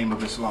as in the name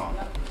of Islam.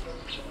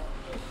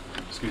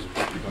 Excuse me,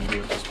 we're going to do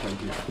it this plate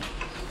here.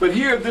 But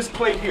here, this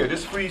plate here,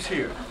 this frieze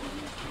here,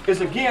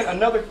 is again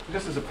another,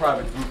 this is a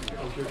private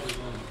group here.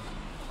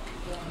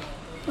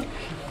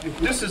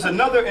 This is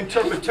another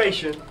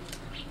interpretation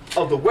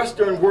of the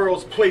Western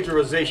world's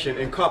plagiarization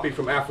and copy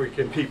from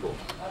African people,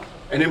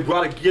 and then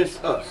brought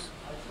against us.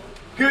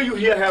 Here you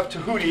have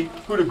Tahuti,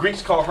 who the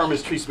Greeks call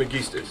Hermes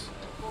Trismegistus.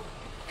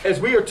 As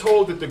we are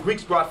told that the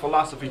Greeks brought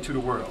philosophy to the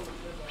world.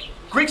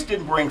 Greeks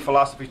didn't bring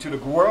philosophy to the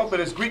world, but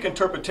it's Greek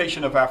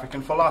interpretation of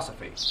African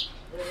philosophy.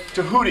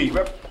 Tahuti,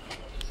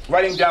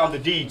 writing down the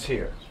deeds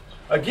here.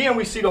 Again,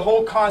 we see the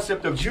whole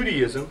concept of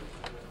Judaism,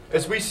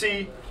 as we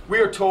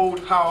are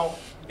told how,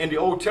 in the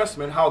Old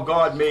Testament, how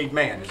God made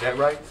man. Is that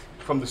right?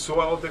 From the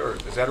soil of the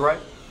earth. Is that right?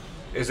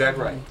 Is that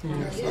right?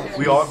 Yes.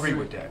 We all agree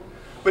with that.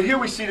 But here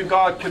we see the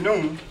god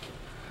Khnum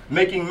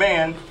making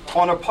man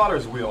on a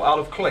potter's wheel out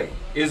of clay.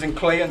 Isn't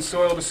clay and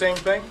soil the same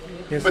thing?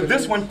 Yes, but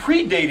this one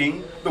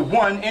predating the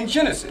one in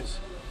Genesis.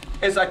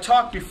 As I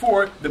talked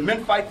before, the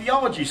Memphite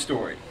theology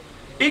story.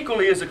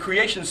 Equally is a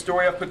creation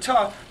story of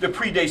Ptah that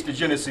predates the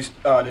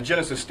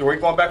Genesis story,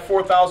 going back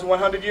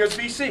 4,100 years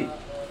BC.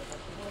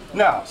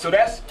 Now, so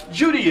that's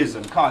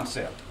Judaism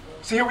concept.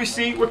 So here we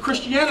see where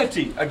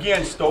Christianity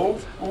again stole,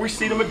 where we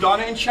see the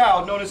Madonna and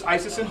child known as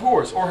Isis and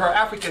Horus, or her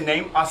African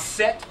name,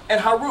 Aset and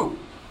Haru.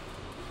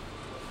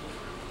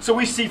 So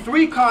we see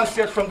three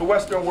concepts from the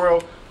Western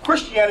world: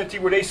 Christianity,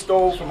 where they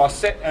stole from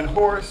Aset and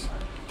Horus;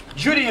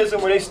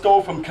 Judaism, where they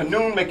stole from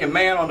Khnum, making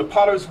man on the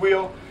potter's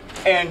wheel;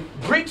 and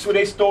Greeks, where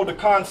they stole the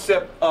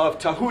concept of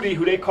Tahuti,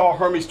 who they call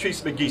Hermes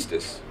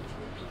Trismegistus.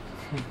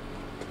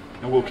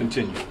 And we'll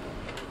continue.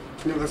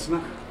 No, that's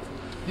enough.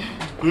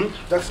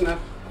 That's enough.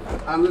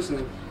 I'm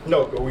listening.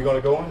 No, are we going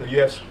to go on? Or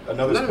you have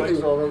another place?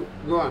 Go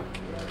on.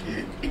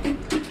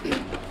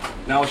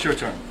 Now it's your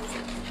turn.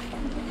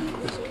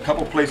 There's a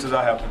couple places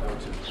I have to go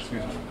to.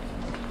 Excuse me.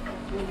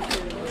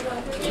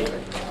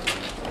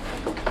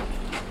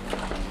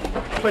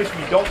 place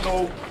we don't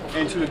go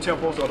into the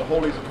temples are the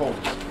holies of holies.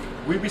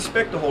 We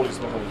respect the holies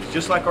of holies,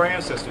 just like our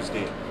ancestors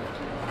did.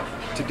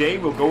 Today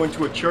we'll go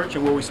into a church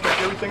and we'll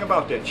respect everything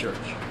about that church.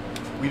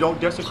 We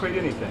don't desecrate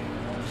anything.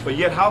 But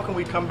yet how can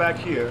we come back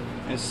here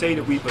and say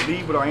that we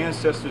believe what our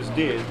ancestors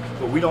did,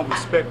 but we don't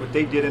respect what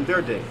they did in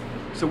their day?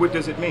 So what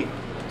does it mean?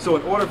 So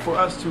in order for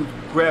us to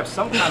grab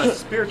some kind of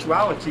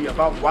spirituality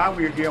about why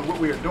we're here and what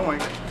we are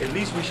doing, at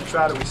least we should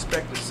try to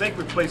respect the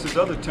sacred places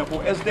of the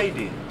temple as they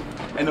did.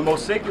 And the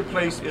most sacred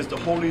place is the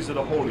holies of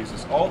the holies.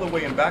 It's all the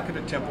way in back of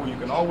the temple. You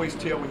can always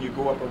tell when you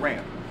go up a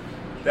ramp.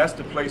 That's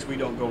the place we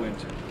don't go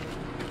into.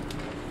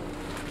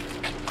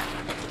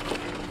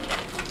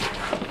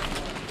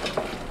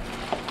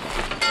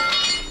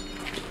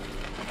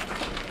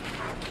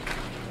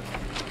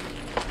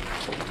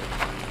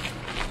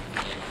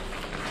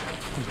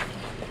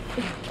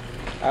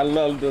 I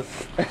love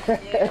this.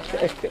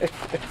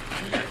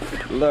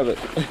 Love it.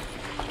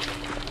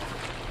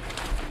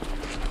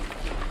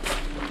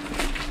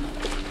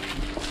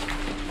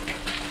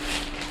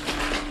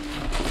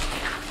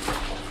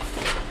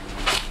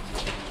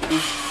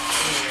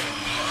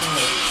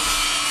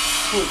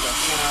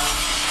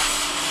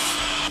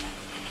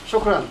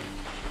 Shukran.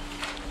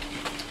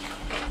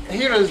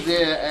 Here is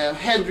the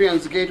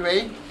Hadrian's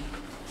Gateway.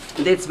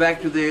 It dates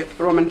back to the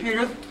Roman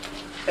period,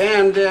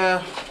 and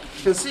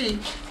you can see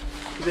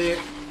the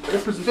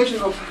representation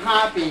of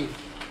Happy,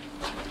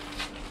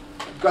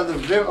 god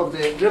of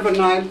the river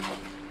Nile,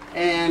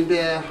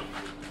 and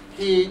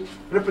he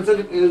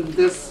represented in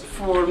this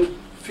form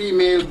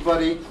female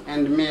body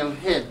and male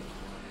head.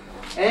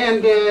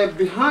 And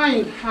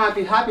behind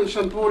Happy is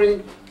shown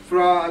pouring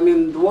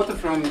the water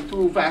from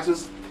two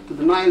vases to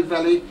the Nile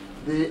Valley,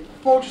 the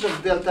porches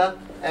of Delta,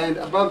 and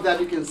above that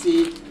you can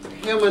see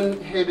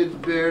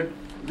human-headed bird,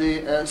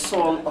 the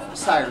soul of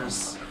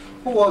Osiris,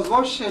 who was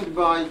worshipped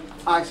by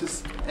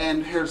Isis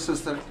and her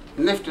sister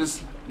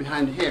Nephthys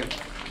behind here.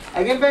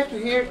 Again, back to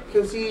here, you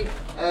can see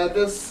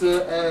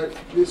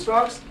these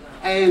rocks,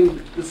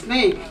 and the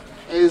snake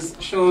is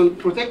shown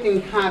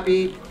protecting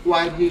Happy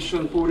while he's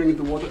shown pouring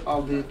the water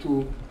of the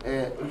two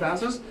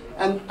vases.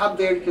 And up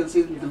there you can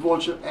see the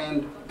vulture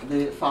and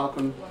the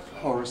falcon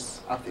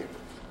horse up there.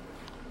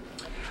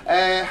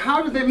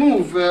 How do they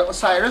move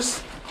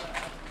Osiris?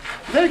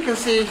 There you can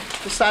see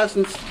Osiris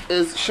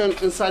is shown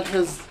inside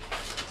his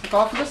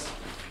sarcophagus,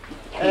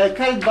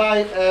 carried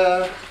by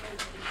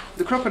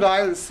the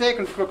crocodile, the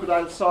sacred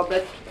crocodile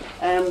Sobek,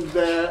 and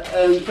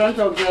in front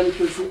of them you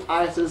can see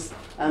Isis,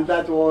 and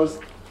that was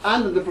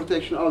under the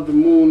protection of the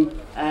moon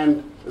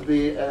and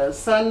the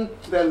sun,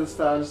 then the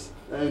stars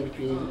in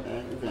between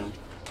them.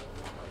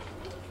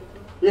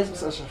 Yes,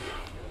 Mr. Ashra.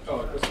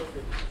 Oh, that's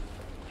okay.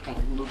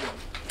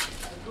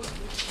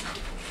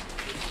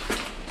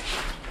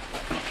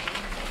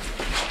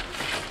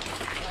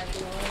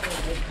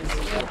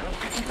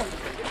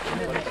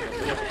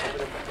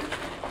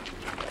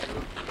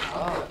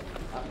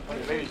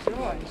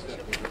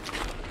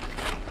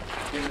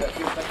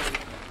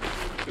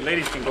 The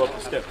ladies can go up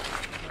the steps.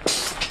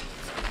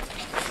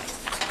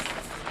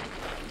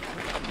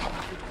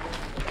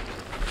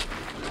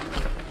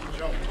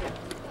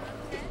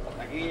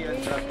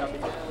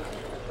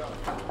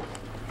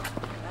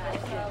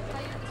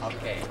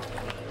 Okay.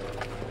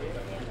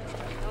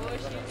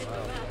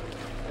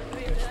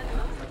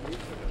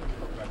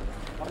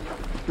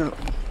 No.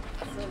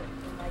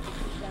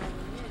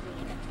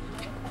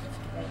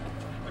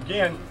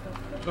 Again,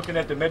 looking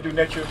at the Medu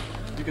Neter,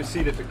 you can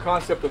see that the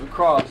concept of the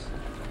cross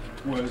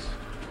was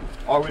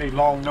already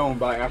long known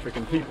by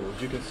African people,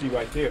 as you can see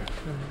right there.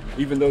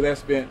 Even though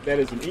that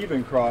is an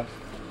even cross,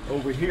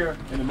 over here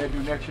in the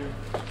Medu Neter,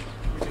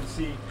 you can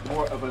see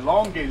more of an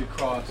elongated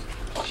cross,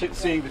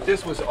 seeing that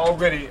this was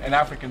already an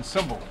African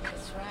symbol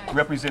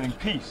representing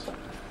peace.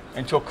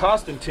 Until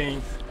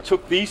Constantine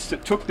took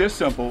this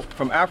symbol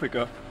from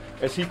Africa,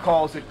 as he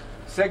calls it,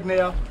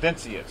 Segnia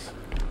Vincius.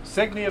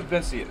 Segnia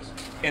Vincius.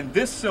 In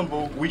this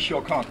symbol we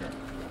shall conquer.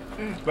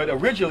 But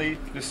originally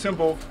the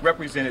symbol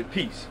represented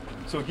peace.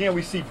 So again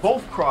we see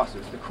both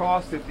crosses, the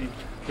cross that the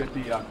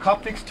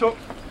Coptics took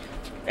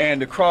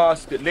and the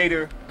cross that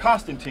later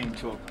Constantine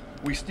took.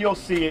 We still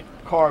see it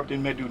carved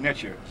in Medu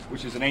Neter,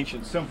 which is an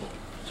ancient symbol.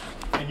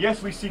 And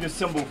yes, we see the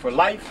symbol for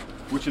life,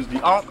 which is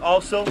the Ankh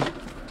also.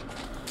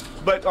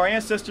 But our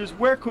ancestors,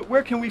 where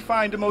can we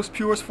find the most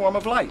purest form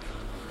of life?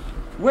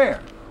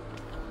 Where?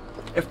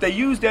 If they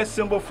used that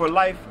symbol for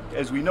life,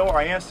 as we know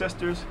our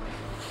ancestors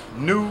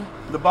knew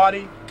the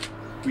body,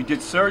 we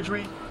did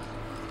surgery,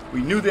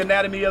 we knew the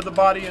anatomy of the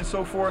body and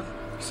so forth.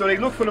 So they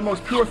look for the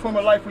most pure form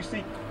of life. We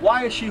see,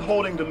 why is she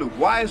holding the loop?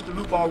 Why is the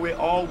loop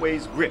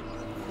always gripped?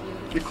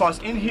 Because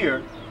in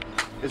here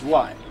is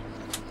why.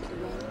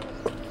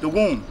 The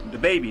womb, the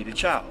baby, the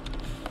child.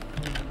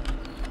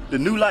 The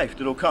new life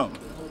that'll come.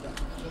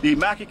 The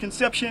Immaculate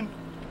Conception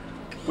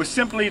was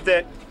simply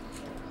that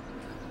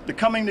the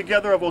coming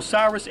together of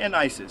Osiris and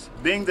Isis,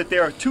 being that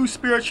there are two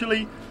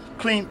spiritually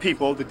clean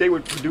people, that they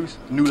would produce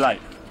new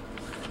life.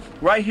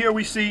 Right here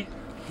we see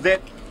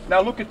that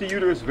Now look at the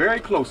uterus very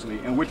closely,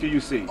 and what do you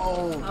see?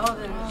 Oh,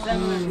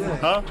 the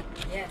Huh?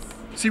 Yes.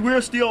 See,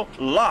 we're still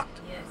locked.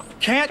 Yes.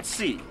 Can't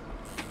see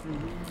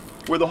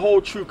where the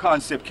whole true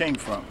concept came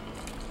from.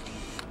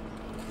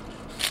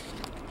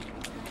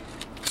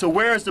 So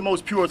where is the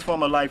most purest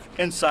form of life?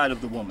 Inside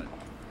of the woman.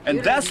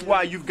 And that's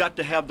why you've got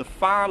to have the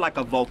fire like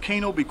a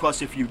volcano,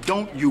 because if you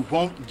don't, you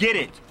won't get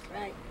it.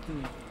 Right.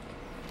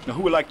 Now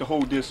who would like to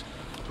hold this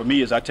for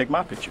me as I take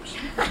my pictures?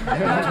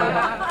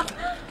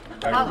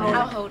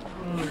 I'll hold.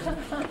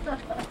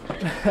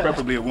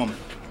 Preferably a woman.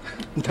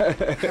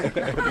 Love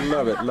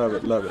it, love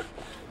it, love it.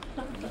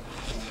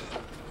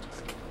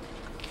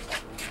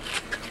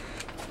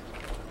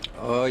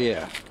 Oh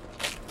yeah.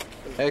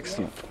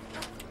 Excellent.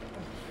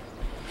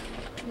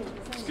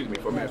 Excuse me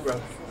for a minute,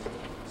 brother.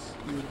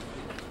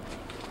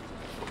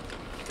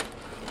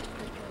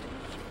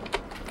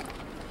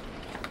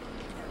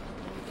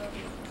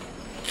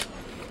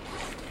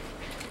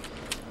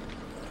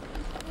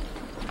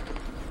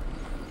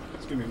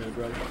 Excuse me a minute,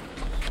 brother.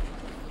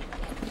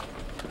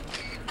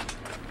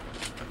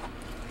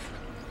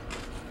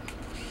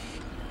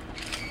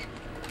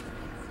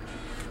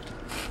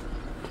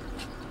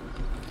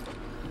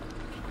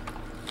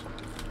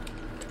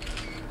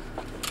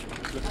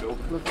 Let's go.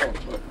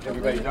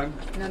 Everybody done?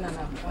 No,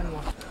 one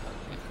more.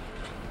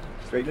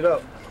 Straighten it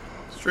up.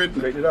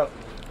 Straighten it up.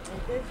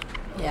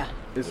 Yeah.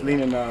 It's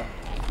leaning. All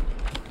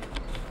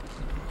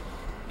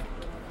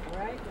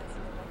right.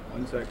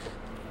 1 sec.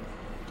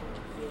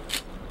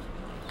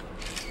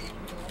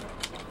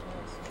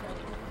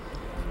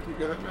 You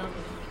got it, man?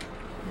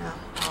 No,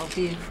 I'll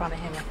be in front of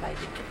him if I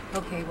do.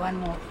 Okay, one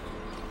more.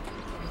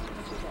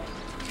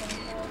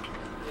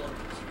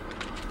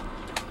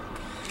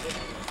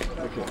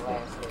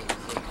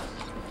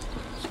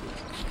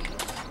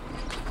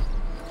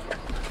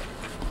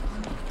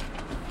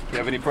 You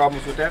have any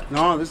problems with that?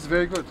 No, this is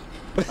very good.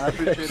 I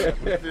appreciate it.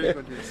 Very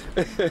good. Yes.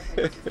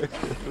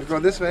 We'll go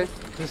this way.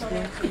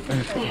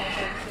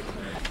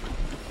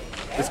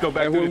 Let's go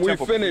back And to when the we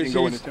temple. finish, You can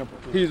go in the temple.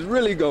 he's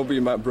really gonna be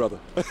my brother.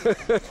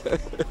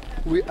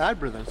 We are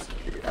brothers.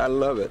 I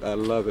love it, I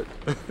love it.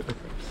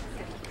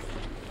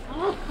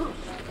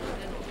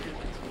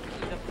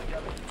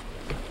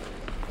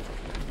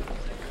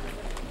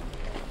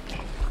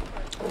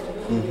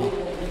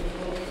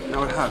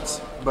 Now it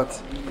hurts, but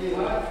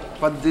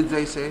what did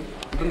they say?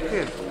 We don't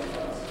care.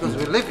 Because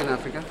we live in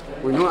Africa,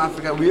 we know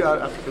Africa, we are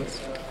Africans.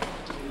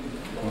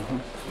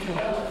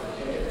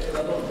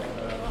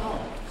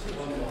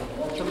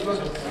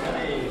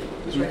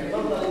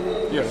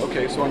 Yeah,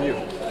 okay, it's on you.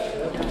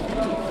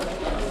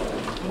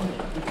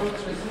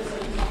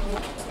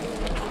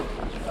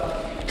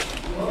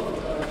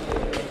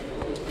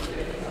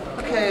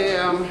 Okay,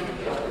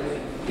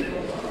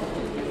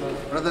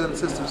 brothers and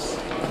sisters,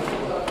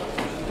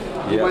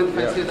 you mind if I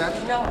say that?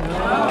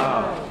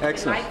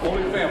 Excellent.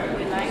 Holy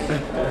family.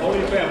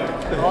 Holy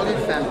family. Holy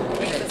family.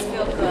 Makes us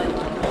feel good.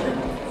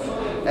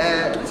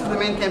 This is the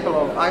main temple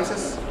of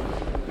Isis,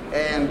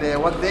 and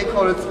what they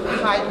call it,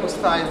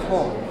 hypostyle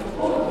hall.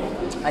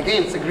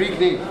 Again, it's a Greek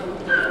name.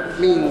 It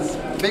means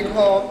big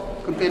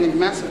hall containing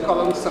massive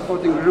columns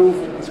supporting roof.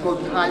 It's called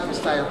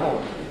hypostyle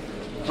hall.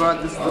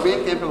 But this is the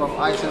main temple of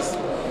Isis,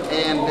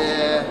 and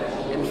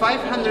in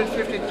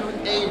 552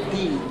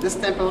 AD, this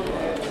temple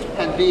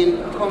had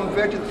been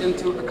converted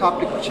into a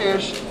Coptic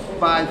church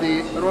by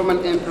the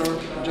Roman Emperor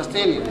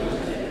Justinian.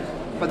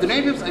 But the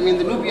natives, I mean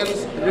the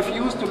Nubians,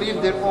 refused to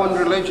leave their own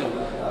religion,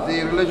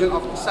 the religion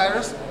of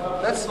Osiris.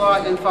 That's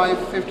why in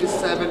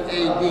 557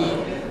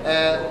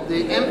 AD,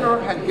 the emperor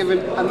had given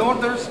an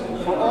orders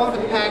for all the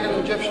pagan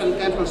Egyptian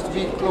temples to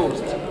be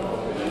closed.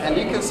 And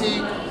you can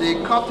see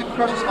the Coptic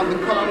crosses on the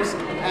columns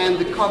and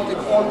the Coptic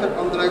altar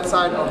on the right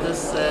side of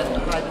this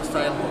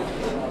hypostyle hall.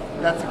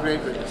 That's a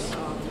great witness.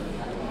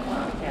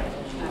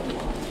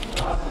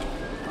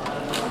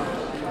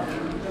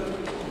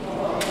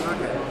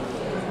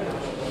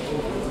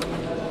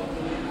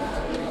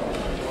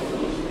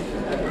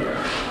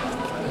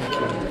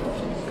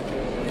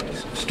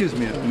 Excuse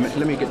me,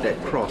 let me get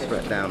that cross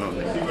right down on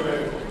there.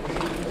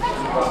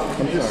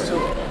 I'm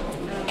sorry.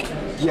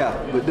 Yeah,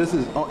 but this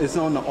is, it's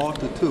on the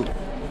altar too.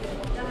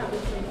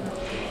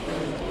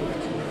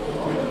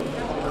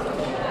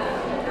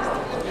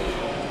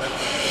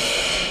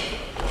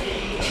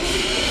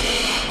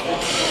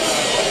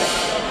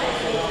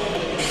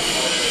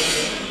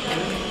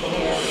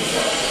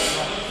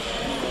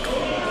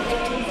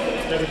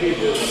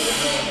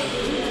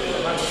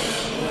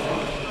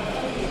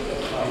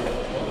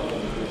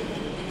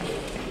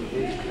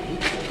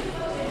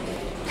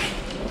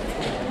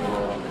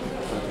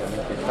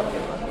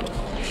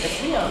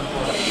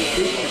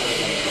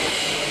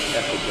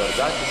 Ecco,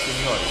 guardate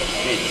signori,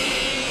 vedi,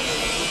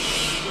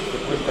 c'è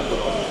questa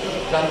corona,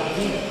 già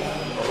qui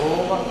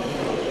Roma,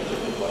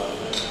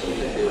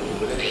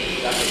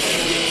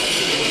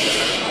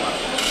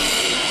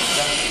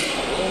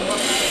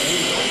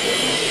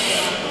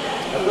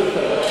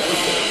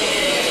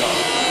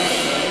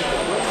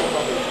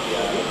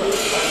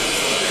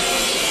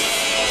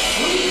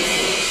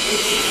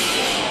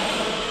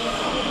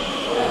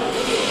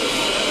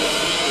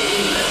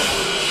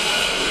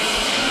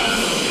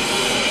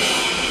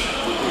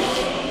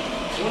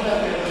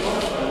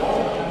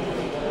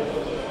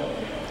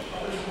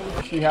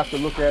 we have to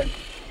look at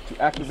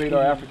to activate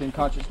our African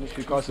consciousness,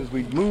 because as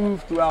we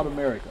move throughout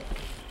America,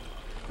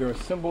 there are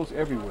symbols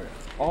everywhere.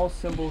 All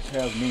symbols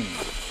have meaning.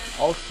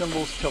 All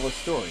symbols tell a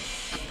story.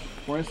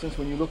 For instance,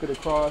 when you look at a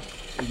cross,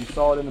 as you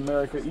saw it in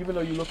America, even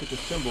though you look at the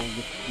symbol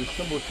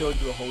tells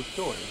you a whole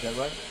story. Is that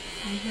right?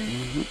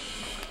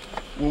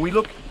 When we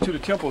look to the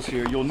temples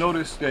here, you'll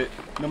notice that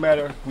no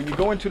matter, when you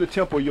go into the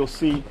temple, you'll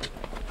see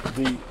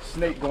the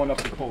snake going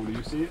up the pole. Do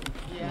you see it?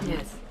 Yeah.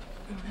 Yes.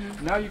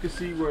 Now you can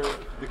see where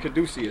the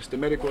caduceus, the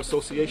medical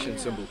association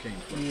symbol, came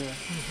from. Yeah.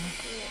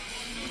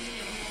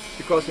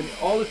 Because in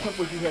all the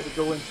temples you had to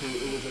go into,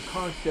 it was a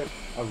concept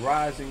of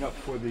rising up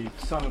for the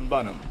sunam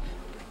banam,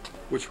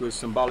 which was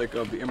symbolic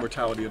of the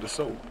immortality of the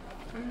soul.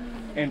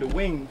 And the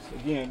wings,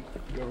 again,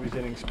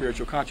 representing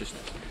spiritual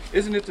consciousness.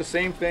 Isn't it the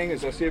same thing,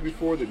 as I said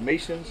before, that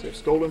Masons have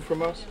stolen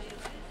from us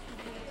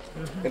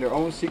in their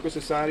own secret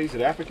societies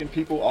that African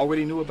people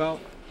already knew about?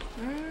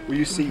 Where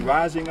you see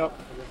rising up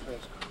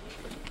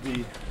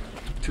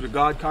to the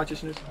God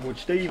consciousness,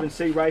 which they even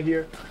say right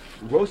here,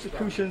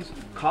 Rosicrucians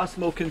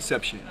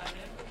Cosmoconception.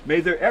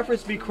 May their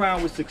efforts be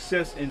crowned with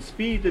success and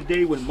speed the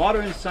day when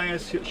modern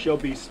science shall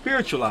be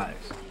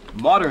spiritualized.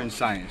 Modern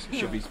science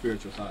shall be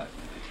spiritualized.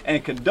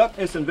 And conduct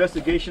its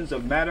investigations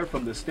of matter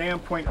from the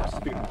standpoint of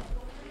spirit.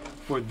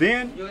 For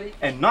then,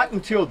 and not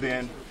until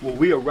then, will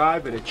we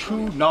arrive at a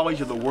true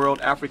knowledge of the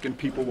world. African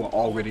people were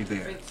already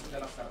there.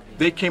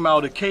 They came out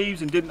of the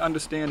caves and didn't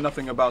understand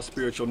nothing about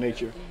spiritual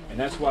nature. And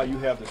that's why you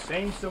have the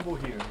same symbol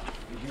here as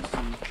you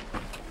see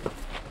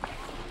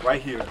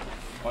right here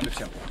on the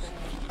temples.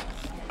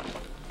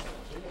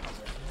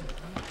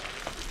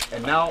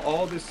 And now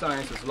all this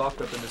science is locked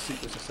up in the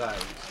secret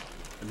societies.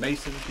 The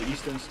Masons, the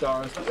Eastern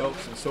Stars, the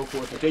Elks, and so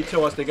forth. But they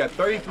tell us they got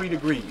 33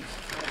 degrees.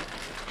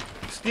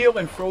 Still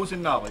in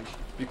frozen knowledge,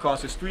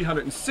 because it's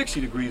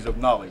 360 degrees of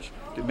knowledge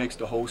that makes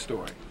the whole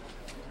story.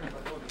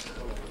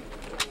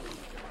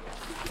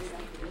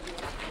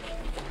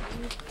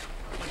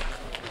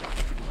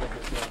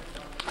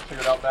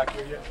 Figured out back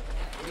here yet?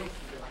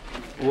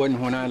 Wasn't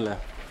when I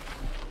left.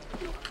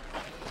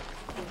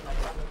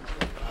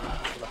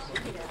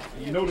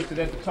 You notice that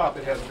at the top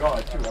it has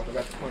God too. I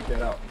forgot to point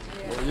that out.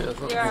 Yeah.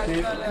 You see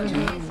it?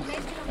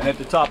 And at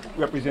the top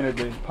represented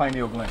the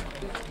pineal gland.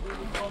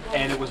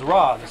 And it was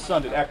Ra, the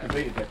sun, that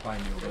activated that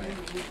pineal gland.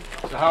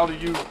 So how do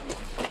you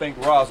think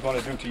Ra is going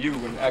to do to you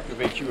when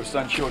activate your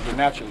sun's children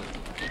naturally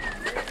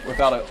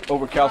without an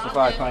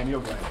overcalcified pineal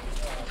gland?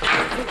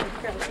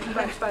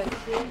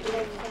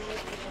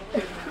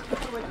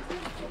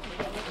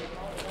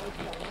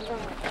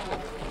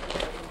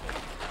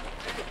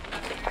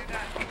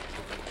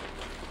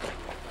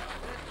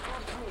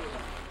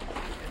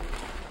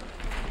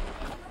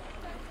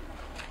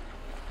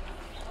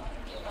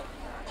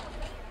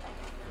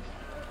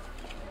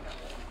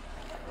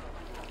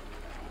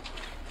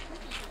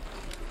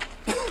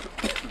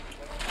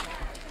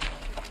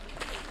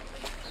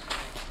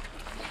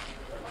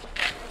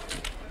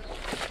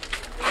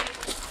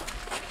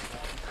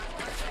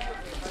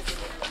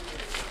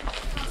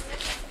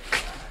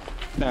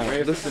 Now,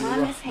 this is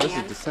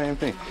the same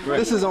thing.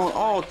 This is on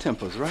all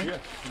temples, right? Yeah.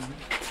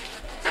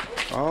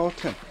 All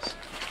temples.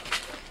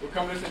 We're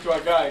coming into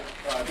our guide.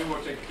 I do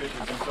want to take the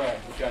pictures inside.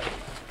 We got you.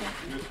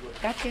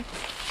 Got you.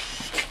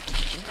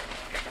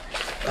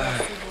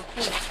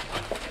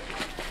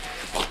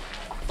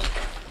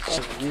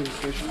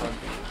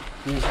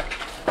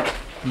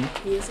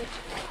 Music.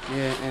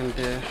 Yeah, and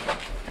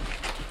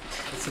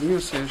it's a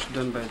music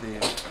done by the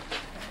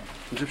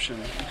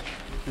Egyptian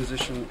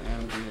musician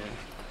and the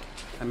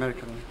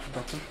American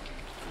doctor,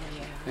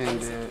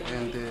 and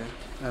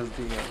as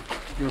the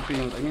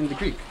European, I mean the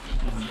Greek.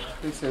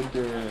 They said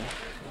the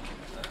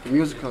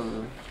musical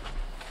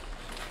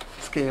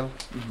scale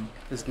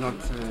is not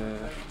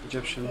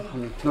Egyptian, I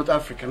mean, not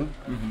African,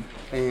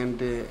 and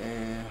they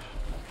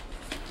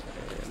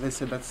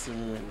said that's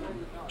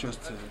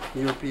just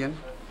European.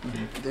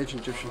 The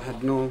ancient Egyptian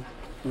had no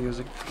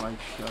music like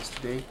us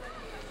today,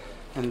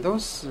 and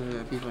those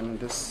people in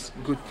this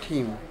good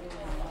team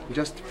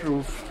just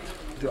proved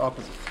the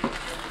opposite.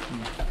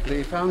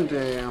 They found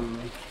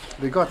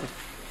they got a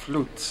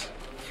flute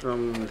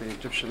from the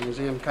Egyptian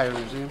Museum, Cairo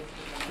Museum,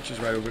 Which is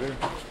right over there.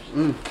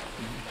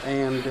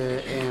 and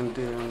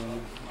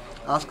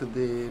asked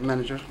the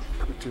manager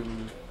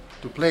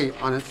to play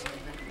on it,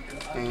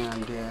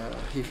 and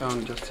he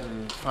found just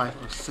 5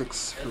 or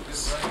 6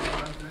 flutes,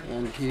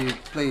 and he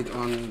played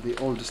on the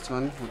oldest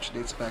one, which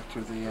dates back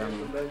to the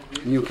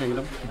New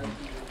Kingdom.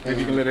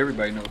 Maybe you can let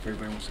everybody know if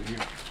everybody wants to hear.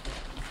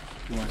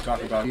 You want to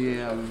talk about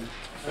The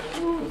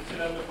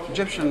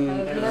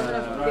Egyptian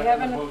We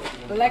have a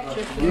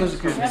lecture.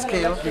 musical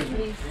scale.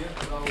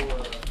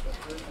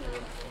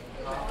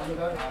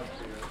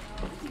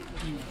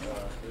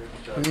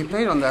 When he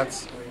played on that,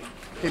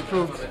 he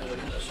proved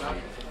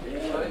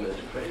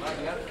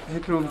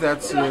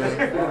that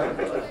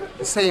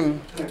the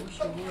same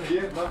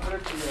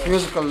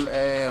musical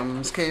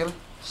scale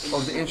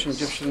of the ancient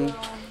Egyptian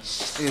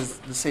is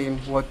the same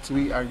what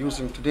we are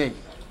using today.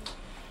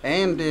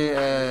 And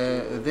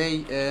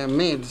they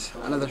made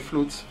another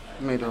flute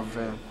made of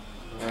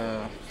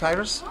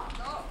tires,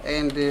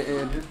 and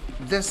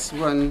this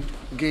one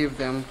gave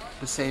them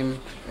the same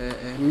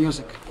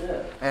music,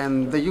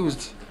 and they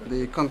used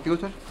the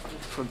computer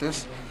for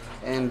this,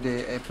 and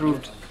they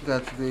proved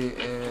that the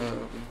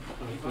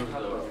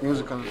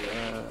musical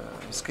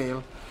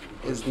scale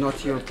is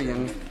not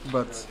European,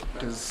 but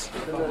is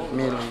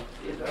mainly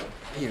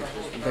here,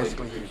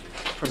 basically here.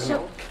 To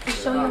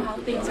show you how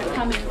things are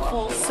coming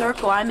full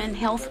circle, I'm in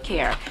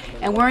healthcare,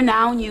 and we're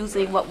now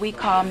using what we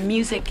call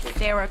music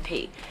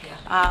therapy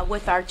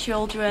with our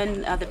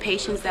children, the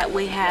patients that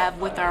we have,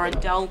 with our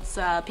adults,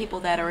 people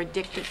that are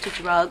addicted to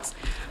drugs.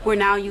 We're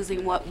now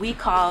using what we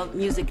call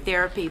music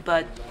therapy,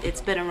 but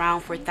it's been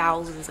around for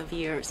thousands of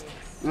years.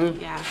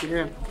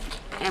 Yeah.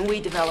 And we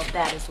developed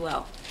that as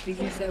well. We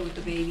use that with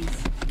the babies.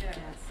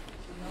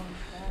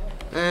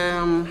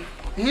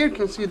 Here you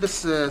can see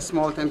this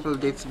small temple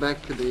dates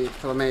back to the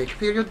Ptolemaic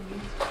period,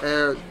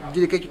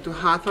 dedicated to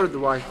Hathor, the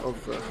wife of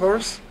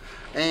Horus.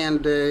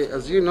 And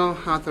as you know,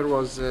 Hathor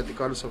was the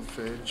goddess of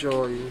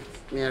joy,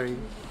 merry,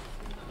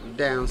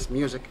 dance,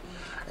 music.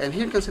 And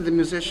here you can see the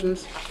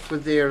musicians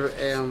with their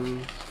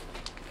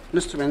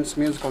instruments,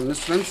 musical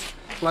instruments.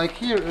 Like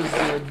here is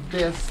the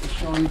bass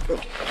showing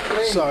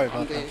Sorry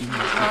about the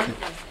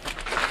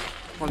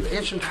harp, on the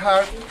ancient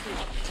harp.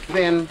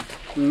 Then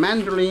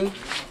mandolin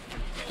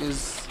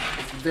is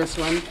this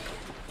one.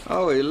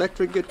 Oh,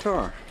 electric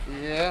guitar.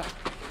 Yeah.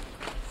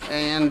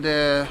 And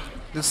the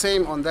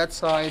same on that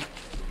side.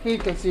 Here you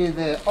can see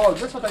that's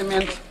what I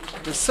meant,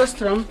 the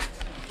sistrum,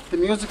 the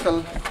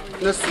musical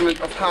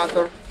instrument of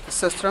Hathor, the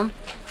sistrum.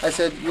 I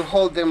said you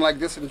hold them like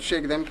this and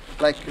shake them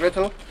like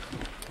rattle,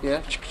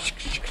 yeah,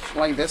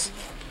 like this.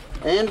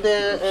 And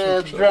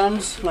the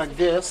drums like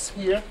this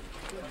here,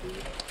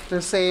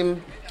 the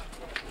same,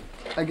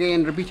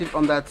 again repeated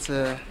on that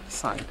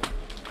side.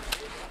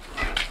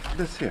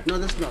 This here. No,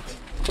 that's not.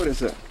 What is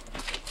that?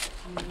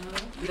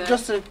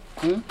 Just a,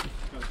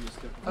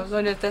 I was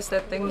wondering if that's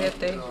that thing that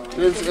they...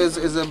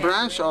 is a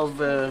branch of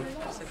the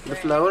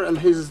flower, and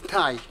his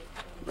tie.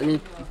 I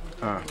mean,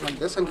 like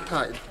this and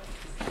tied.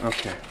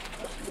 Okay.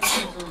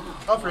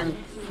 Offering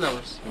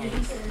flowers.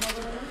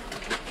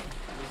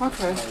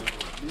 Okay.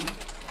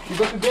 You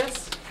go to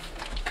this?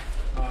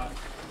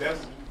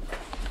 This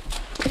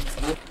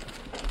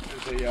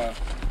is a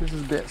This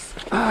is this.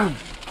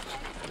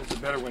 There's a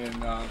better one in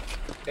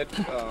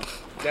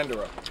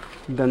Dendera.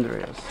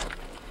 Dendrias.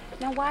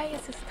 Now, why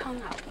is his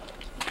tongue out?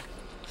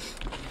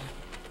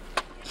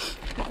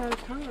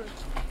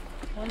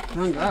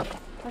 Hung up.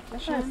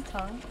 That's his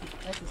tongue.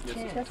 That's his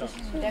chin.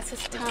 That's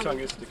his tongue. His tongue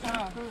is the key.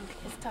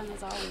 His tongue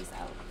is always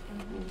out.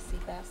 Let me see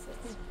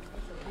facets.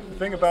 The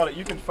thing about it,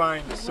 you can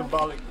find the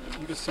symbolic,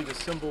 you can see the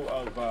symbol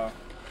of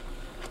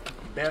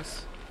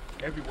Bess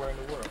everywhere in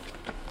the world.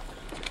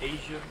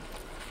 Asia,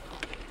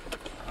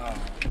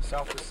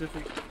 South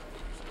Pacific,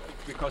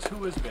 because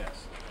who is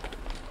Bess?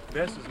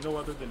 Bess is no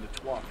other than the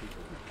Twa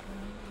people.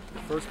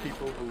 The first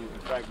people who,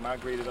 in fact,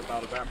 migrated up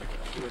out of Africa,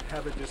 who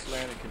inhabited this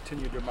land and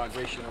continued their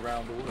migration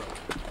around the world.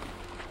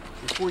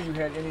 Before you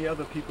had any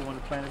other people on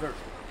the planet Earth,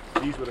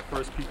 these were the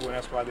first people, and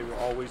that's why they were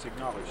always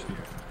acknowledged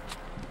here.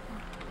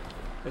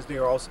 As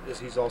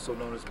he's also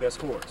known as Bess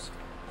Horus.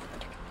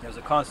 There's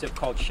a concept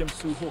called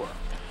Shimsu Hor,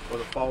 or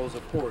the Falls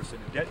of Horus.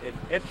 And in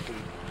Edfu,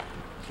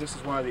 this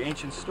is one of the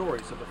ancient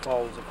stories of the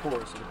Falls of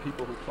Horus, and the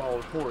people who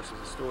followed Horus, as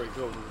the story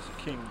goes, who was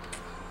a king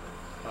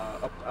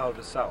up out of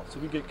the south. So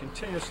we get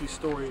continuously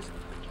stories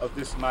of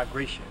this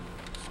migration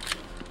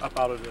up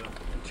out of the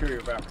interior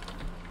of Africa.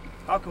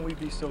 How can we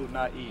be so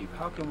naive?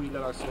 How can we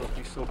let ourselves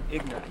be so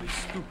ignorantly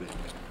stupid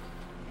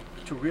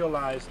to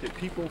realize that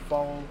people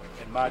fall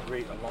and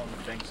migrate along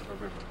the banks of a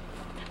river?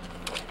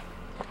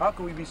 How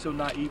can we be so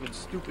naive and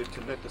stupid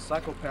to let the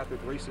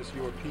psychopathic racist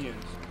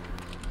Europeans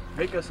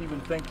make us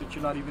even think that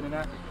you're not even in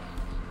Africa?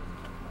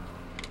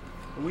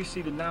 When we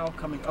see the Nile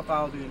coming up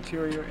out of the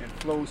interior and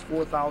flows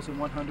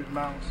 4,100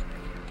 miles,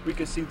 we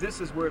can see this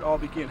is where it all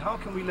began. How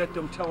can we let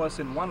them tell us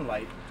in one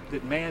light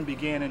that man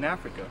began in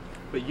Africa,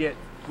 but yet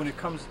when it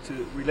comes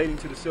to relating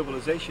to the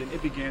civilization,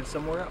 it began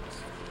somewhere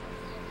else?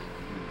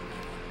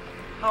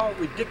 How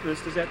ridiculous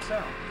does that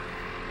sound?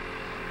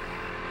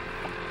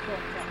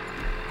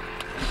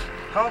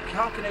 How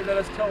can they let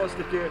us tell us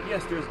that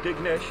there's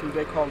Dignesh, who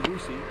they call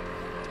Rusi,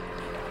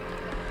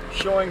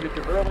 showing that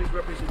the earliest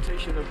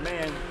representation of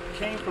man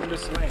came from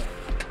this land.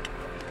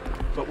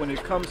 But when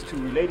it comes to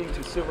relating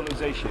to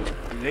civilization,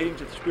 relating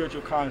to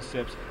spiritual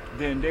concepts,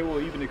 then they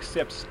will even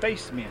accept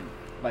spacemen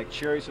like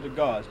chariots of the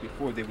gods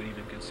before they would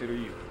even consider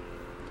you.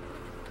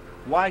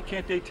 Why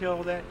can't they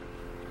tell that?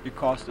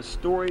 Because the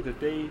story that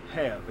they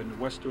have in the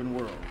Western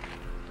world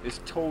is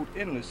told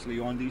endlessly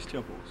on these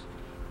temples.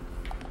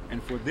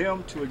 And for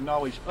them to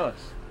acknowledge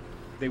us,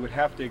 they would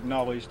have to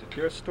acknowledge that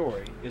their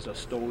story is a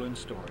stolen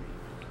story.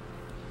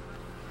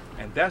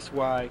 And that's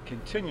why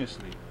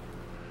continuously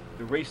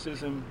the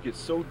racism gets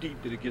so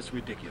deep that it gets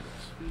ridiculous.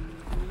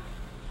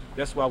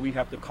 That's why we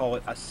have to call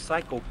it a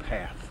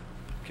psychopath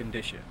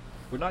condition.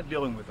 We're not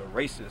dealing with a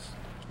racist,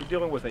 we're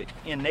dealing with an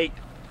innate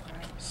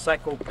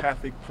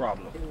psychopathic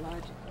problem.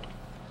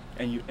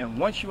 And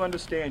once you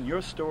understand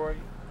your story,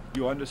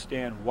 you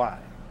understand why.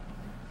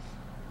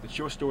 That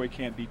your story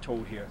can't be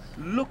told here.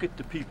 Look at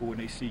the people when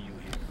they see you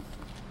here.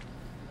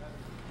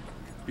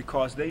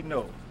 Because they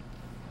know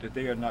that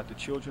they are not the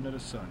children of the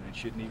sun and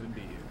shouldn't even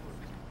be here.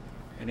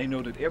 And they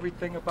know that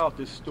everything about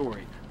this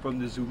story, from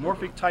the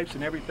zoomorphic types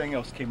and everything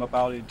else, came up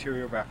out of the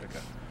interior of Africa.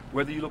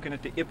 Whether you're looking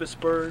at the ibis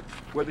bird,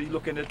 whether you're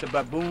looking at the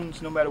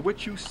baboons, no matter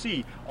what you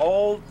see,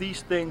 all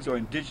these things are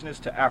indigenous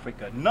to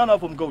Africa. None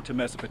of them go to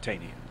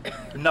Mesopotamia.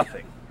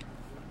 Nothing.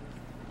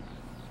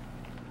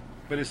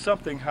 But it's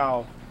something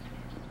how,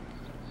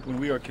 when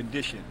we are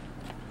conditioned,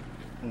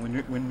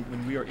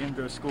 when we are in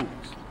their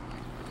schools,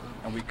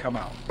 and we come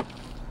out,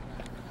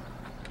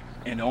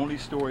 and the only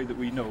story that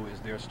we know is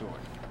their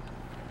story.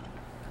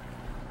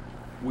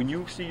 When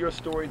you see your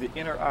story, the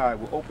inner eye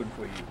will open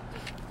for you,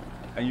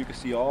 and you can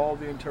see all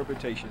the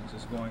interpretations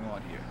that's going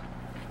on here.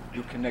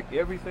 You connect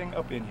everything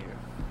up in here.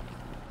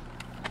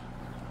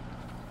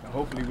 Now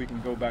hopefully we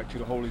can go back to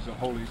the holies of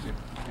holies and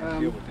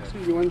deal with that.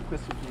 Excuse me, one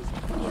question, please.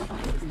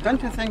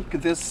 Don't you think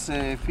this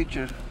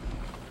feature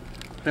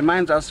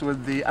reminds us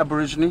with the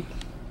Aborigine?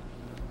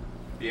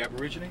 The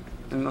Aborigine?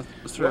 In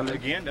Australia. Well,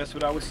 again, that's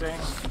what I was saying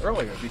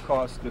earlier,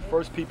 because the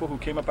first people who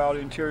came up out of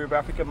the interior of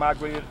Africa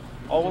migrated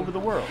all over the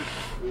world.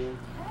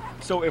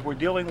 So if we're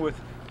dealing with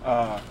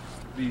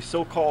the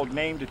so-called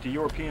name that the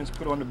Europeans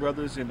put on the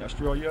brothers in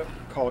Australia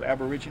called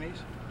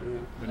Aborigines,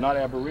 they're not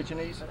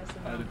Aborigines.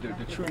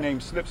 The true name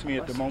slips me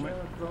at the moment.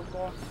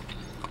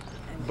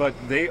 But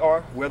they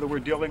are, whether we're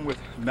dealing with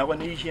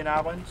Melanesian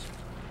islands,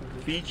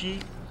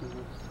 Fiji,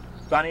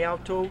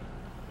 Vanuatu,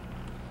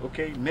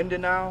 okay,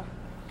 Mindanao,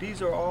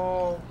 these are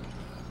all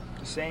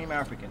the same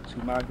Africans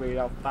who migrated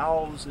out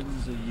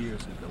thousands of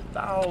years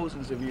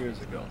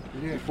ago,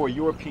 before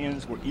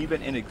Europeans were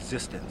even in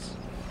existence.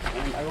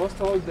 And I was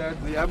told that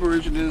the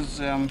Aborigines is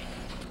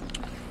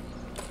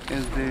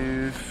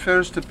the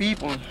first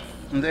people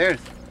on the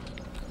earth.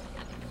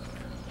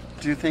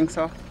 Do you think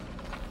so?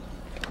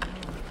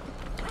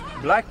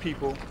 Black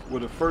people were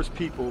the first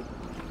people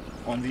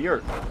on the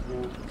earth.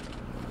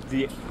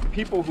 The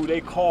people who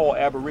they call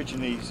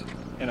Aborigines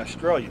in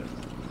Australia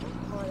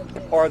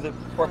are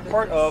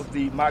part of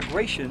the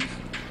migrations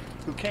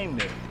who came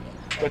there.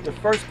 But the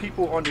first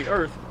people on the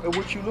earth are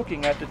what you're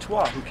looking at, the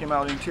Twa, who came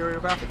out of the interior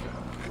of Africa.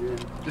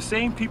 The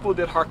same people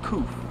that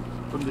Harkuf,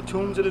 from the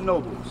tombs of the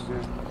nobles,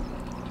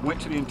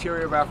 went to the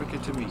interior of Africa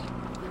to meet.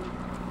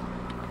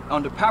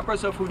 On the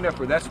papyrus of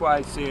Hunnefer, that's why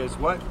it says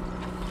what?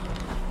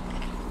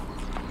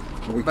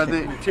 But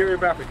the interior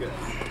of Africa.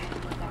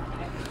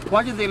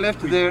 Why did they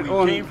left their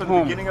own came from home?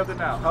 The beginning of the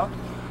Nile, huh?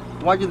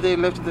 Why did they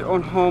left their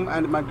own home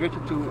and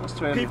migrated to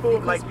Australia? People,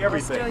 like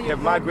everything,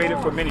 have migrated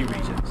for many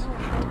reasons.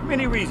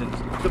 Many reasons.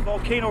 The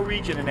volcano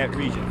region in that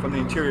region, from the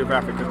interior of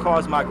Africa,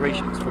 caused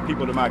migrations for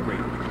people to migrate.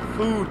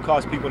 Food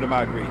caused people to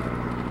migrate.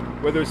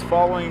 Whether it's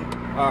following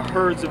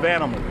herds of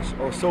animals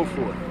or so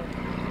forth.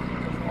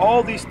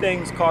 All these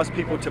things caused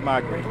people to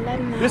migrate.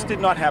 This did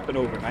not happen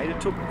overnight.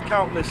 It took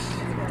countless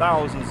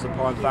thousands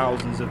upon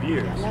thousands of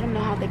years. Let them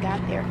know how they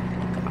got there.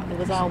 It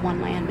was all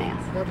one landmass.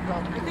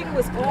 I think it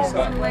was all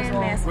one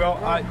landmass. Well,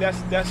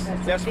 that's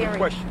the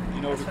question,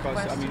 you know,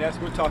 because I mean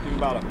we're talking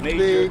about a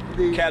major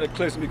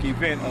cataclysmic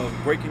event of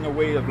breaking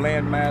away of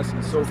landmass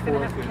and so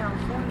forth,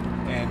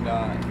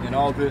 and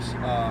all this.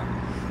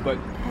 But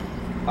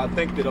I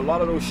think that a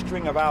lot of those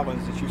string of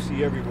islands that you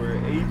see everywhere,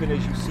 even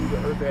as you see the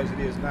Earth as it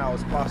is now,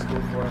 it's possible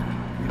for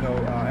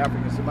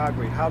Africans to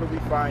migrate. How do we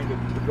find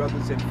the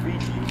brothers in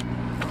Fiji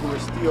who are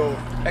still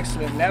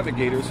excellent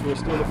navigators who are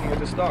still looking at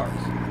the stars?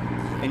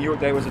 And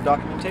there was a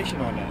documentation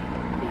on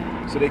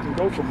that. So they can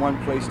go from one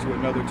place to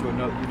another,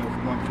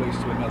 from one place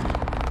to another.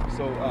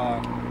 So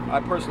I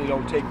personally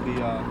don't take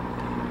the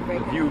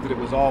view that it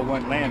was all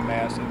one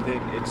landmass and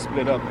then it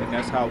split up and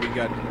that's how we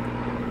got,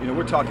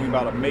 we're talking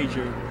about a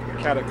major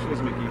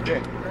cataclysmic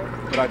event.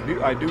 But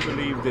I do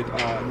believe that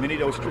many of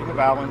those string of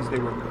islands,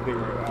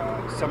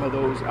 some of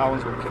those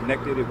islands were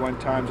connected at one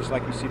time, just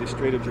like you see the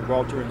Strait of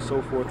Gibraltar and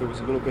so forth. There was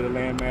a little bit of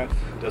landmass.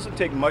 It doesn't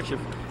take much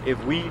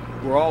if we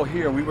were all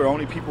here and we were the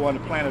only people on the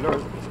planet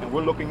Earth, and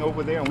we're looking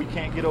over there and we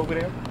can't get over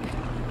there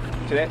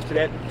to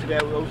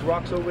those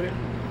rocks over there.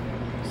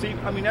 See,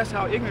 I mean that's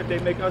how ignorant they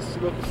make us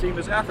seem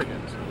as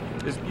Africans.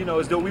 As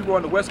though we were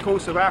on the west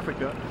coast of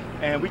Africa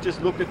and we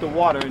just looked at the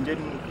water and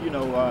didn't,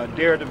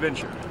 dare to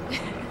venture.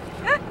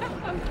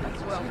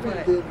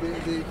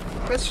 The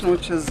question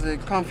which is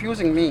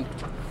confusing me,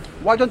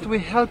 why don't we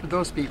help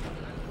those people?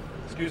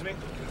 Excuse me?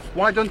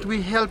 Why don't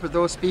we help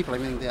those people? I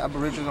mean, the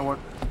Aboriginal or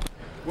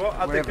well,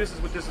 I think this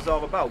is what this is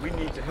all about. We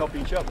need to help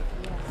each other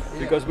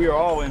because we are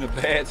all in a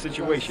bad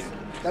situation.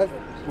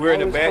 You're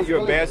in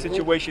a bad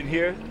situation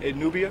here in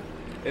Nubia,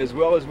 as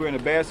well as we're in a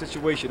bad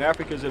situation.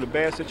 Africa's in a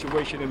bad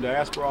situation in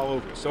diaspora all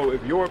over. So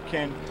if Europe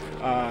can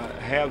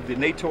have the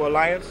NATO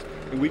alliance,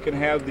 and we can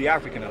have the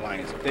African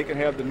alliance. If they can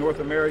have the North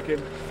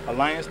American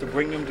alliance to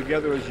bring them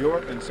together as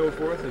Europe and so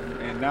forth,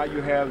 and now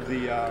you have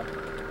the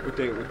what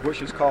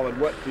Bush is calling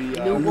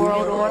the New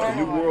World Order. The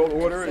New World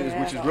Order,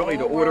 which is really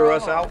to order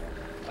us out.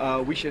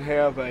 we should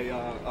have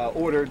a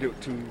order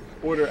to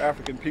order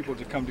African people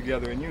to come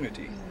together in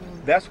unity.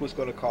 That's what's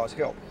going to cause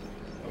help.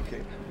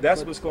 Okay,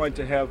 that's what's going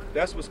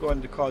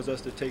to cause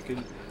us to take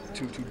in,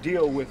 to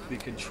deal with the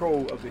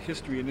control of the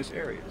history in this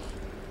area.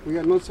 We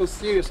are not so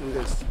serious in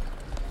this.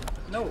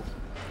 No.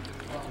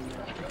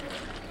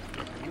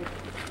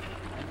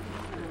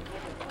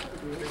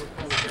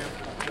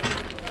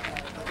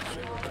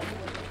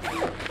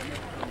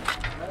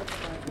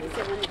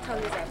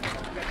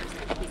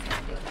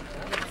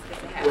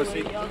 Well,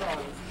 see,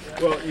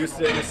 you're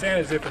saying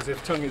as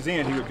if tongue is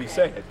in, he would be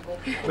sad.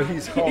 But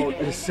he's called,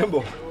 his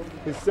symbol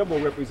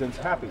represents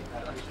happy.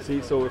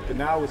 See, so if the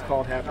now is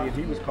called happy and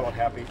he was called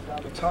happy,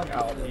 the tongue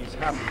out, he's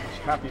happy.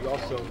 Happy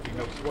also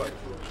denotes what?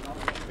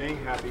 Being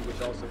happy,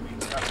 which also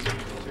means happy.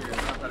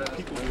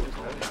 People who are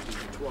called happy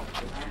as well.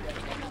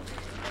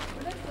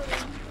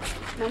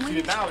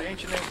 See, the now, the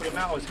ancient name for the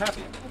now is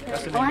happy.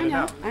 That's the name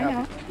of the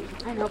now.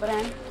 I know, but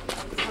I'm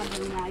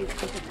wondering why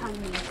it's the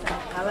tongue means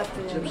that. I left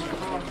the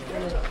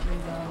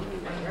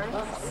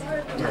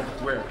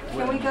Where?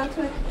 Can we go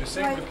to The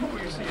same, the people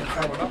you see in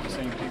town are not the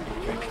same people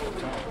who came to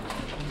the town.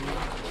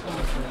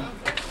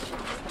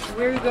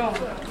 where are we going?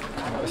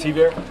 Is he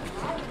there?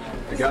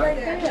 The guy? Right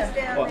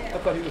there. Oh, I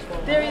thought he was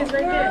from. There he is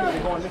right there.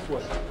 We're going this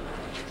way.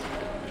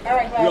 All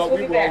right, guys, we'll We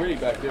be were back. already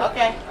back there.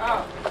 Okay.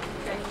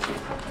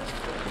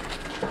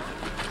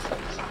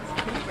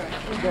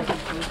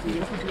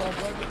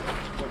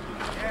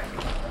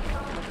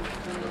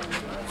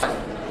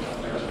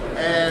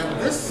 And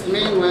this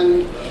main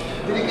one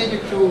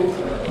dedicated to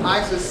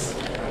Isis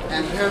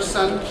and her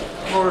son,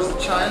 Horus the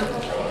child.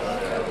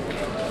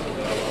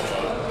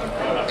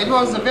 It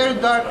was a very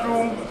dark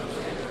room,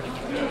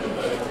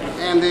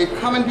 and the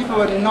common people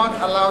were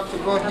not allowed to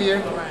go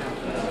here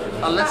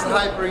unless the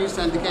high priest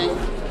and the king.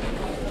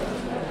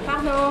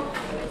 Hello.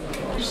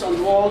 On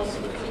the walls,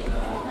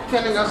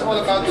 telling us all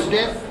about the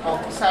death of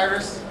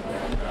Osiris,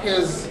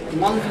 his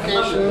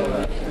mummification,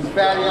 his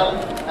burial,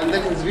 and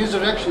then his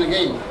resurrection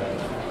again.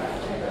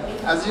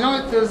 As you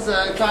know, it is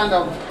a kind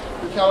of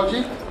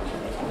mythology,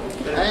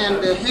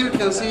 and here you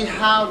can see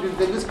how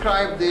they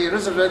describe the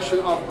resurrection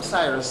of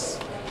Osiris.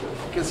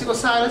 You can see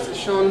Osiris is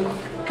shown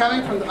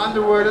coming from the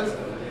underworld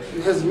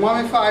in his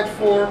mummified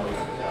form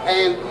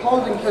and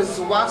holding his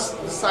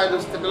vast side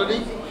of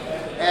stability,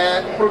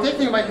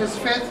 protected by his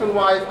faithful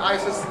wife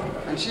Isis,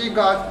 and she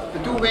got the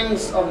two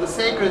wings of the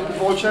sacred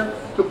vulture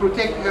to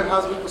protect her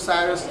husband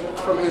Osiris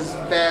from his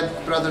bad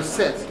brother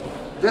Seth.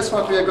 This is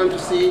what we are going to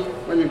see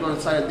when we go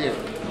inside there.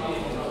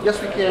 Yes,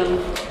 we can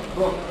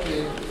go.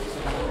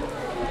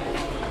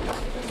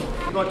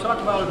 You going to talk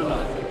about it or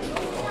not?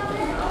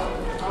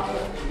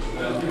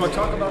 You going to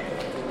talk about it?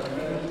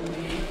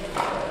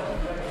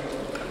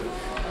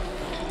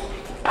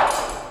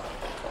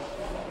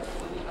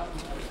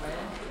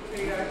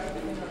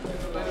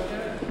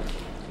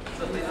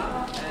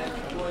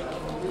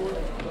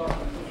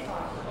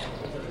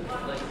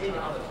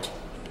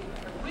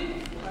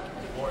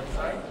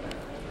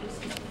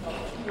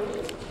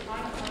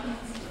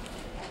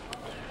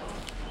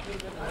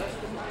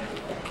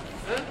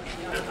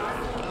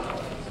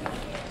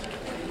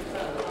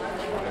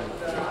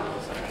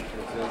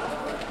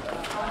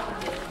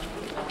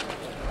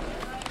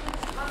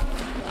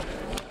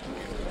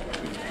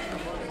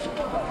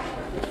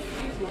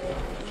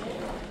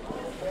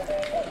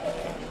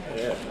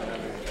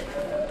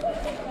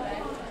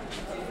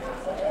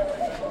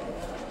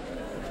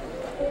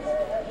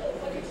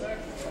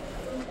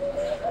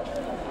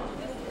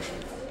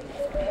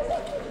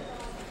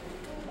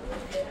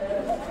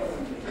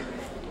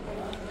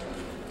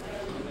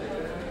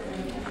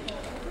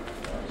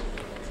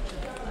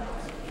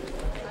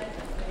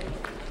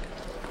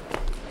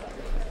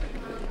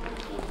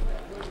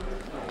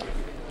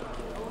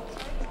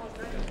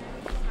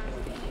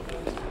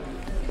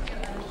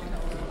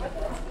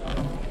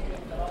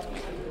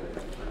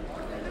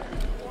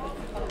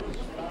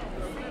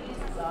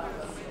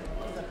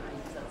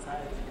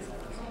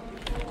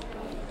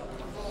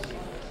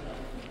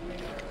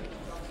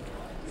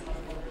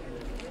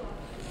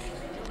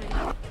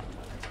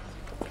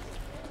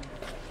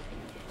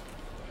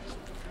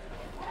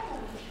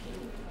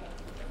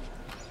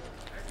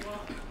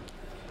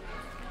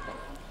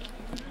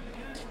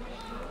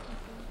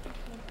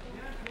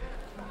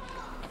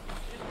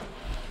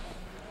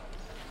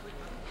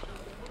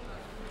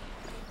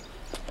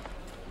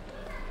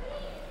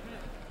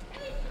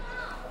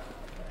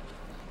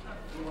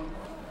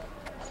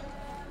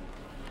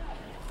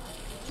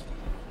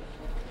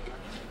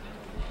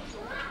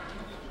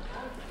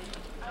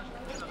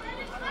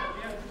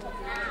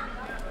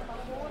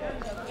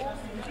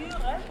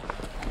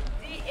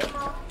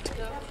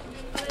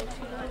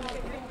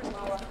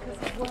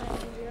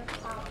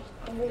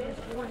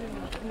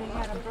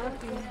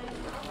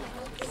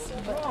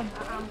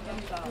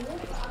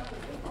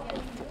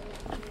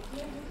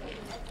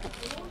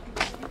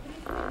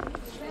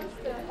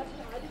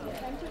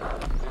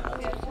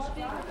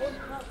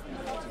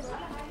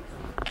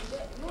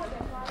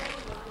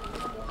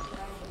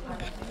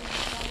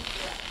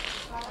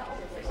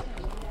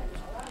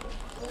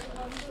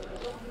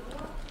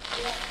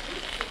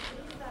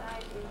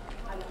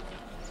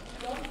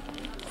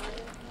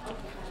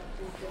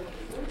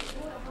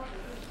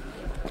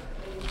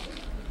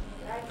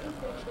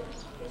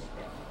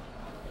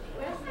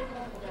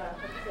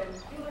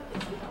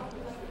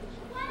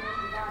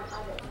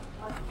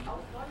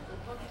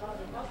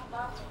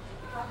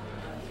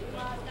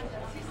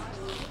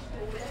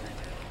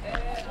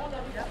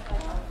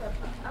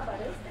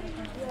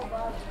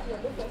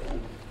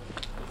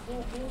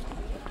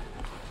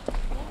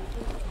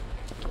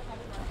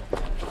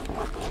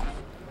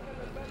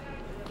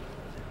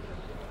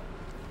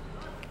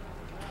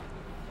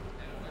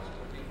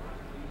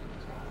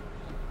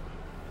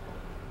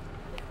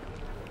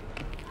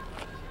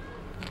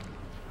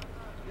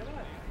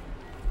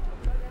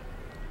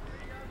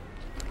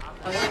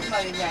 Where's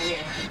money right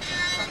here?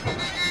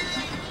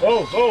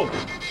 Oh, oh.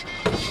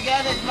 You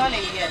got this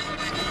money yet?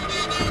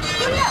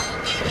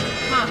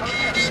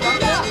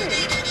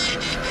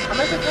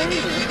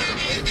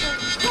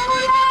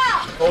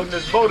 Holding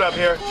this boat up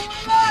here.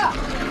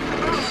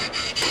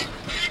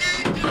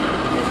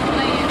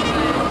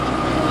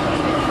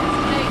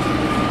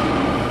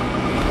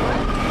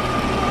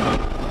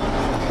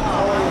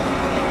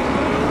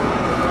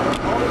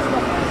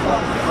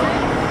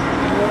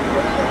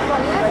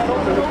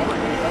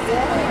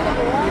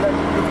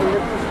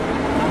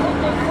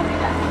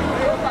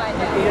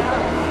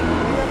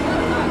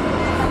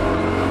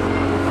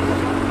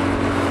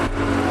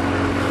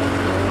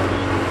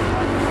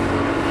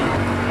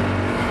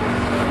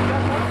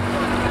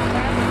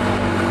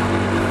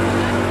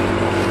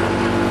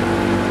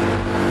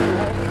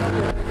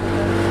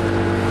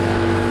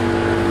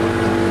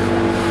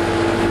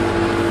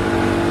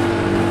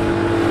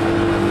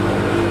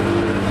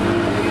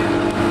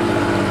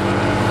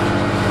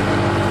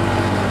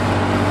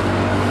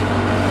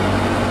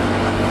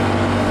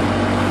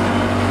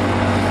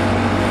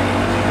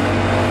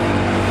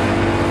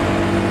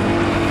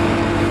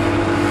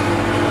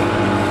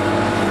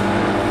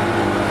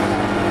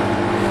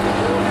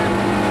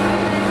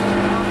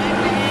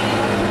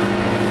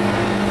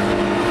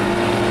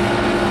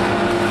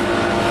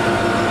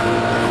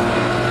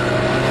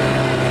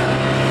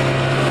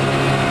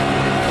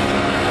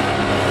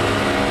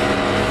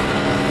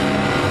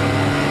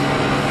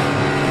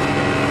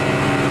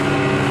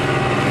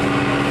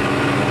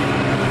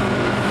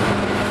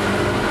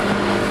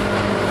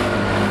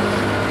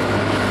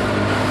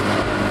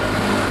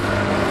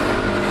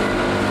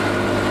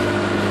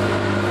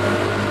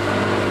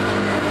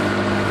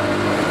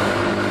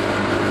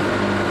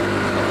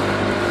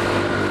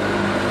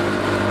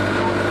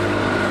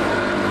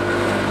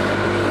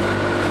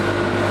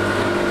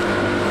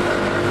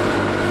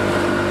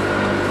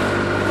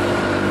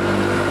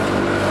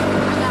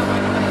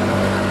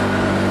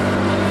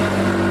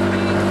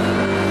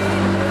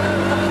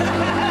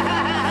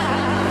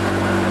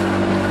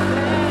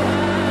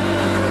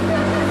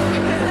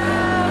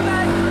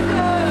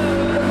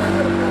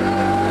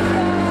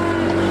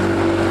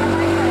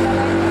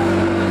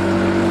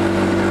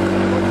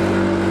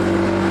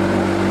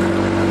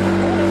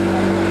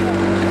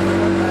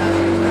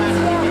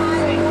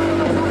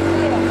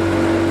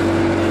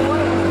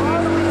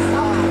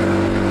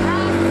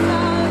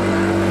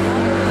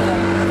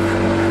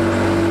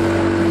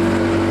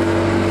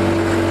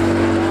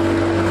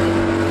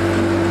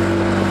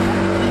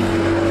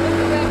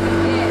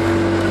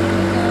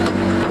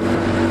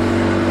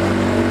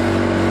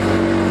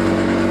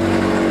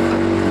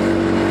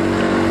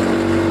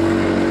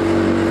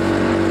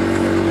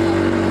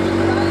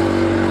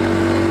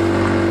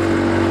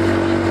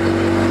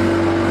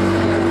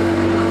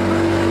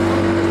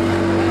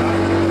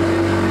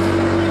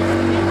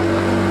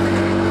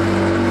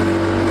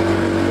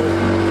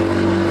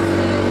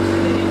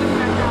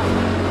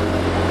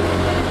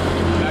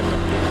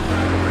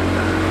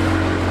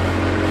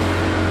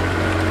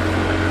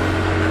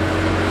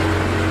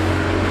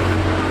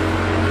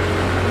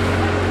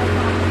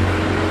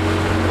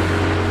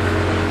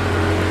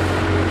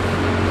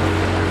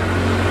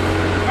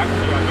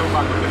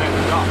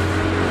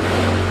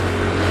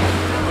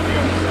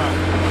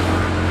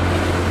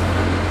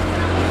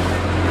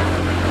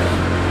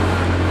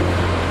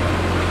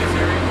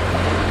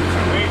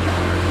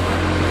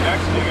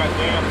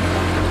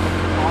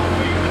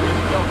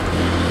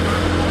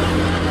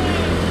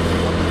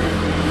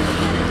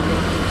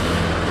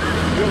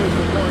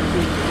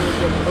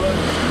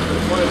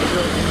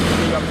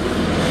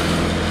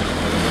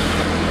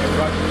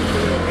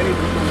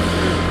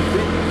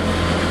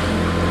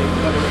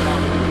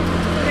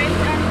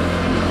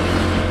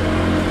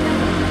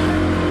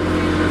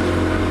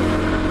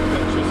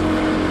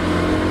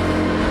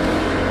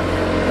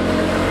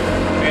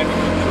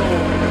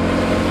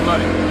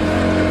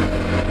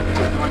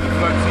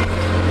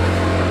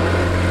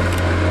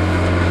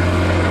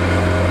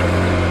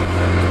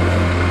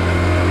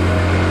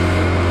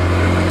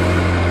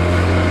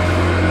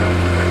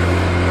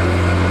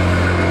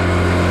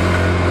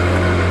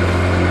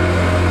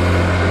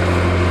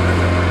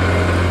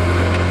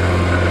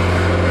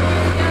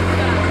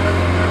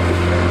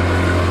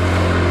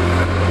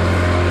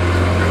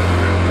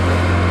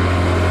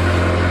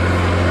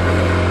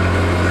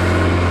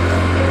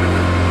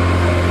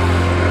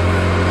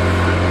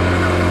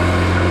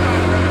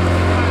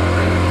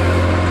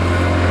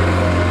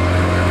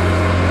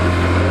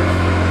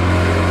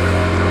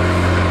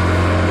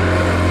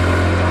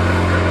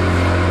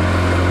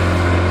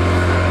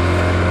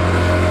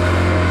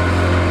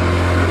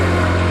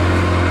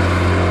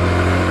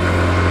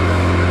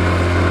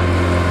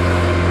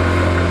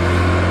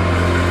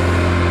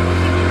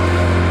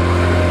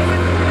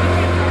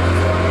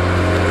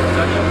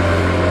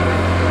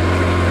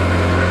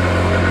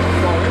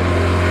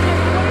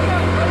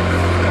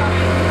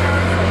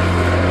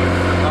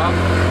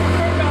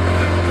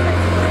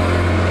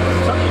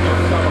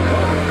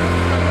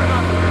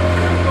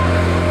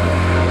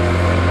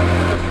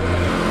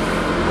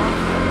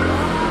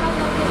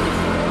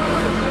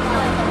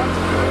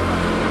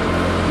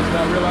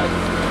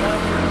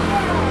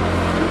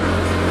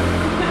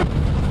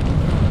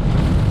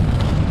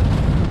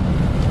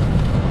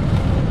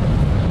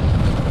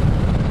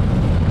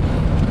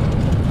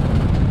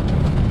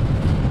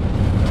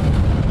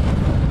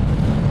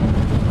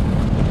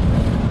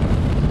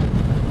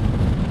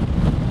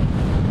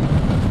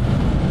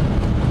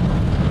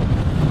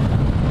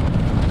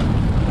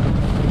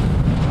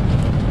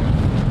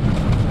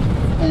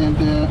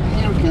 here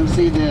you can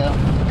see the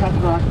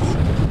cataracts,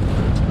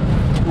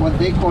 what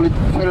they call it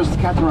first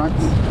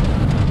cataracts,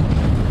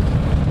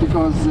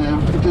 because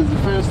it is the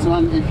first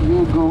one if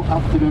you go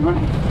up the river,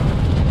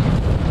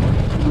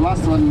 the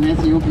last one in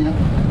Ethiopia,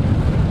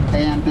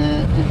 and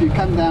if you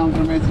come down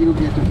from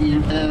Ethiopia to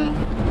here,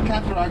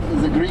 cataract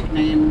is a Greek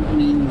name,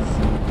 means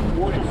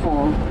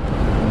waterfall,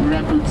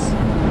 rapids.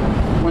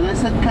 When I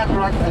said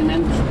cataract, I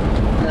meant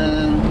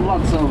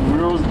lots of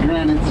rose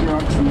granite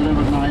rocks in the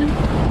River Nile.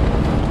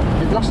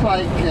 It looks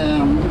like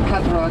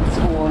cataracts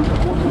or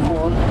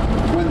waterfall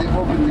when they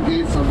open the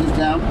gates of this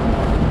dam.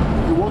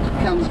 The water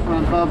comes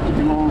from above to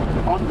below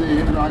on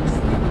the rocks,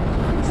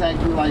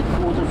 exactly like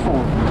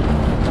waterfall.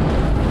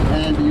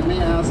 And you may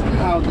ask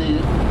how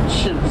the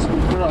ships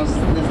will cross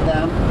this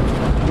dam.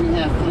 We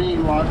have 3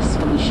 locks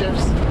for the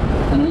ships,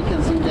 and we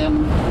can see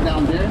them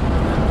down there.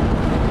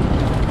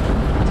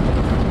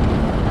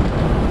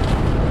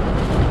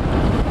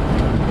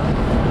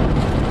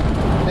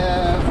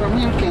 From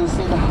here you can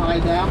see the high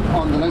dam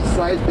on the left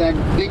side. That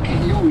big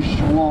huge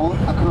wall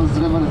across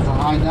the river is a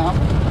high dam.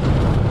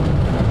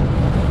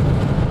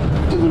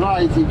 To the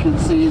right you can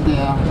see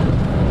the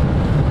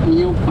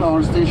new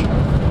power station.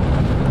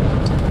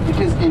 It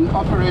is in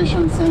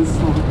operation since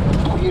 2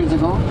 years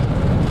ago.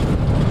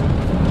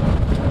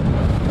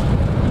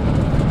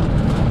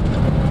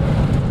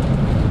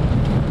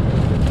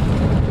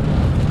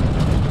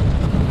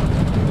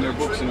 There are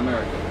books in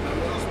America.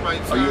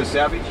 Are you a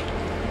savage?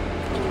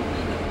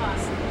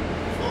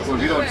 Well,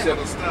 if you don't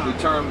accept the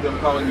term, them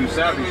calling you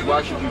savage,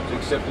 why should you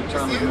accept the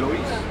term of the Middle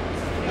East?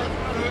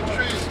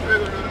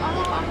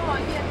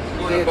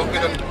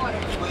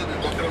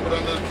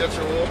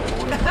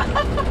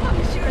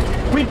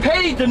 We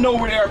paid to know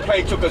where the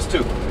airplane took us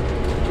to.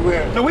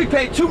 Where? No, we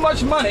paid too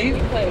much money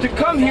to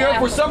come here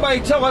for somebody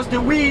to tell us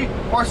that we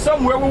are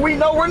somewhere where we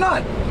know we're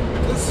not.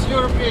 This is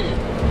your opinion.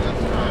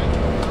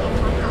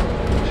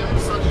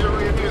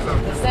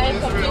 The same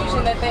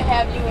confusion that they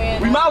have you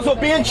in. We might as well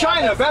be in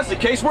China if that's the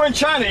case. We're in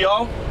China,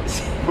 y'all.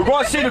 We're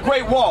going to see the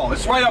Great Wall.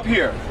 It's right up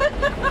here.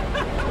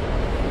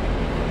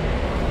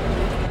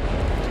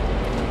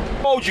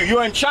 I told you,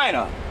 you're in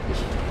China.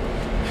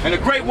 And the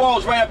Great Wall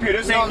is right up here.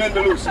 This ain't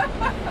nothing to lose.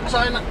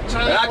 China.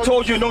 And I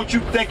told you, don't you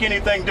think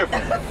anything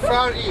different.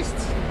 Far East.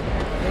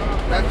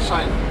 That's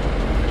China.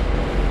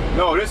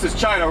 No, this is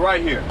China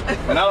right here.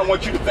 And I don't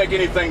want you to think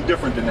anything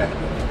different than that.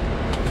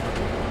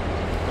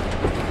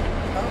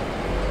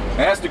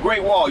 And that's the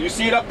Great Wall. You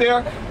see it up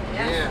there?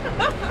 Yeah.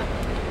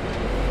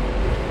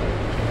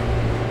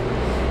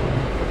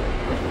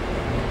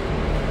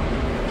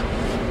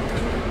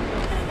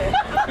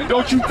 And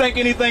don't you think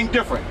anything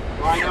different.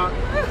 Why not?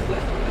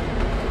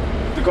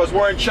 Because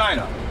we're in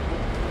China.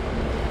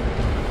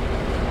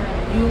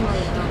 You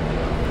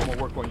I'm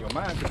gonna work on your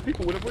mind because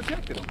people would have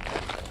rejected them.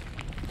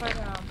 But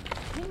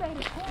he made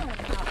a point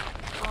about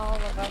all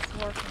of us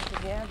working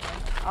together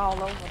all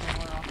over the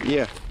world.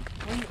 Yeah.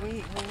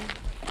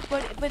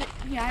 But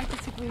yeah, I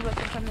disagree with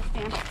him from the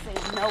standpoint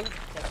saying no,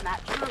 that's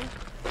not true.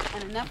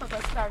 And enough of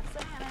us start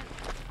saying it,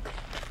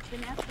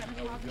 then that's going to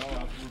be No,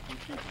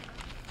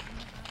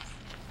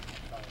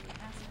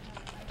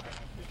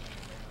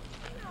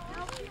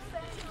 keep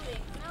saying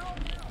things. No.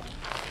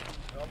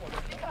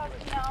 Because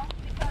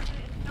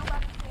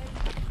nobody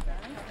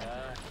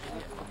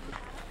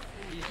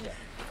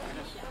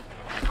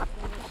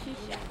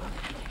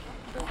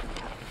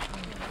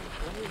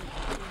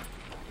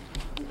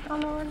I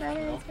don't know what that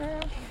is,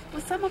 girl.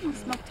 Well, some of them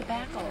smoke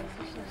tobacco.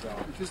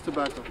 It is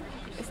tobacco.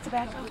 It's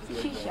tobacco.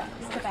 Shisha.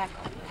 It's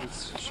tobacco.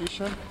 It's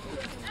shisha.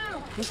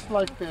 It's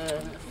like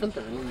a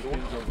filter.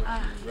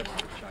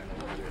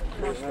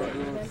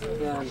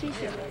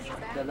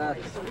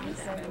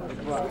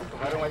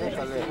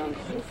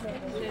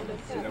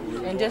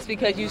 And just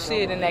because you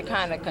see it in that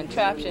kind of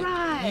contraption,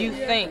 you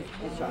think.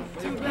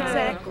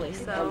 Exactly.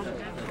 So.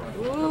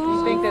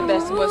 You think that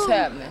that's what's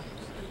happening.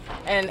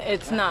 And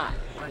it's not.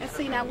 And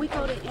see, now we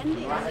go to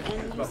India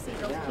and you see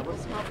those people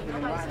smoking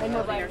place and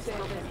they're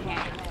smoking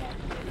hash.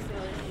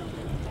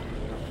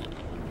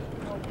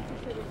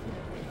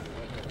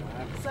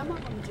 Some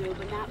of them do,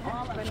 but not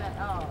all of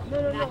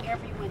them. Not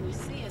everyone you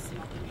see is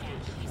smoking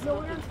hash. He's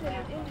smoking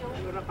tobacco.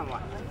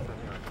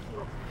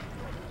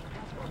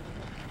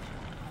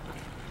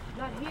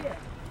 Not here.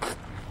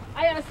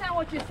 I understand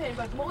what you're saying,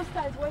 but most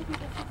times when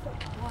people see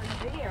someone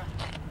there,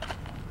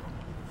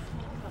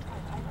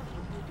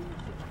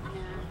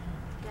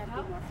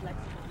 Gotta be more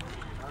flexible.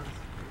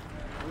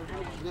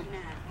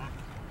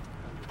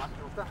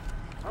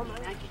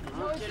 I can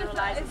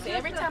generalize and say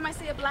every time I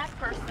see a black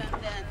person, then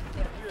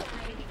they're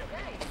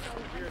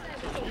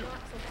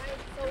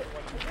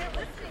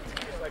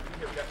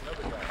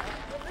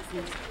He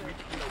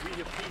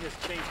has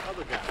changed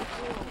other guys.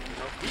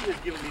 He has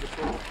given me the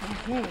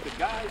program. The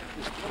guy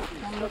is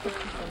smoking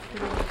stuff.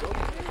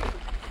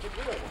 Get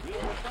rid of it. We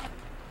ain't got time.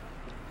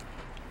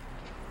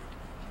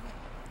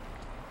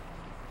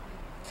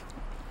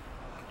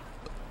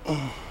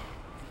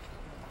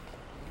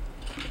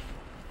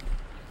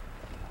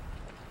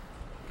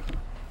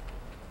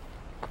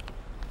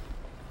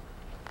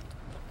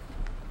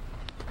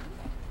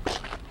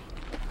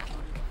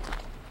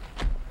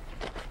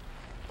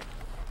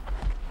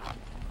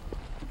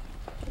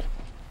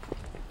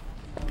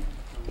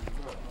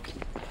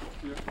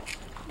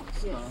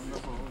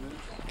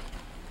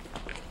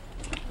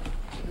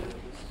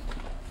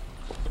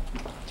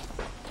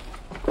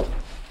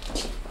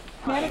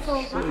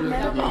 Medical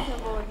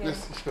symbol again.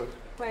 Yes, sure.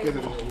 Kwesi. Get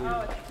it.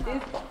 Oh,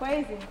 this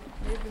Kwesi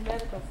is the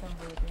medical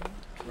symbol again.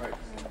 Right.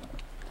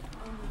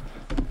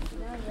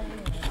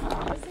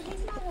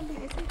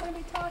 Is he going to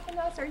be talking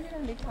to us, or are you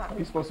going to be talking?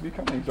 He's supposed to be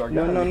coming. He's already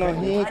No,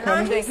 he ain't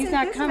coming. He's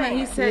not coming.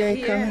 He said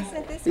He ain't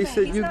coming. He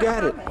said you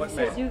got it. What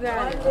man? You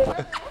got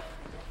it.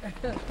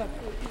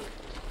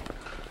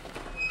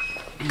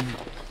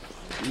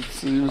 It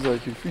seems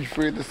like if he's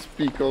afraid to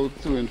speak out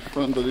too in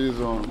front of these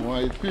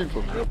white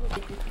people.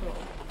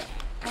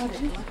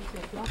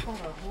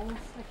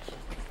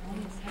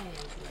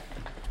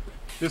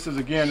 This is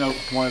again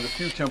one of the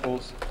few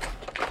temples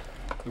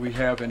that we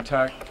have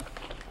intact.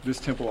 This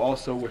temple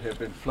also would have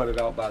been flooded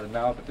out by the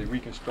Nile, but they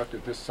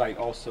reconstructed this site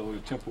also, the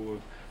temple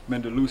of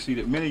Mendelusi,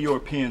 that many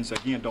Europeans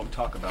again don't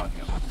talk about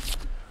him.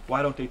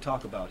 Why don't they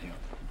talk about him?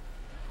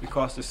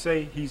 Because to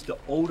say he's the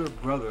older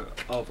brother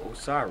of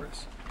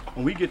Osiris.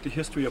 When we get the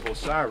history of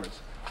Osiris,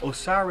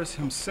 Osiris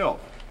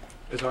himself,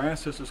 as our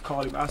ancestors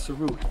called him,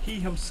 Asaru, he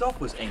himself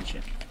was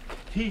ancient.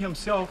 He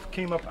himself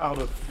came up out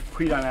of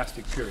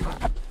pre-dynastic period.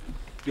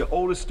 The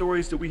oldest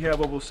stories that we have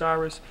of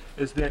Osiris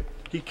is that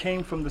he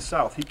came from the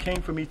south. He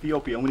came from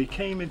Ethiopia. And when he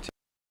came into...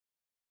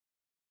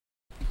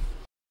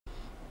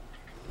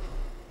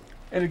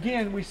 And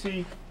again, we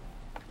see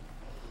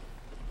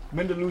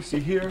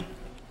Mendelusi here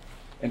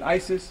and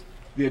Isis.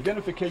 The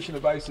identification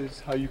of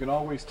Isis, how you can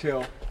always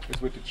tell,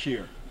 is with the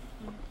cheer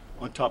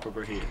on top of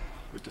her head,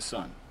 with the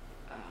sun.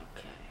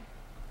 Okay.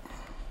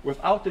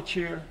 Without the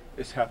cheer,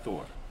 it's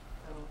Hathor,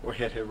 or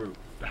Het Heru,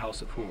 the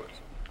house of whores.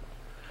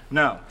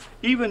 Now,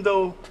 even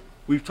though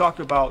we've talked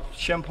about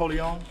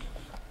Champollion,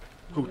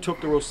 who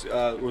took the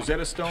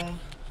Rosetta Stone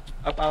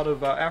up out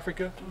of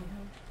Africa,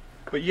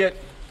 but yet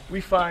we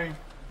find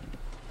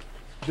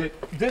that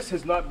this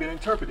has not been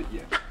interpreted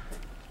yet.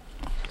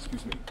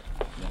 Excuse me,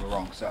 I'm on the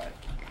wrong side.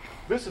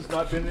 This has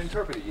not been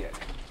interpreted yet.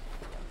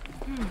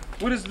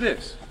 What is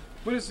this?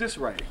 What is this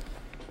writing?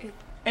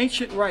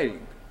 Ancient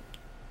writing,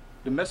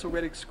 the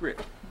Mesoretic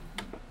script,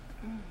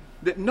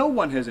 that no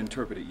one has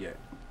interpreted yet.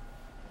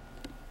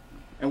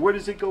 And where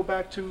does it go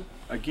back to?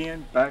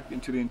 Again, back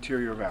into the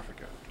interior of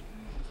Africa.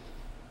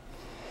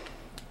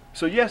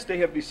 So yes, they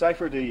have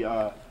deciphered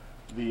the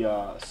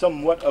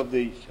somewhat of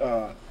the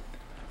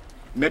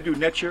Medu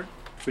Neter,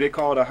 what they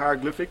call the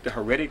hieroglyphic, the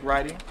heretic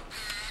writing,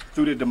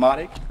 through the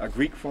Demotic, a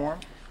Greek form.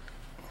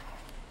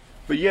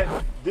 But yet,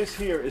 this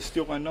here is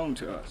still unknown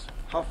to us.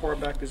 How far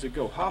back does it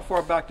go? How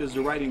far back does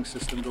the writing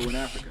system go in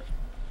Africa?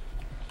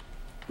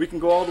 We can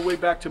go all the way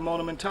back to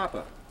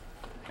Monumentapa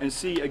and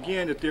see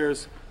again that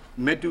there's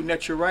Medu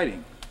Neter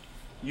writing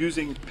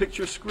using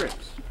picture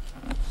scripts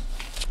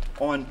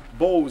on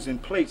bowls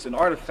and plates and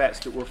artifacts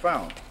that were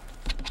found.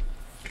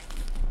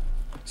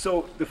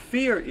 So the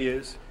fear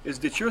is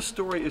that your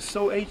story is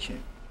so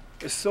ancient,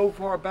 it's so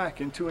far back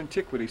into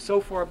antiquity,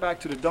 so far back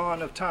to the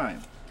dawn of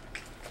time,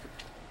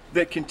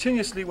 that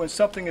continuously when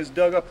something is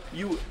dug up,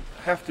 you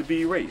have to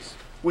be erased.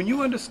 When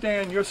you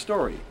understand your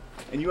story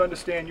and you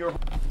understand your...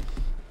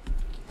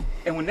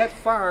 And when that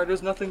fire,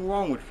 there's nothing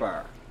wrong with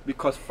fire,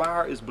 because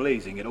fire is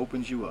blazing, it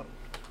opens you up.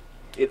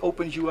 It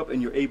opens you up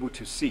and you're able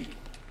to see.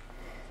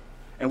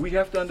 And we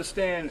have to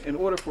understand, in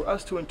order for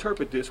us to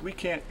interpret this, we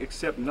can't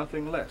accept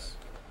nothing less.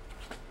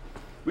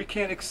 We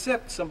can't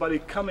accept somebody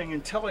coming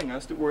and telling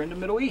us that we're in the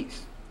Middle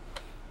East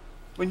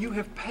when you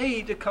have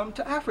paid to come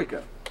to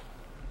Africa.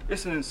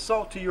 It's an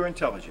insult to your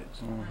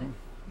intelligence.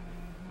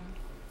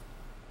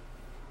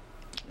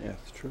 Yeah,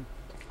 it's true.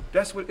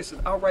 That's what, it's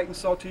an outright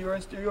insult to your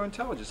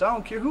intelligence. I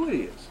don't care who it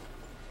is.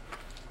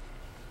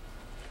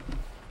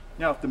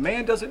 Now, if the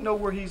man doesn't know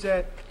where he's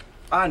at,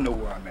 I know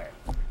where I'm at.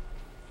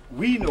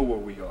 We know where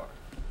we are.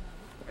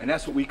 And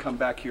that's what we come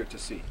back here to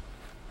see.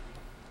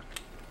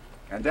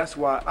 And that's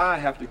why I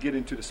have to get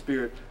into the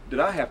spirit that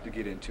I have to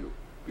get into.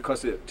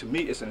 Because to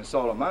me, it's an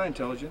assault on my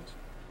intelligence.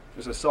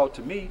 It's an assault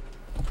to me.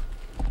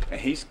 And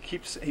he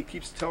keeps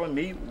telling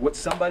me what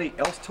somebody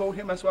else told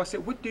him. That's why I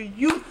said, what do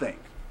you think?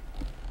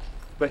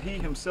 But he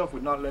himself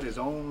would not let his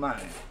own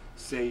mind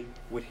say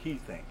what he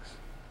thinks.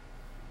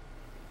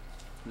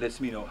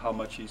 Lets me know how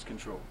much he's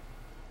controlled.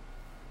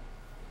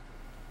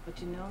 But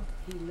you know,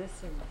 he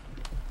listened.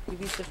 You'd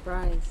be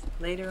surprised.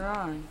 Later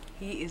on,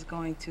 he is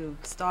going to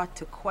start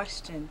to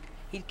question.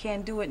 He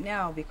can't do it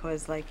now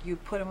because, like, you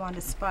put him on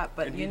the spot.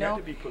 But you know,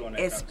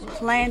 it's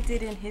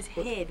planted in his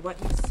head what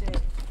you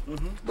said.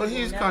 But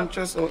he's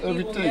conscious of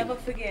everything. He will never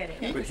forget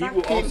it. But he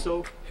will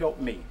also help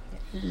me.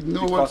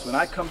 Because when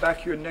I come back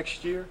here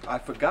next year, I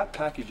forgot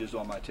packages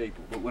on my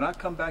table. But when I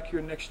come back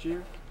here next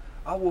year,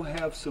 I will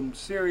have some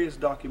serious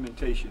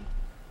documentation.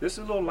 This is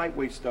a little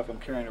lightweight stuff I'm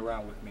carrying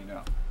around with me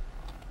now.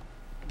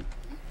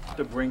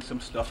 To bring some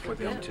stuff for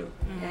them too.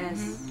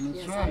 Yes,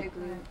 That's right.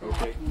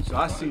 Okay, so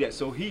I see that.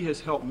 So he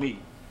has helped me.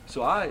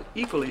 So I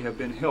equally have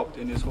been helped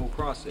in this whole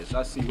process.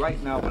 I see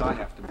right now what I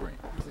have to bring.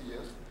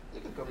 Yes,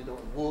 they can come in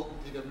and walk,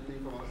 take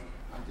everything from us,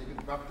 and take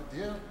it back to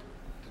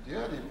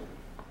their neighbor.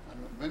 And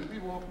when we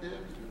walk there,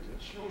 we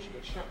she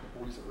got shot. The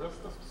police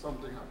arrested us or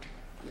something.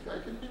 The guy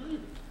couldn't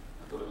believe it.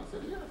 I told him, I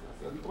said, yes.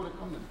 I said, oh, they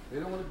come in. They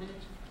don't want to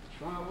beach,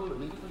 travel,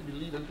 and they don't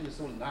believe everything is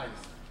so nice.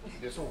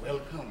 They're so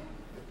welcome.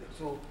 They're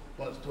so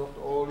want to talk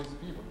to all these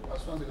people.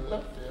 That's when they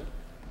left there.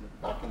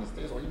 Back in the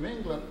States, or in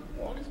England,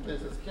 all these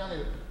places,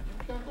 Canada,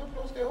 you can't go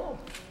close their home.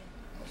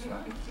 That's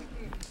right.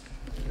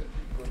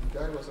 The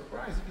guy was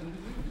surprised. He couldn't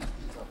believe these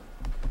things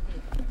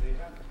happen. They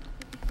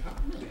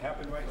happen. They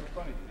happen right in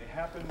front of you. They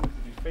happen with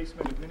the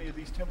defacement of many of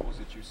these temples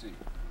that you see.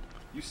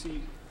 You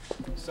see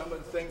some of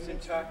the things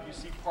intact. You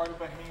see part of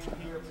a hand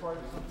here, part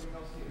of something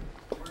else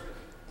here. Where is it?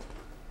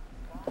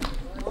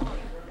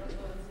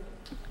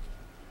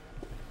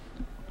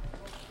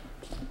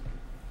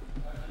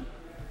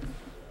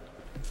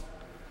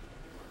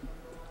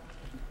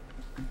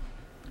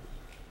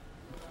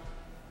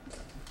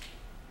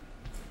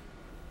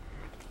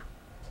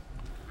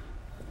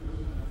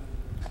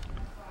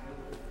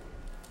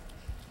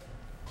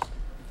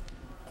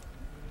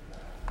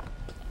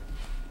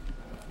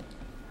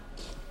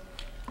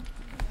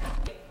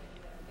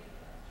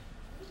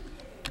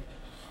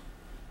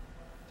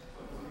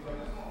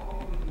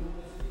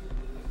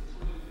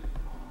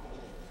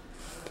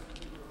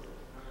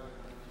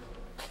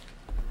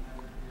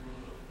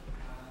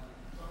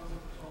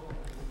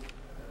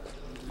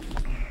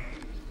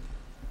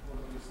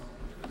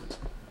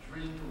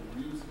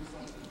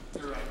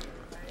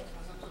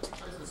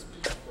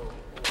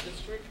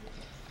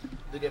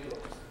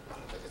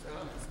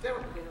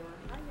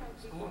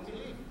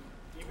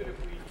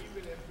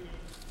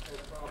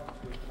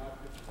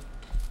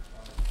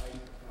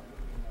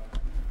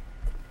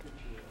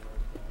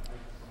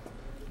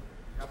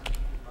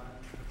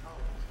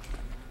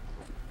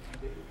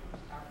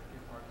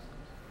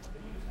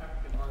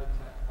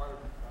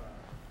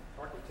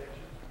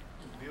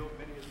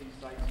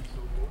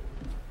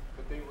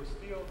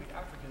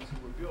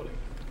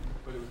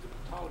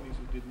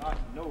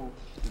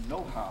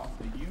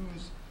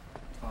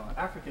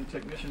 African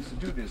technicians to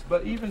do this.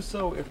 But even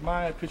so, if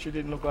my picture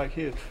didn't look like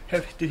his,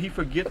 did he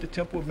forget the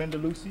Temple of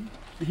Mendelusi?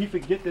 Did he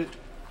forget that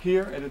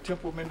here at the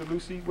Temple of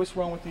Mendelusi, what's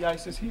wrong with the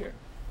Isis here?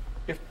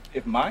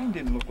 If mine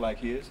didn't look like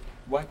his,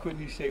 why couldn't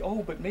he say,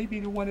 oh, but maybe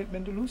the one at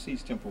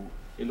Mendelusi's temple,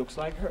 it looks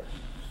like her?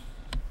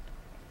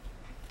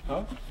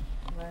 Huh?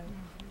 Right.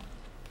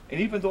 And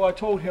even though I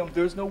told him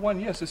there's no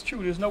one, yes, it's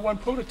true, there's no one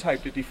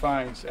prototype that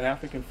defines an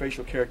African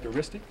facial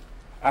characteristic,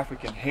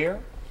 African hair.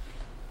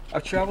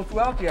 I've traveled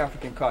throughout the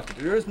African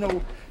continent. There is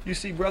no, you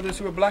see brothers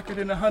who are blacker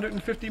than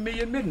 150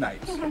 million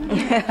midnights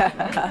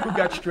who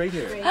got straight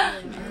hair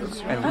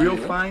and real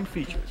fine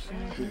features.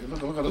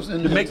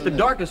 To make the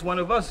darkest one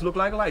of us look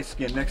like light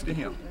skin next to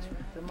him.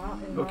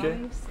 Okay?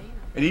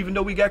 And even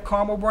though we got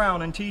caramel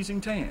brown and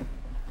teasing tan,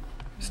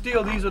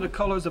 still these are the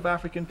colors of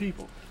African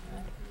people.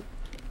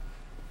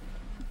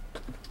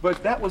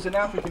 But that was an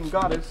African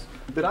goddess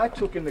that I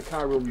took in the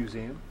Cairo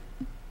Museum.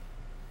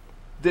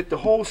 That the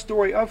whole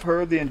story of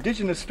her, the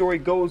indigenous story,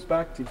 goes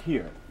back to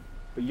here.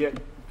 But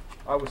yet,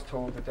 I was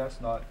told that that's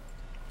not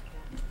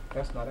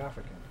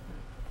African.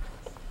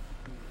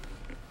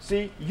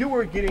 See, you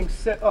were getting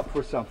set up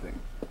for something.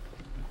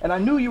 And I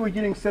knew you were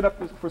getting set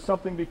up for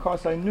something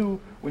because I knew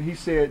when he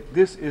said,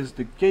 this is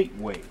the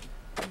gateway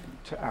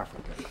to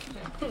Africa.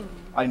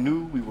 I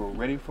knew we were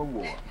ready for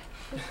war.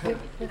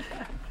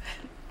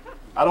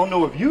 I don't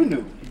know if you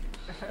knew,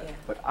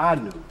 but I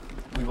knew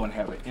we were going to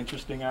have an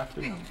interesting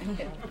afternoon.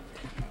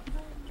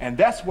 And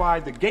that's why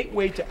the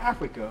gateway to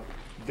Africa,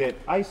 that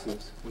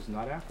Isis was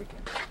not African.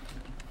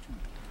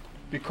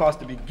 Because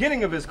the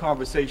beginning of his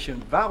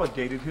conversation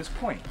validated his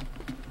point.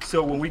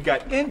 So when we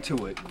got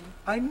into it,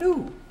 I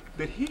knew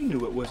that he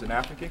knew it wasn't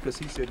African because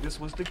he said this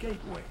was the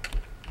gateway.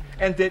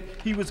 And that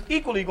he was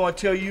equally going to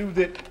tell you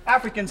that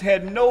Africans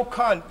had no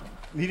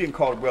he didn't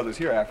call the brothers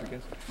here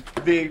Africans.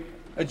 The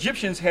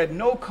Egyptians had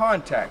no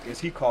contact, as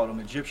he called them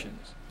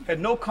Egyptians, had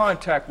no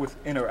contact with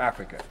inner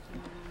Africa.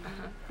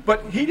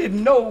 But he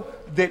didn't know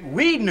that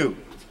we knew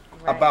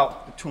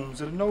about the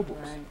tombs of the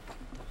nobles.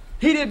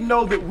 He didn't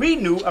know that we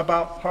knew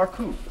about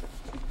Harku.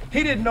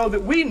 He didn't know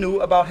that we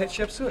knew about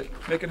Hatshepsut,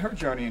 making her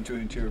journey into the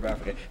interior of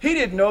Africa. He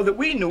didn't know that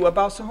we knew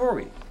about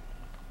Sahori.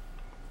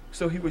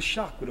 So he was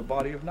shocked with a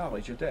body of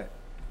knowledge at that.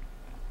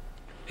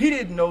 He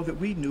didn't know that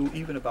we knew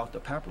even about the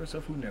papyrus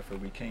of Hunefer.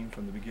 We came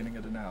from the beginning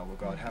of the Nile, where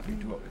God happily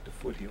dwelt at the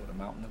foothill, the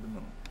mountain of the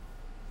moon.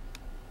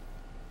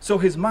 So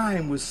his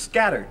mind was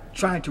scattered,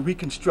 trying to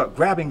reconstruct,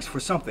 grabbing for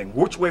something.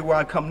 Which way will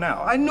I come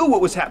now? I knew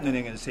what was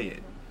happening in his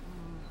head.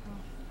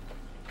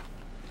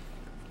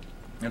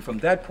 And from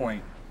that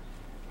point,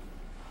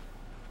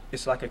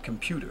 it's like a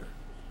computer.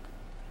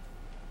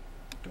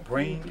 The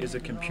brain is a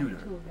computer.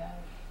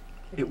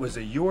 It was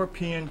a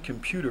European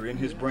computer in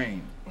his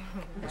brain.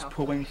 It was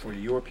pulling for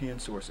European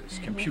sources,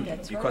 computing,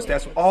 because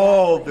that's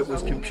all that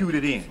was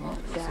computed in,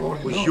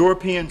 was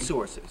European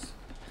sources.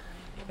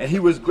 And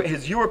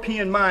his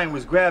European mind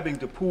was grabbing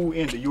to pull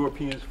into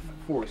European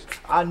force.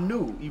 I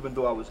knew, even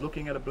though I was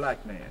looking at a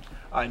black man,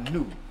 I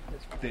knew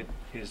that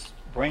his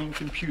brain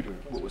computer,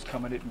 what was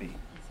coming at me.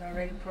 It's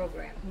already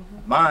programmed.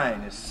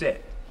 Mine is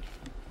set.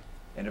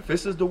 And if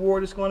this is the war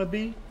that's going to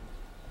be,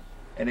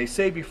 and they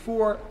say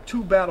before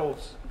two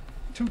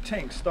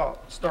tanks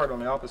start on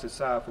the opposite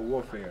side for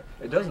warfare,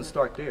 it doesn't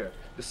start there.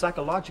 The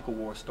psychological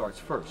war starts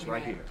first,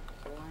 right here.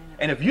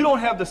 And if you don't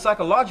have the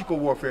psychological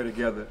warfare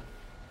together,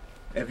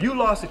 if you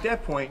lost at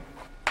that point,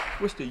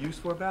 what's the use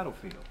for a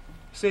battlefield?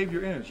 Save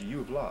your energy, you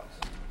have lost.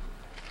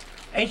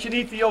 Ancient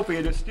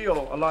Ethiopia, there's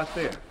still a lot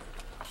there.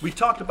 We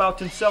talked about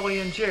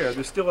Tinseli and Jer.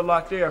 There's still a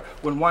lot there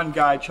when one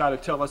guy tried to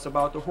tell us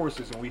about the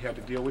horses and we had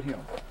to deal with him.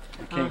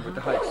 We came with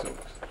the Hyksos.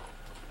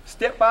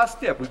 Step by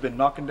step, we've been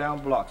knocking down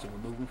blocks and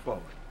we're moving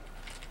forward.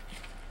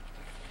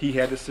 He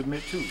had to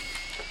submit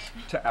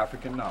to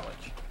African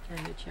knowledge.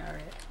 And the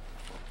chariot.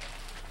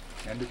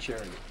 And the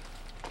chariot.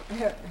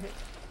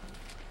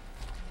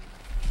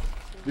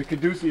 The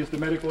Caduceus is the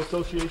medical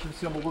association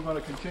symbol. We're going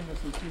to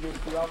continuously see this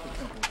throughout the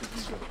temple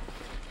as we go.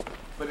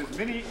 But as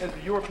many as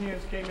the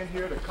Europeans came in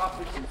here, the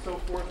Coptics and so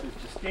forth, as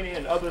Justinian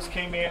and others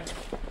came in,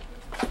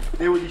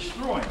 they were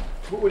destroying.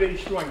 What were they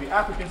destroying? The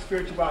African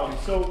spirituality.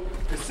 So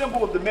the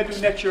symbol of the Medu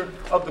Neter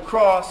of the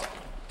cross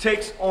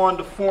takes on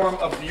the form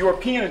of the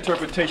European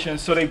interpretation.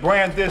 So they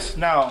brand this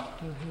now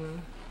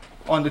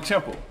on the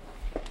temple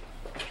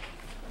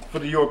for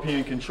the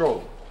European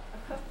control.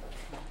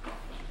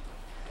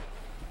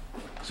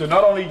 So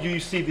not only do you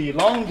see the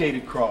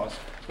elongated cross,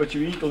 but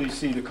you equally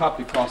see the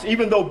Coptic cross,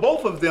 even though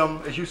both of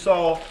them, as you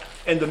saw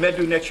in the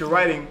Medu Neter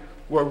writing,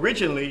 were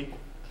originally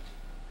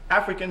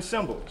African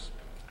symbols.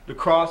 The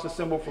cross, a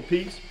symbol for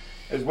peace,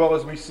 as well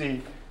as we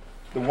see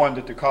the one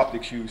that the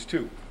Coptics use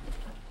too.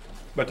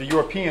 But the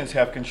Europeans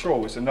have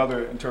control. It's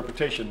another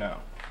interpretation now.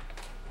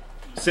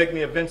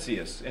 Segnia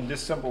Vincius, in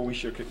this symbol we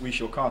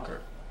shall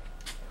conquer.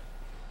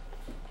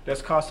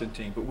 That's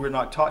Constantine, but we're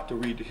not taught to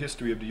read the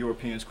history of the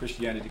Europeans'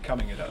 Christianity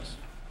coming at us.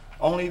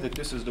 Only that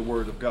this is the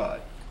word of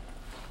God.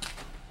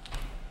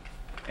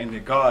 And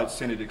that God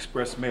sent it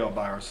express mail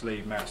by our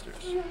slave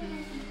masters.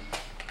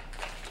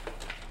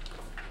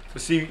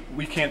 But see,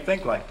 we can't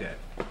think like that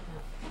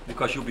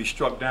because you'll be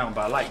struck down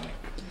by lightning.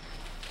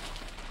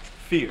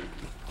 Fear,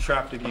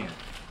 trapped again.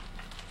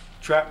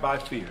 Trapped by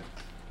fear.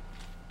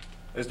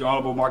 As the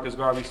Honorable Marcus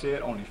Garvey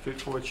said, only fit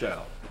for a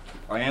child.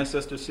 Our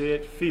ancestors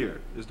said,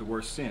 fear is the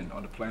worst sin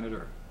on the planet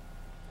Earth.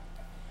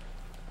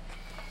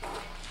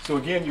 So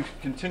again, you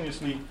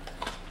continuously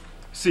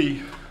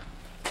see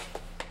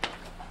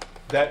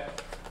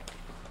that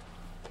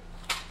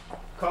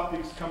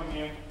Coptics coming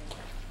in,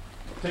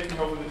 taking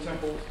over the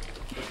temples.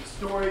 But the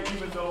story,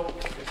 even though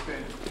it's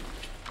been,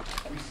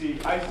 we see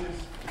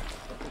Isis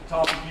at the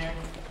top again,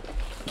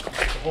 the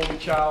Holy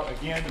Child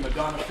again, the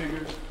Madonna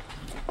figures.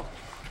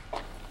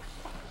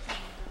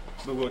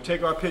 But we'll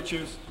take our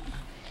pictures.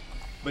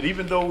 But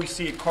even though we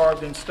see it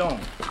carved in stone,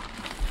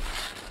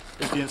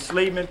 is the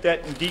enslavement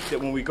that deep that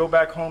when we go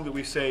back home that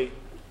we say,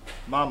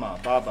 Mama,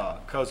 Baba,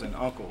 cousin,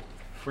 uncle,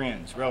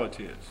 friends,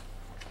 relatives.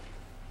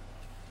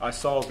 I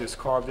saw this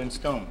carved in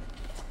stone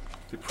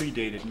that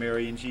predated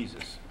Mary and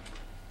Jesus,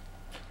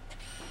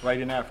 right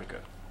in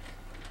Africa.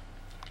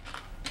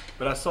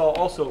 But I saw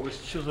also it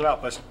was chiseled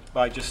out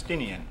by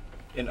Justinian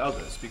and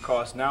others,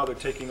 because now they're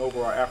taking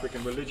over our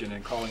African religion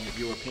and calling it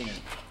European,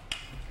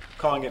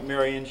 calling it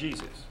Mary and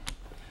Jesus.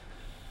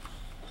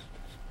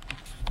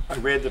 I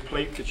read the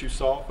plate that you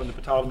saw from the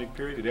Ptolemaic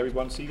period. Did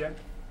everyone see that?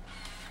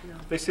 No.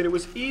 They said it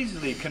was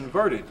easily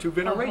converted to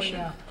veneration.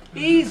 Oh,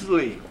 yeah.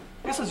 Easily.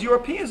 This is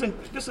Europeans, and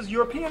this is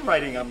European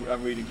writing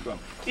I'm reading from.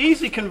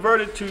 Easily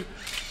converted to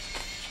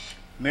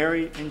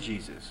Mary and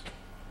Jesus.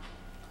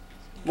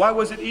 Why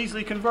was it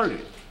easily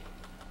converted?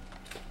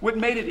 What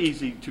made it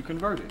easy to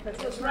convert it?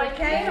 That's where it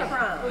came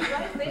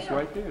from. It's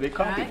right there. They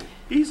copied it.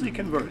 Easily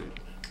converted.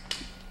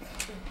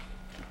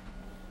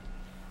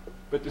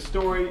 But the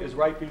story is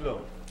right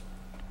below.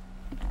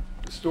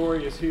 The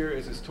story is here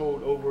as it's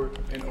told over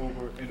and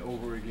over and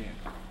over again.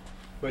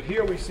 But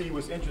here we see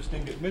what's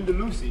interesting, that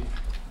Mendelusi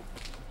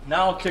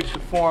now takes the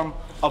form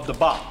of the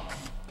Ba.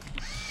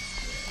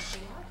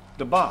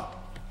 The Ba,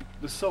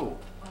 the soul.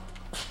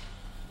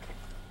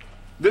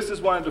 This is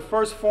one of the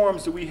first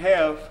forms that we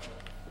have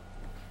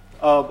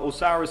of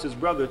Osiris's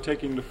brother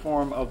taking the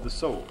form of the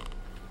soul.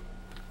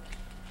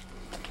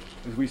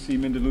 As we see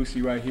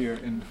Mendelusi right here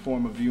in the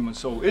form of the human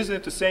soul. Isn't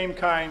it the same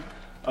kind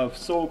of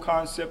soul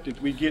concept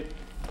that we get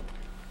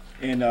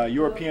in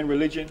European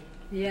religion?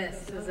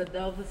 Yes, there's a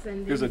dove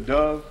ascending. There's a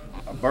dove,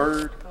 a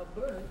bird,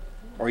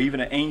 or even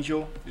an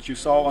angel that you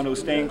saw on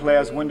those stained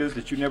glass windows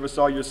that you never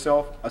saw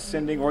yourself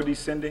ascending or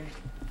descending,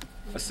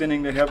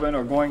 ascending to heaven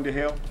or going to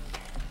hell.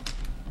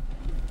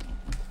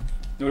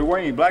 No, there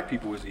weren't any black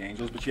people as the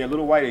angels, but you had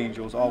little white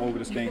angels all over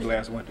the stained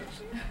glass windows.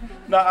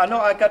 Now, I know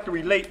I got to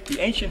relate the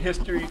ancient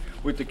history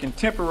with the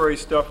contemporary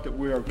stuff that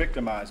we are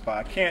victimized by.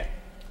 I can't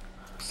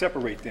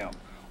separate them.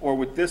 Or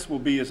what this will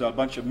be is a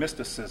bunch of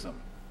mysticism.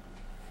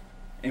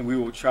 And we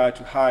will try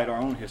to hide our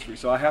own history.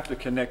 So I have to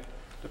connect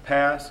the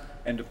past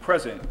and the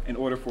present in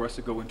order for us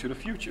to go into the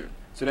future.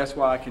 So that's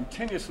why I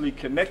continuously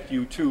connect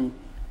you to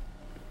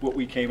what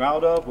we came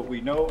out of, what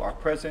we know, our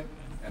present,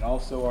 and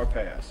also our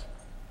past,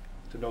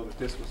 to know that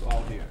this was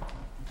all here.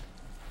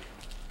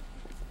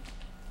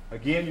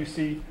 Again, you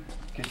see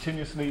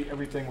continuously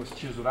everything was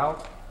chiseled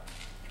out.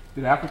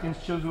 Did Africans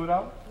chisel it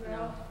out?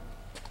 No.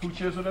 Who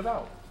chiseled it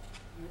out?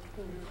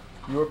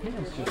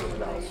 Europeans chiseled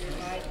it out.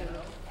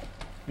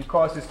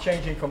 Because it's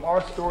changing from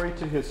our story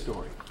to his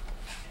story.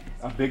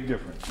 A big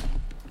difference.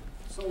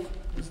 So,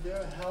 is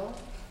there a hell?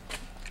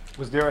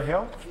 Was there a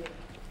hell?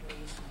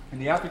 In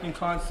the African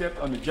concept,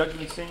 on the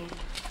judgment scene,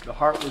 the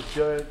heart was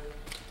judged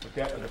with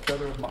that of the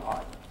feather of my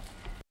eye.